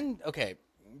 Okay,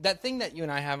 that thing that you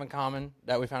and I have in common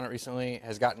that we found out recently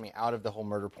has gotten me out of the whole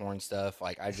murder porn stuff.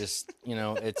 Like I just,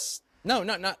 it's no,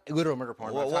 not literal murder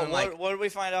porn. But What did we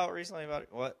find out recently about it?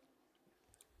 What?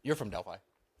 you're from Delphi,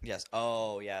 Yes.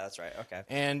 Oh, yeah, that's right. Okay.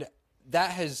 and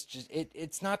that has just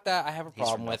it's not that I have a He's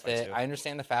problem from with Delphi, it. too. I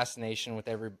understand the fascination with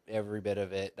every bit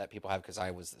of it that people have because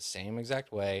I was the same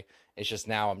exact way. It's just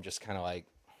now I'm just kind of like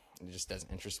it just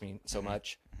doesn't interest me so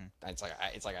much. It's like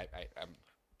I'm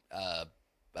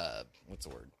what's the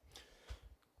word?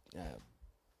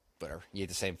 Whatever. You eat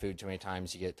the same food too many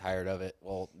times, you get tired of it.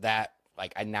 Well, that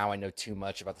I know too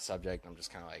much about the subject. I'm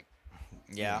just kind of like,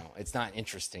 Yeah. it's not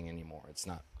interesting anymore. It's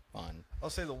not fun. I'll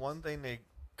say the one thing they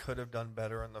could have done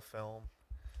better in the film,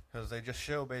 because they just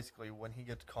show basically when he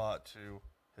gets caught to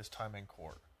his time in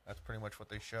court. That's pretty much what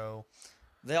they show.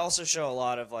 They also show a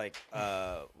lot of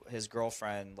his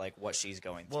girlfriend, like what she's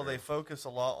going through. Well, they focus a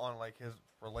lot on like his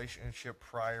relationship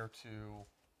prior to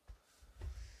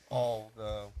all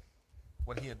the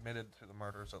when he admitted to the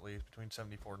murders, at least between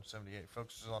 74 and 78.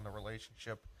 Focuses on the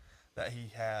relationship that he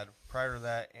had prior to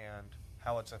that and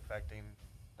how it's affecting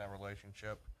that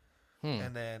relationship.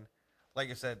 And then, like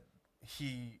I said,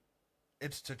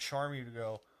 it's to charm you to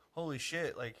go, holy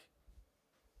shit, like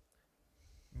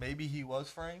maybe he was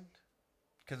framed.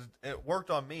 Because it worked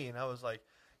on me, and I was like,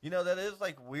 that is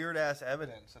like weird ass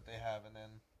evidence that they have, and then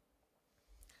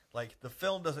like the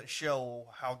film doesn't show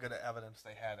how good of evidence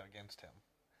they had against him.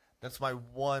 That's my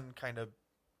one kind of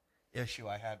issue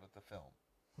I had with the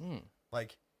film.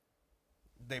 Like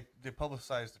they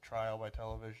publicized the trial by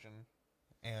television,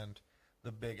 and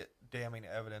the big damning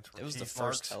evidence were it was the teeth first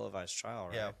marks. televised trial,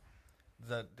 right? Yeah,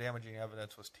 the damaging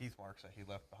evidence was teeth marks that he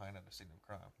left behind at the scene of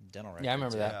crime. Dental records. Yeah, I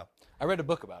remember that. Yeah. I read a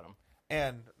book about him.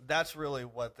 And that's really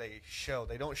what they show.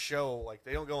 They don't show,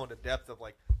 they don't go into depth of,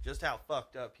 just how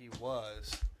fucked up he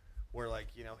was. Where,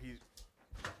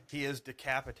 he is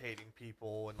decapitating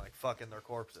people and, fucking their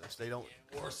corpses. They don't...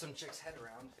 Or some chick's head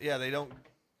around. Yeah, they don't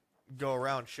go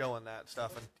around showing that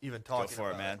stuff and even Go talking for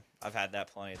about it, man. I've had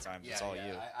that plenty of times. It's all you.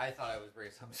 I thought I was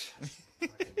bringing something.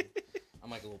 I'm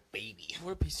like a little baby.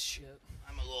 What a piece of shit.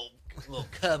 I'm a little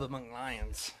cub among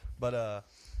lions. But,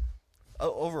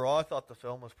 overall, I thought the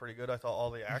film was pretty good. I thought all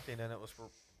the acting in it was,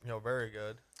 very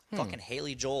good. Fucking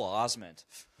Haley Joel Osment.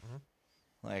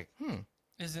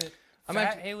 Is it I'm fat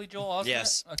actually- Haley Joel Osment?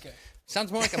 Yes. Okay.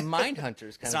 Sounds more like a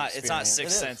Mindhunters kind of It's not experience. Sixth It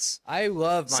is. Sense. I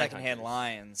love Secondhand Mindhunters.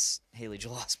 Lions. Haley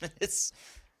Joel Osment. It's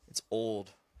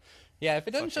old. Yeah, if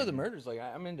it doesn't show the Fucking- murders,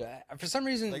 I'm into it. For some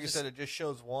reason, Like I just- said, it just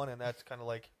shows one, and that's kind of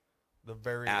the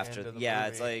very After, end of the yeah,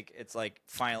 movie. it's like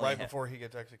finally Right before he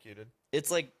gets executed.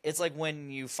 It's like when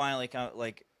you finally come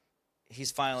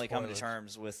he's finally come to Spoilers.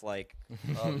 terms with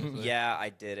Obviously. yeah, I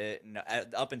did it. No,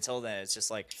 up until then, it's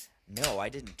just no, I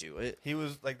didn't do it. He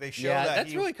was, they show yeah, that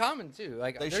that's he... really common too.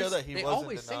 They show that he they was in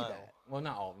always say denial. that. well,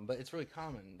 not all of them, but it's really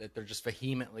common that they're just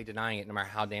vehemently denying it, no matter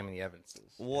how damning the evidence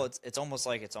is. Well, it's almost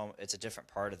like it's a different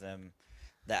part of them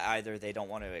that either they don't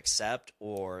want to accept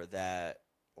or that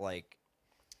like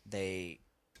they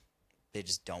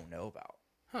just don't know about.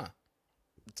 Huh.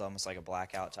 It's almost like a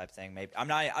blackout type thing. Maybe I'm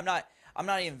not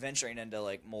even venturing into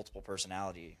like multiple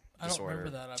personality I don't disorder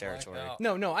remember that. I territory. blacked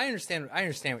out. No, I understand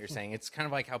what you're saying. It's kind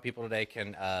of like how people today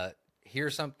can hear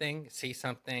something, see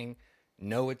something,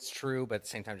 know it's true, but at the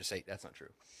same time just say that's not true.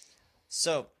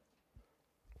 So,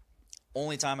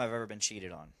 only time I've ever been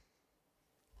cheated on.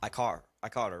 I caught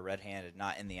her red-handed,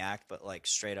 not in the act, but like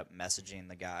straight up messaging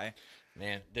the guy.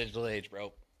 Man, digital age,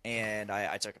 bro. And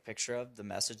I took a picture of the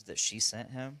message that she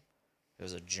sent him. It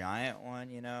was a giant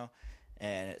one, you know,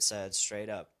 and it said straight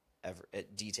up,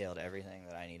 it detailed everything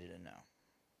that I needed to know.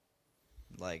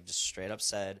 Like, just straight up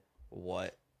said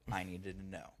what I needed to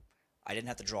know. I didn't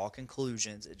have to draw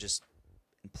conclusions. It just,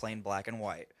 in plain black and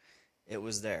white, it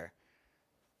was there.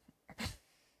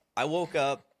 I woke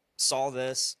up, saw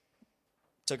this,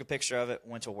 took a picture of it,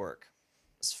 went to work.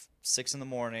 It's 6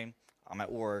 a.m. I'm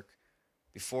at work.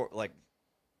 Before, like,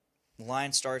 the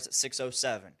line starts at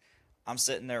 6:07. I'm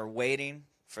sitting there waiting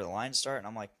for the line to start, and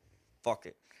I'm like, fuck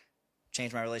it.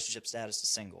 Change my relationship status to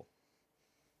single.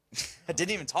 I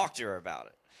didn't even talk to her about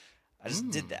it. I just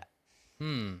did that.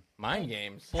 Mind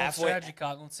games. Pull up strategy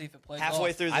cock. Let's see if it plays Halfway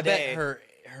off. through the I day.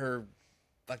 bet her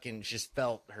fucking just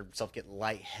felt herself get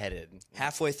lightheaded.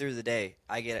 Halfway through the day,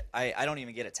 I don't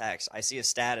even get a text. I see a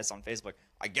status on Facebook.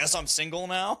 I guess I'm single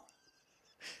now.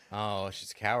 Oh,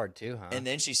 she's a coward too, huh? And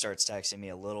then she starts texting me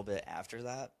a little bit after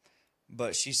that.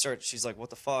 But she's like, what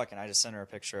the fuck? And I just sent her a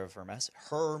picture of her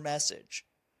message.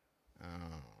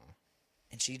 Oh.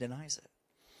 And she denies it.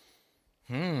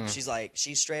 She's like,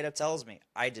 she straight up tells me,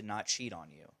 I did not cheat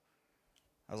on you.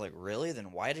 I was like, really?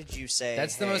 Then why did you say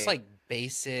That's the hey, most like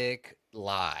basic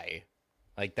lie.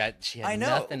 Like that she had I know,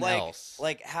 nothing like, else.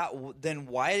 Like how then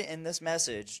why in this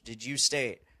message did you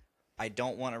state I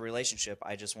don't want a relationship,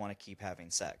 I just want to keep having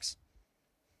sex?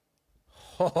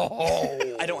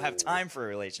 I don't have time for a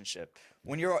relationship.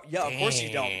 When you're of course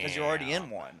you don't, because you're already in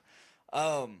one.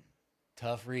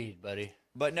 Tough read, buddy.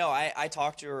 But no, I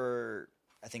talked to her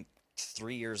I think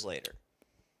 3 years later.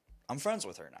 I'm friends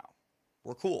with her now.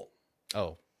 We're cool.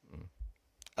 Oh.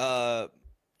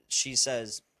 She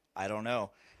says, I don't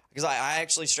know. Because I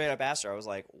actually straight up asked her, I was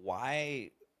like,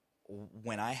 why,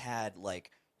 when I had like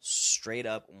straight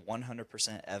up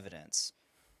 100% evidence,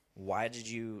 why did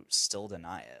you still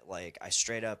deny it? Like, I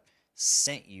straight up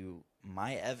sent you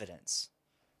my evidence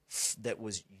that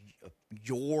was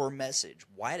your message.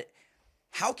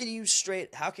 How can you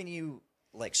straight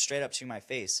up to my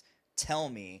face tell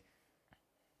me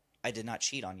I did not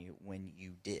cheat on you when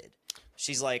you did?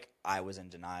 She's like, I was in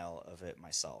denial of it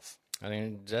myself. I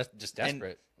mean, just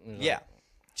desperate. Yeah.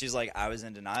 She's like, I was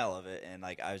in denial of it, and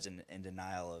like I was in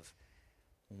denial of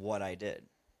what I did.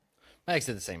 My ex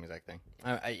did the same exact thing.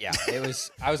 Yeah, it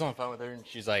was. I was on the phone with her, and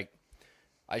she's like,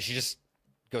 she just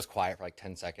goes quiet for like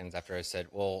 10 seconds after I said,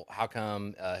 well, how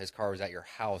come his car was at your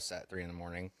house at 3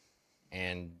 a.m?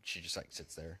 And she just like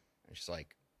sits there, and she's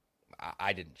like,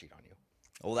 I didn't cheat on you.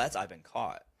 Well, I've been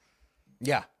caught.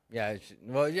 Yeah.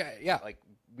 Like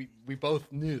we both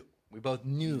knew. We both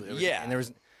knew. It was, Yeah. And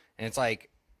it's like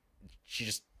she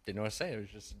just didn't know what to say. It was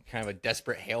just kind of a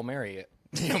desperate Hail Mary.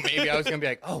 You know, maybe I was gonna be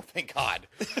like, oh, thank God.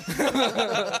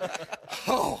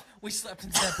 Oh, We slept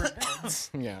in separate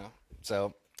beds. yeah.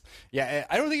 So, yeah,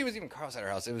 I don't think it was even Carl's at her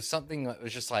house. It was something that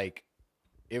was just like,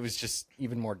 it was just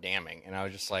even more damning. And I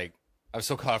was just like, I was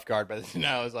so caught off guard by this. And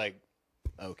I was like,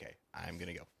 okay, I'm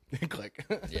gonna go. Click.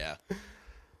 Yeah.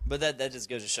 But that just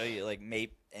goes to show you, like,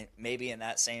 maybe in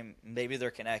that same, maybe they're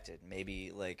connected.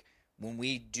 Maybe, like, when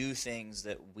we do things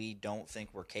that we don't think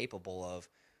we're capable of,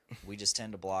 we just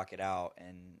tend to block it out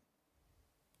and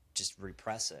just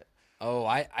repress it. Oh,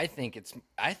 I think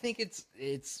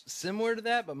it's similar to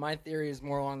that, but my theory is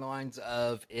more along the lines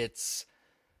of it's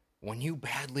when you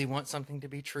badly want something to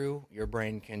be true, your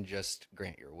brain can just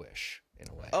grant your wish in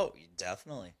a way. Oh,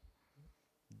 definitely.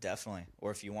 Definitely.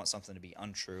 Or if you want something to be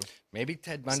untrue. Maybe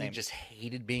Ted Bundy Same. just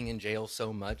hated being in jail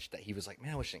so much that he was like,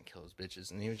 man, I wish I didn't kill those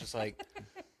bitches. And he was just like,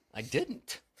 I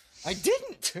didn't.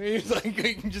 He was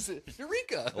like, just,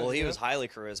 Eureka. Well, he was highly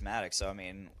charismatic, so I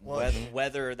mean,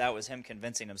 whether that was him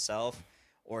convincing himself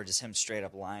or just him straight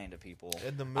up lying to people.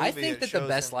 In the movie, I think that the shows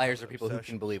best him liars has are an people who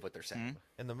obsession. can believe what they're saying.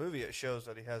 In the movie, it shows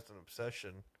that he has an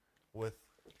obsession with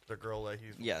the girl that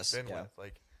he's Yes, been yeah. with.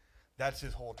 Like, that's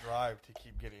his whole drive to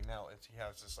keep getting out. Is he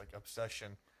has this like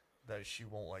obsession that she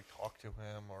won't like talk to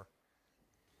him or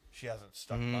she hasn't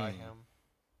stuck by him.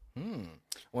 I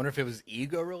wonder if it was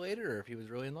ego related or if he was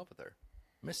really in love with her.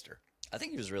 Mister. I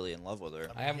think he was really in love with her.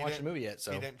 I haven't he watched the didn't- movie yet,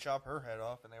 so He didn't chop her head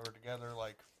off, and they were together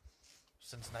like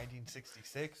since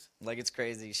 1966. Like, it's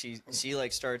crazy. She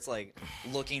like starts like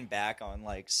looking back on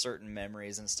like certain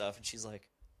memories and stuff, and she's like,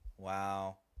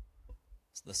 "Wow,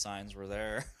 the signs were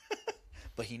there,"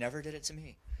 but he never did it to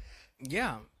me.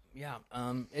 yeah.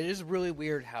 It is really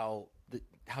weird how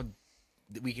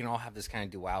we can all have this kind of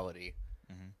duality,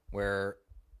 where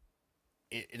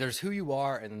there's who you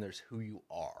are and then there's who you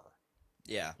are.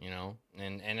 Yeah, You know,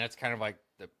 and that's kind of like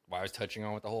why I was touching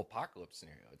on with the whole apocalypse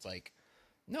scenario. It's like,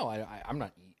 no, I'm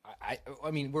not.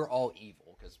 I mean, we're all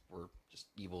evil because we're just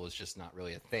evil is just not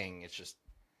really a thing. It's just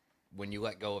when you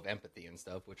let go of empathy and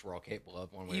stuff, which we're all capable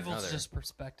of one way or another. Evil's just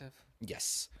perspective.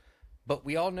 Yes. But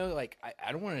we all know, like,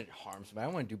 I don't want to harm somebody. I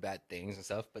don't want to do bad things and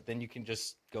stuff. But then you can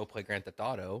just go play Grand Theft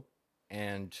Auto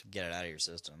and get it out of your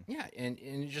system. yeah, and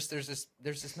it just there's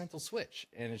this mental switch,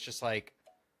 and it's just like,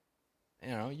 you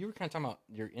know, you were kind of talking about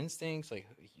your instincts, like,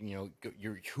 you know,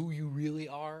 who you really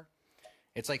are.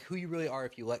 It's like who you really are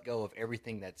if you let go of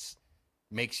everything that's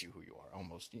makes you who you are,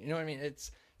 almost. You know what I mean?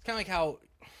 It's kind of like how,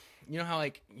 you know how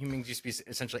like humans used to be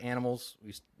essentially animals.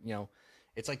 You know,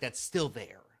 it's like that's still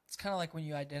there. It's kind of like when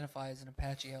you identify as an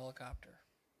Apache helicopter.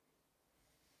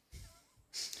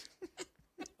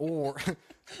 Or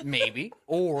maybe,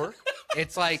 or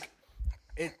it's like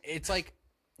it's like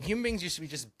human beings used to be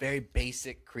just very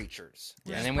basic creatures,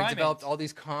 Yeah. and then we Primates. developed all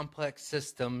these complex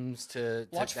systems to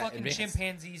Watch that fucking advance.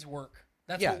 chimpanzees work.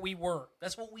 That's Yeah. what we were.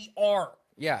 That's what we are.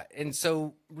 Yeah, and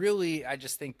so really, I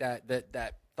just think that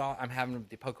thought I'm having with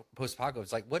the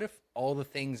post-apocalypse, like, what if all the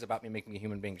things about me making a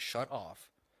human being shut off,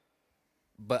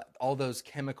 but all those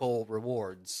chemical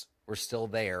rewards were still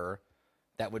there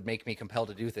that would make me compelled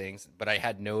to do things, but I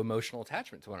had no emotional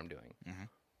attachment to what I'm doing.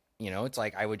 You know, it's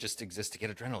like I would just exist to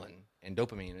get adrenaline and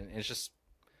dopamine, and it's just,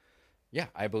 yeah,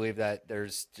 I believe that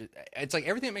it's like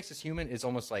everything that makes us human is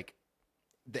almost like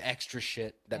the extra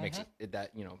shit that makes it,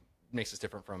 that, you know, makes us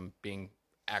different from being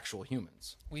actual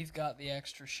humans. We've got the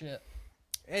extra shit.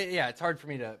 Yeah, it's hard for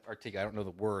me to articulate. I don't know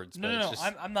the words, but No, it's no,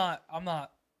 just I'm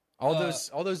not. all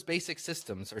those basic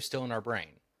systems are still in our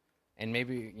brain, and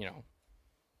maybe, you know.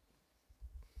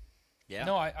 Yeah.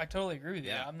 No, I totally agree with you.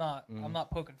 Yeah. I'm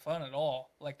not poking fun at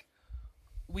all. Like,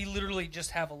 we literally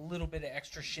just have a little bit of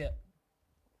extra shit.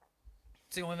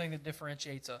 It's the only thing that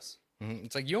differentiates us.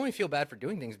 It's like you only feel bad for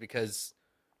doing things because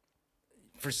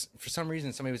for some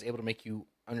reason somebody was able to make you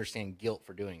understand guilt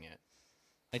for doing it.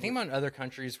 I think about other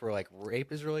countries where like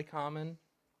rape is really common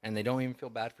and they don't even feel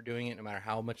bad for doing it no matter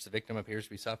how much the victim appears to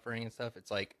be suffering and stuff.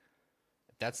 It's like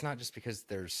that's not just because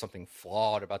there's something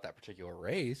flawed about that particular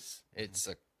race. It's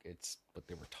what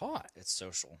they were taught. It's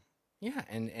social. Yeah,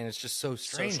 and it's just so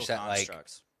strange Social that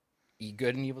constructs. like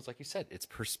good and evil, like you said, it's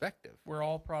perspective. We're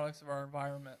all products of our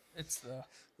environment. It's the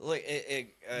Like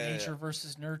nature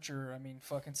versus nurture. I mean,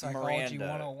 fucking psychology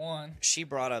Miranda. 101. She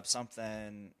brought up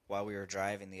something while we were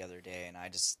driving the other day, and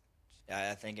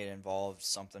I think it involved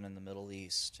something in the Middle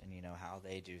East and, you know, how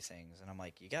they do things. And I'm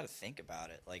like, you got to think about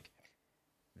it. Like,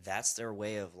 that's their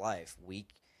way of life.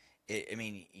 I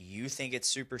mean, you think it's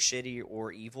super shitty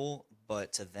or evil,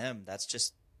 but to them, that's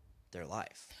just their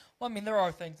life. Well, I mean, there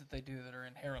are things that they do that are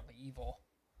inherently evil,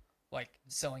 like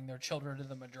selling their children to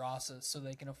the madrasas so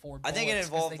they can afford I bullets think it 'cause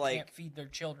involved, they like- can't feed their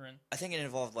children. I think it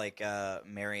involved like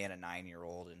marrying a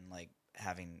 9-year-old and like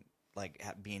having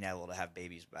being able to have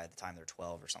babies by the time they're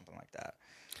 12 or something like that.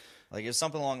 Like, it's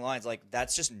something along the lines like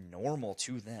that's just normal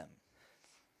to them.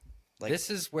 Like, this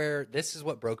is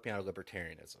what broke me out of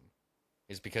libertarianism,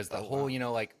 is because the whole, you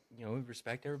know, like, you know, we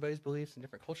respect everybody's beliefs and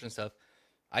different cultures and stuff.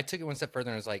 I took it one step further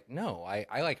and was like, no,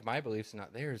 I like my beliefs and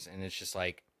not theirs. And it's just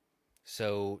like,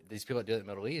 so these people that do it in the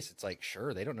Middle East, it's like,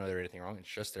 sure, they don't know there's anything wrong. It's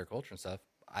just their culture and stuff.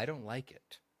 I don't like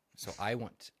it. So I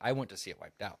want to see it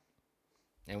wiped out.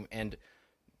 And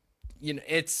you know,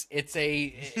 it's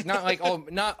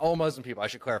not all Muslim people. I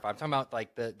should clarify. I'm talking about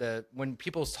like the when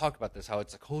people talk about this, how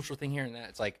it's a cultural thing here and that.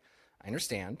 It's like, I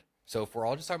understand. So if we're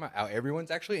all just talking about how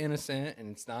everyone's actually innocent and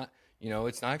it's not, you know,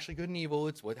 it's not actually good and evil,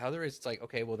 it's how there is. It's like,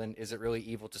 okay, well then, is it really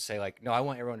evil to say like, no, I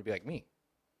want everyone to be like me.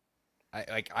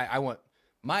 I want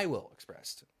my will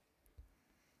expressed.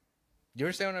 Do you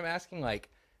understand what I'm asking? Like,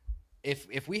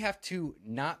 if we have to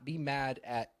not be mad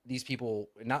at these people,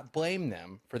 not blame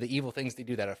them for the evil things they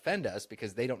do that offend us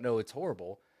because they don't know it's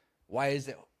horrible, why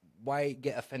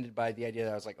get offended by the idea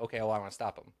that I was like, okay, well, I want to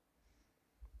stop them?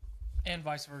 And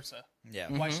vice versa. yeah.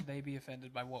 Why should they be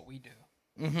offended by what we do?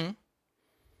 Mm-hmm.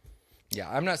 Yeah,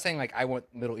 I'm not saying like I want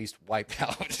Middle East wiped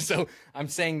out. So I'm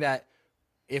saying that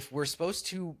if we're supposed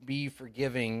to be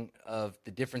forgiving of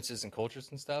the differences in cultures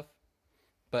and stuff,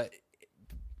 but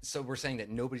so we're saying that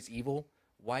nobody's evil,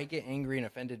 why get angry and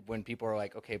offended when people are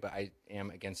like, okay, but I am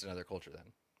against another culture then?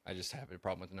 I just have a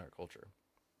problem with another culture.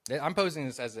 I'm posing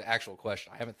this as an actual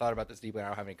question. I haven't thought about this deeply. I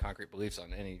don't have any concrete beliefs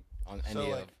on any So, of.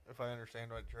 like, if I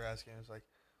understand what you're asking, is like,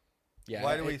 Yeah.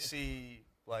 why do we see,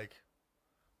 like,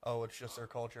 oh, it's just their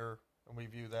culture, and we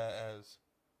view that as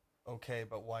okay,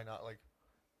 but why not, like,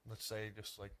 let's say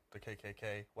just like the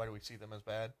KKK? Why do we see them as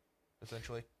bad,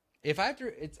 essentially? If I have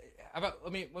to, it's about.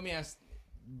 Let me ask.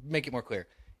 Make it more clear.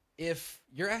 If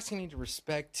you're asking me to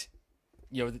respect,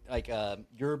 like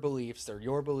your beliefs, they're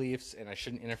your beliefs, and I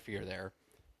shouldn't interfere there.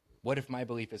 What if my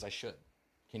belief is I should?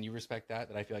 Can you respect that?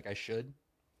 That I feel like I should?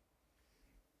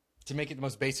 To make it the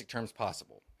most basic terms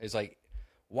possible, is like,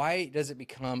 why does it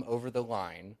become over the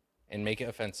line and make it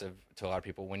offensive to a lot of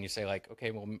people when you say like,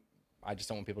 okay, well, I just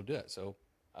don't want people to do it, so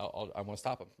I want to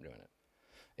stop them from doing it.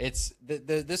 It's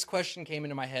this question came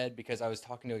into my head because I was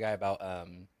talking to a guy about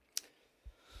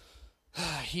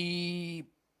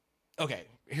okay,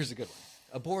 here's a good one.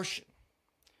 Abortion.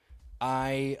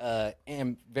 I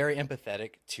am very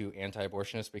empathetic to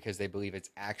anti-abortionists because they believe it's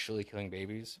actually killing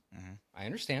babies. Mm-hmm. I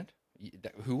understand.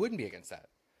 Who wouldn't be against that?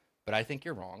 But I think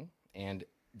you're wrong. And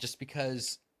just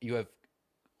because you have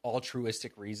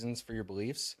altruistic reasons for your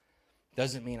beliefs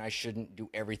doesn't mean I shouldn't do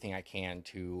everything I can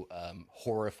to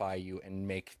horrify you and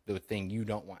make the thing you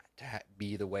don't want to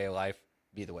be the way of life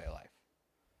be the way of life.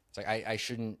 It's like I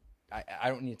shouldn't. I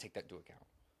don't need to take that into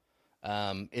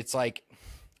account. It's like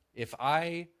if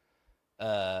I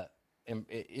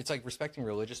it's like respecting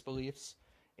religious beliefs.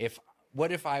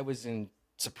 What if I was in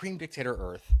supreme dictator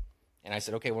Earth and I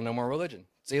said, okay, well, no more religion.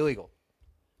 It's illegal.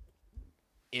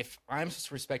 If I'm supposed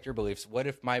to respect your beliefs, what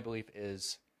if my belief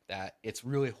is that it's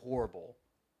really horrible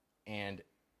and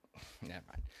never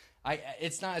mind.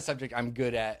 It's not a subject I'm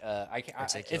good at.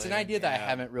 It's an idea that I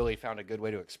haven't really found a good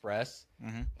way to express.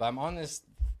 Mm-hmm. But I'm on this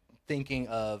thinking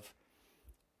of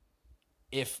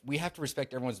if we have to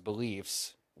respect everyone's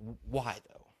beliefs, why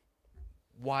though?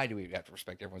 Why do we have to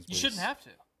respect everyone's beliefs? You shouldn't have to.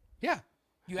 Yeah.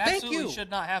 You absolutely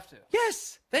should not have to.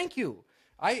 Yes. Thank you.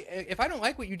 If I don't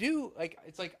like what you do, like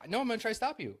it's like, no, I'm going to try to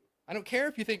stop you. I don't care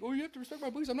if you think, oh, you have to respect my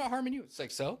beliefs. I'm not harming you. It's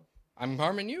like, so I'm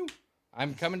harming you.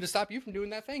 I'm coming to stop you from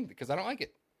doing that thing because I don't like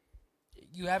it.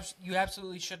 You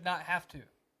absolutely should not have to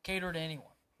cater to anyone.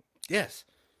 Yes.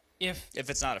 If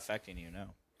it's not affecting you,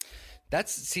 no.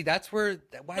 That's where,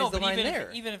 why is the line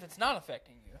there? Even if it's not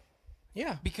affecting you.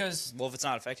 Yeah. Because. Well, if it's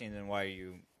not affecting you, then why are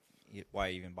you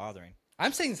even bothering?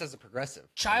 I'm saying this as a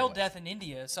progressive. Child death in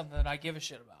India is something that I give a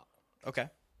shit about. Okay.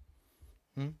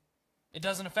 It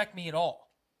doesn't affect me at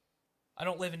all. I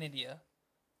don't live in India.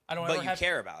 I don't. But you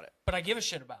care about it. But I give a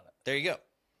shit about it. There you go.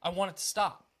 I want it to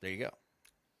stop. There you go.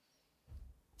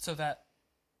 So that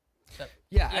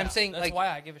I'm saying that's like why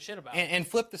I give a shit about it. And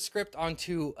flip the script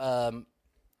onto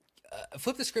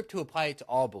flip the script to apply it to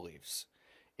all beliefs.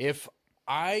 If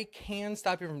I can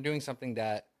stop you from doing something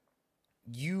that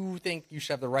you think you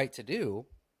should have the right to do,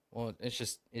 well, it's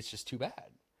just too bad.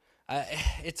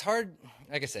 It's hard.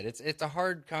 Like I said, it's a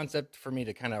hard concept for me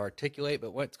to kind of articulate.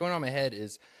 But what's going on in my head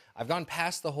is I've gone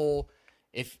past the whole.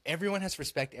 If everyone has to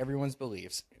respect everyone's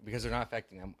beliefs because they're not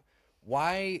affecting them,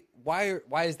 why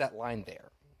is that line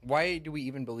there? Why do we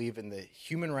even believe in the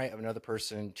human right of another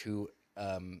person to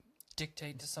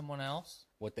dictate to someone else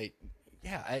what they?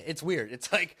 Yeah, it's weird.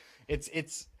 It's like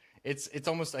it's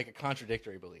almost like a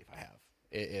contradictory belief I have.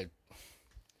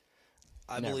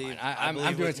 I'm doing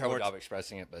a terrible job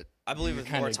expressing it, but I believe with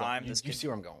more time, you see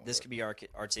where I'm going. This could be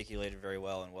articulated very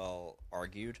well and well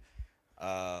argued.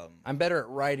 I'm better at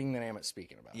writing than I am at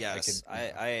speaking about it. Yes,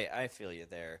 I feel you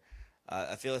there.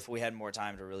 I feel if we had more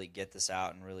time to really get this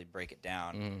out and really break it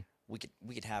down, we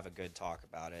could have a good talk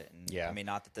about it. And, yeah, I mean,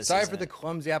 not that this. Sorry for the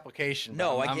clumsy application.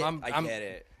 No, I get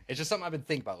it. It's just something I've been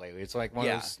thinking about lately. It's like one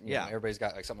of those. You know, everybody's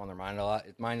got like something on their mind a lot.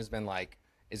 Mine has been like,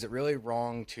 is it really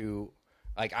wrong to?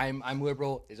 Like I'm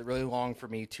liberal. Is it really wrong for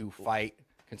me to fight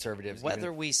conservatives?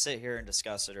 Whether we sit here and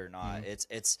discuss it or not,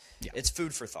 it's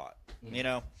food for thought. You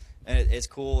know, and it's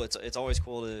cool. It's always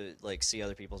cool to like see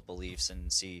other people's beliefs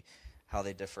and see how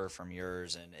they differ from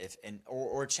yours,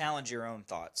 or challenge your own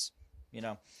thoughts. You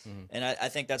know, and I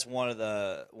think that's one of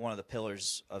the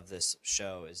pillars of this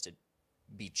show is to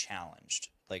be challenged,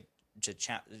 like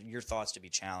your thoughts to be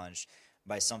challenged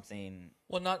by something.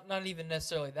 Well, not even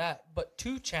necessarily that, but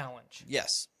to challenge.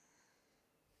 Yes.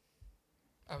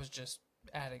 I was just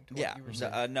adding to what you were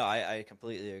saying. No, I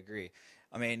completely agree.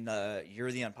 I mean,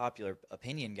 you're the unpopular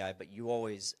opinion guy, but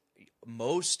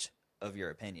most of your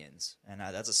opinions, and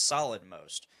that's a solid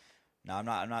most. Now, I'm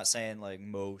not saying like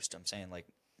most. I'm saying like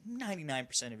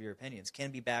 99% of your opinions can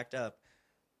be backed up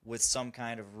with some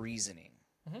kind of reasoning.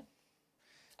 Mm-hmm.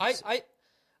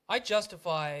 I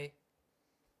justify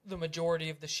the majority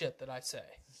of the shit that I say.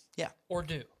 Yeah. Or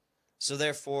do. So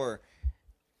therefore,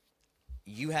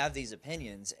 you have these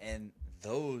opinions, and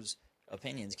those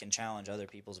opinions can challenge other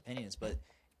people's opinions, but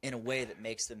in a way that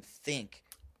makes them think,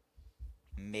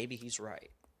 maybe he's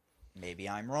right. Maybe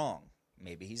I'm wrong.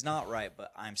 Maybe he's not right,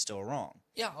 but I'm still wrong.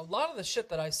 Yeah, a lot of the shit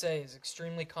that I say is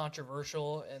extremely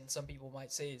controversial, and some people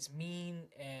might say is mean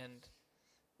and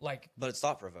like. But it's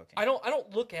thought provoking. I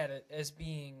don't look at it as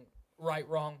being right,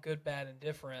 wrong, good, bad,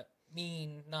 indifferent,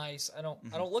 mean, nice. I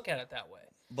don't look at it that way.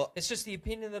 But It's just the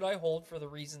opinion that I hold for the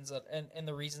reasons that and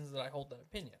the reasons that I hold that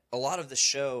opinion. a lot of the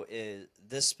show is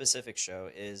this specific show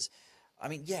is. I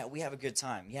mean, yeah, we have a good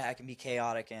time. Yeah, it can be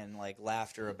chaotic and like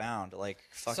laughter abound. Like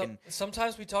fucking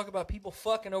Sometimes we talk about people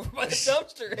fucking over by the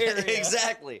dumpster area.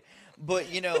 exactly.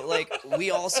 But you know, like we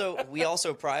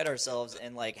also pride ourselves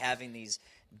in like having these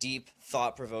deep,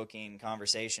 thought-provoking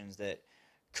conversations that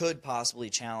could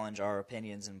possibly challenge our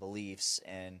opinions and beliefs,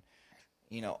 and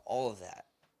you know, all of that.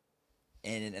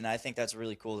 And I think that's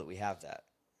really cool that we have that.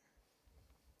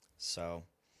 So.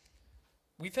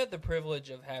 We've had the privilege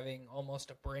of having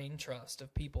almost a brain trust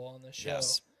of people on the show.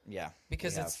 Yes. Yeah.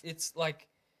 Because it's like,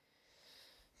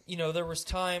 you know, there was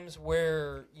times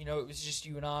where, you know, it was just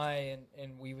you and I,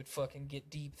 and we would fucking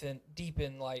get deep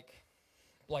in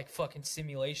like fucking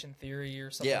simulation theory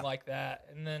or something like that.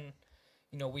 And then,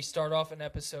 you know, we start off an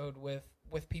episode with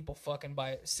people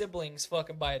siblings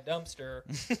fucking by a dumpster.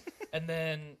 And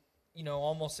then, you know,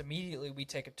 almost immediately we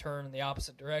take a turn in the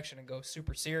opposite direction and go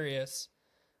super serious.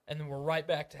 And then we're right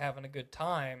back to having a good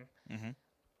time. Mm-hmm.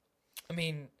 I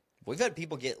mean, we've had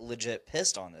people get legit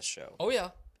pissed on this show. Oh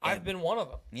yeah, I've been one of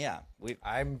them. Yeah,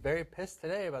 I'm very pissed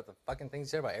today about the fucking things you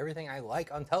said about everything I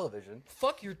like on television.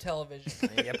 Fuck your television.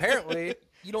 Apparently,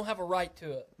 you don't have a right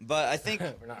to it. But I think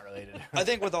we're not related. I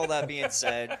think with all that being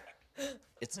said,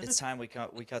 it's time we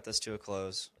cut this to a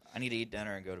close. I need to eat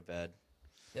dinner and go to bed.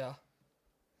 Yeah,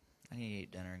 I need to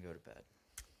eat dinner and go to bed.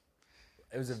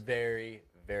 It was a very,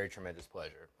 very tremendous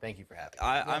pleasure. Thank you for having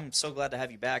me. I'm so glad to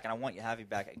have you back, and I want you to have you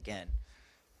back again.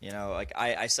 You know, like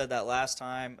I said that last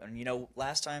time, and you know,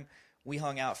 last time we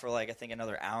hung out for like I think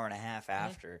another hour and a half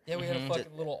after. Yeah, we had a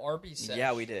fucking little Arby's set.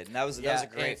 Yeah, we did, and that was a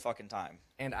great fucking time.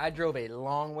 And I drove a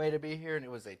long way to be here, and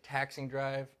it was a taxing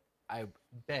drive. I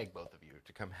beg both of you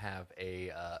to come have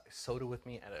a soda with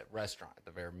me at a restaurant at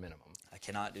the very minimum. I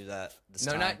cannot do that this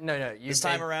time. No. This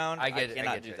time around, I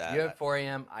cannot do that. You have 4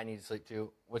 a.m. I need to sleep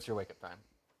too. What's your wake-up time?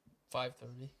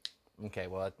 5:30. Okay,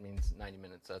 well, that means 90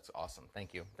 minutes. That's awesome.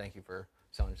 Thank you. Thank you for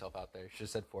selling yourself out there. You should have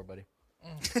said 4, buddy.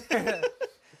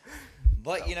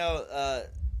 But, you know,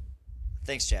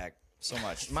 thanks, Jack, so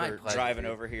much My for pleasure, driving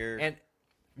dude. over here. And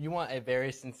you want a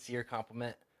very sincere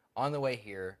compliment on the way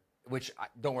here, which,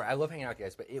 don't worry, I love hanging out with you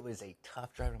guys, but it was a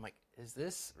tough drive. I'm like, is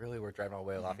this really worth driving all the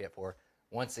way to Lafayette for?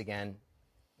 Once again,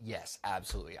 yes,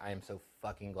 absolutely. I am so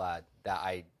fucking glad that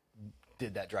I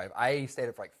did that drive. I stayed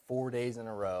up for like 4 days in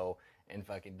a row and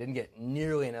fucking didn't get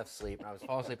nearly enough sleep, and I was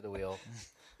falling asleep at the wheel.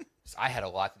 So I had a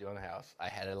lot to do in the house. I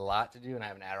had a lot to do, and I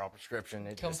have an Adderall prescription.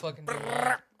 It Come just fucking do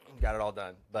it. got it all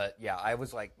done. But yeah, I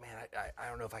was like, man, I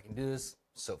don't know if I can do this.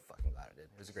 So fucking glad I did.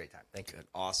 It was a great time. Thank you.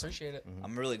 Awesome. Appreciate it.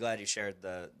 I'm really glad you shared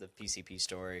the PCP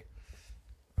story,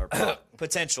 or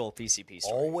potential PCP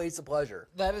story. Always a pleasure.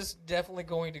 That is definitely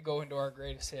going to go into our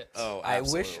greatest hits. Oh, I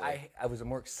absolutely. wish I was a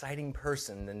more exciting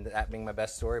person than that being my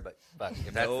best story, but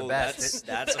if that's No, the best.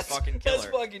 that's a fucking killer.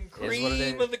 That's fucking what it cream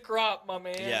is. of the crop, my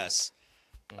man. Yes.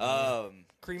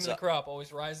 Cream of the crop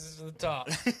always rises to the top.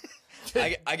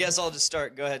 I guess I'll just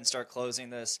go ahead and start closing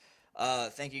this.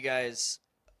 Thank you guys,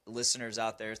 listeners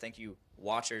out there. Thank you,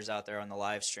 watchers out there on the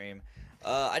live stream.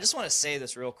 I just want to say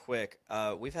this real quick.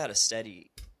 We've had a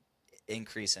steady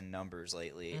increase in numbers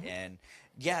lately, and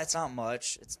yeah, it's not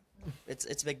much.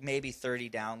 It's like maybe 30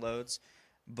 downloads,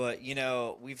 but you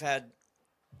know,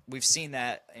 we've seen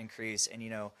that increase, and you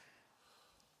know,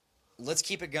 let's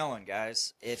keep it going,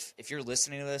 guys. If you're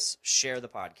listening to this, share the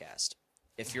podcast.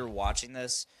 If you're watching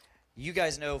this, you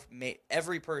guys know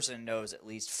every person knows at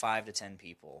least 5 to 10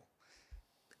 people,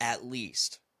 at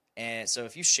least. And so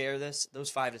if you share this, those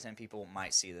 5 to 10 people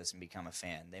might see this and become a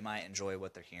fan. They might enjoy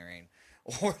what they're hearing,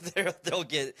 or they'll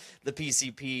get the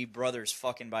PCP brothers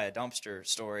fucking by a dumpster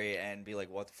story and be like,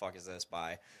 what the fuck is this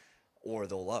by? Or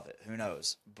they'll love it. Who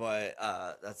knows? But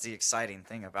that's the exciting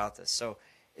thing about this. So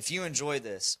if you enjoy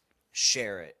this,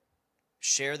 share it.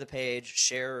 Share the page,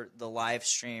 share the live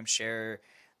stream, share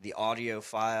the audio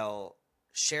file,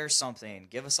 share something,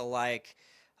 give us a like.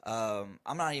 I'm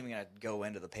not even going to go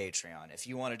into the Patreon. If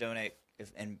you want to donate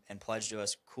and pledge to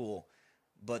us, cool.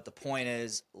 But the point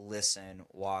is, listen,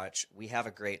 watch. We have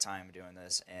a great time doing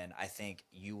this, and I think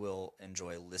you will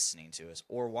enjoy listening to us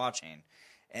or watching.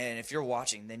 And if you're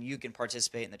watching, then you can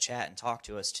participate in the chat and talk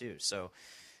to us too. So,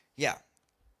 yeah,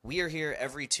 we are here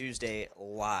every Tuesday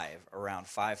live around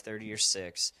 5:30 or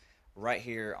 6, right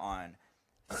here on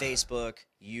Facebook,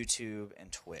 YouTube,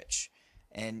 and Twitch.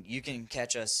 And you can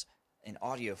catch us in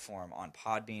audio form on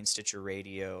Podbean, Stitcher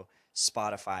Radio,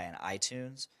 Spotify, and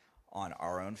iTunes on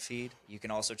our own feed. You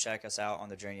can also check us out on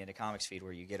the Journey into Comics feed,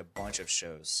 where you get a bunch of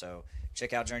shows. So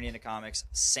check out Journey into Comics,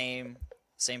 same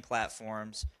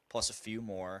platforms, plus a few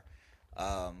more.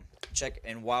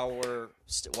 And while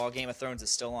Game of Thrones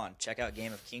is still on, check out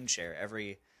Game of Kingshare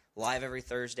every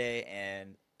Thursday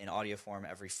and in audio form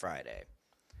every Friday,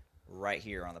 right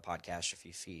here on the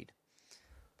Podcastrophe feed.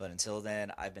 But until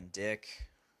then, I've been Dick.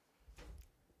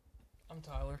 I'm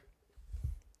Tyler.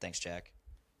 Thanks, Jack.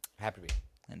 Happy to be.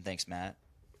 And thanks, Matt.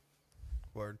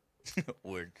 Word.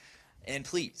 Word. And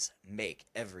please make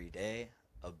every day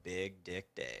a big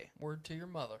dick day. Word to your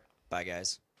mother. Bye,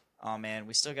 guys. Oh, man,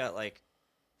 we still got like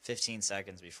 15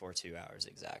 seconds before 2 hours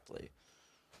exactly.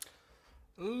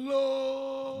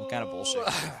 What kind of bullshit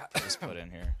did I just put in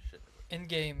here?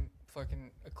 In-game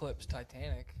fucking eclipsed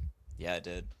Titanic. Yeah, it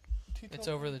did. It's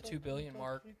over the 2 billion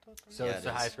mark. So Yeah, it's it the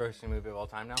is. highest grossing movie of all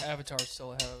time now? Avatar's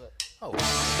still ahead of it. Oh.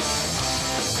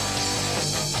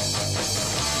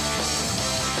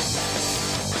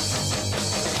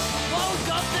 Woke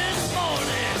up this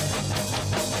morning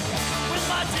with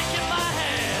my dick in my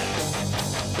hand.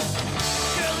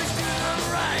 Girl is to the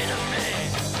right of me,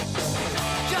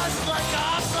 just like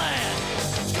our plan.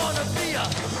 It's gonna be a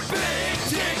big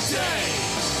dick day.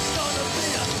 It's gonna be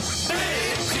a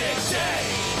big dick day.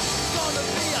 It's gonna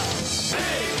be a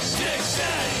big dick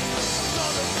day. It's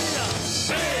gonna be a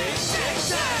big dick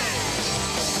day.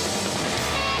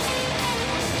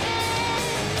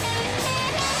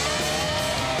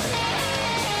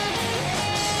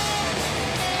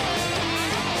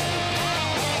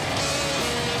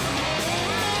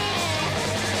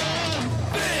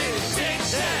 Big dick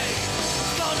day.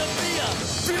 It's gonna be a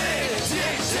big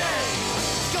dick day.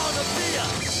 It's gonna be a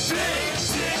big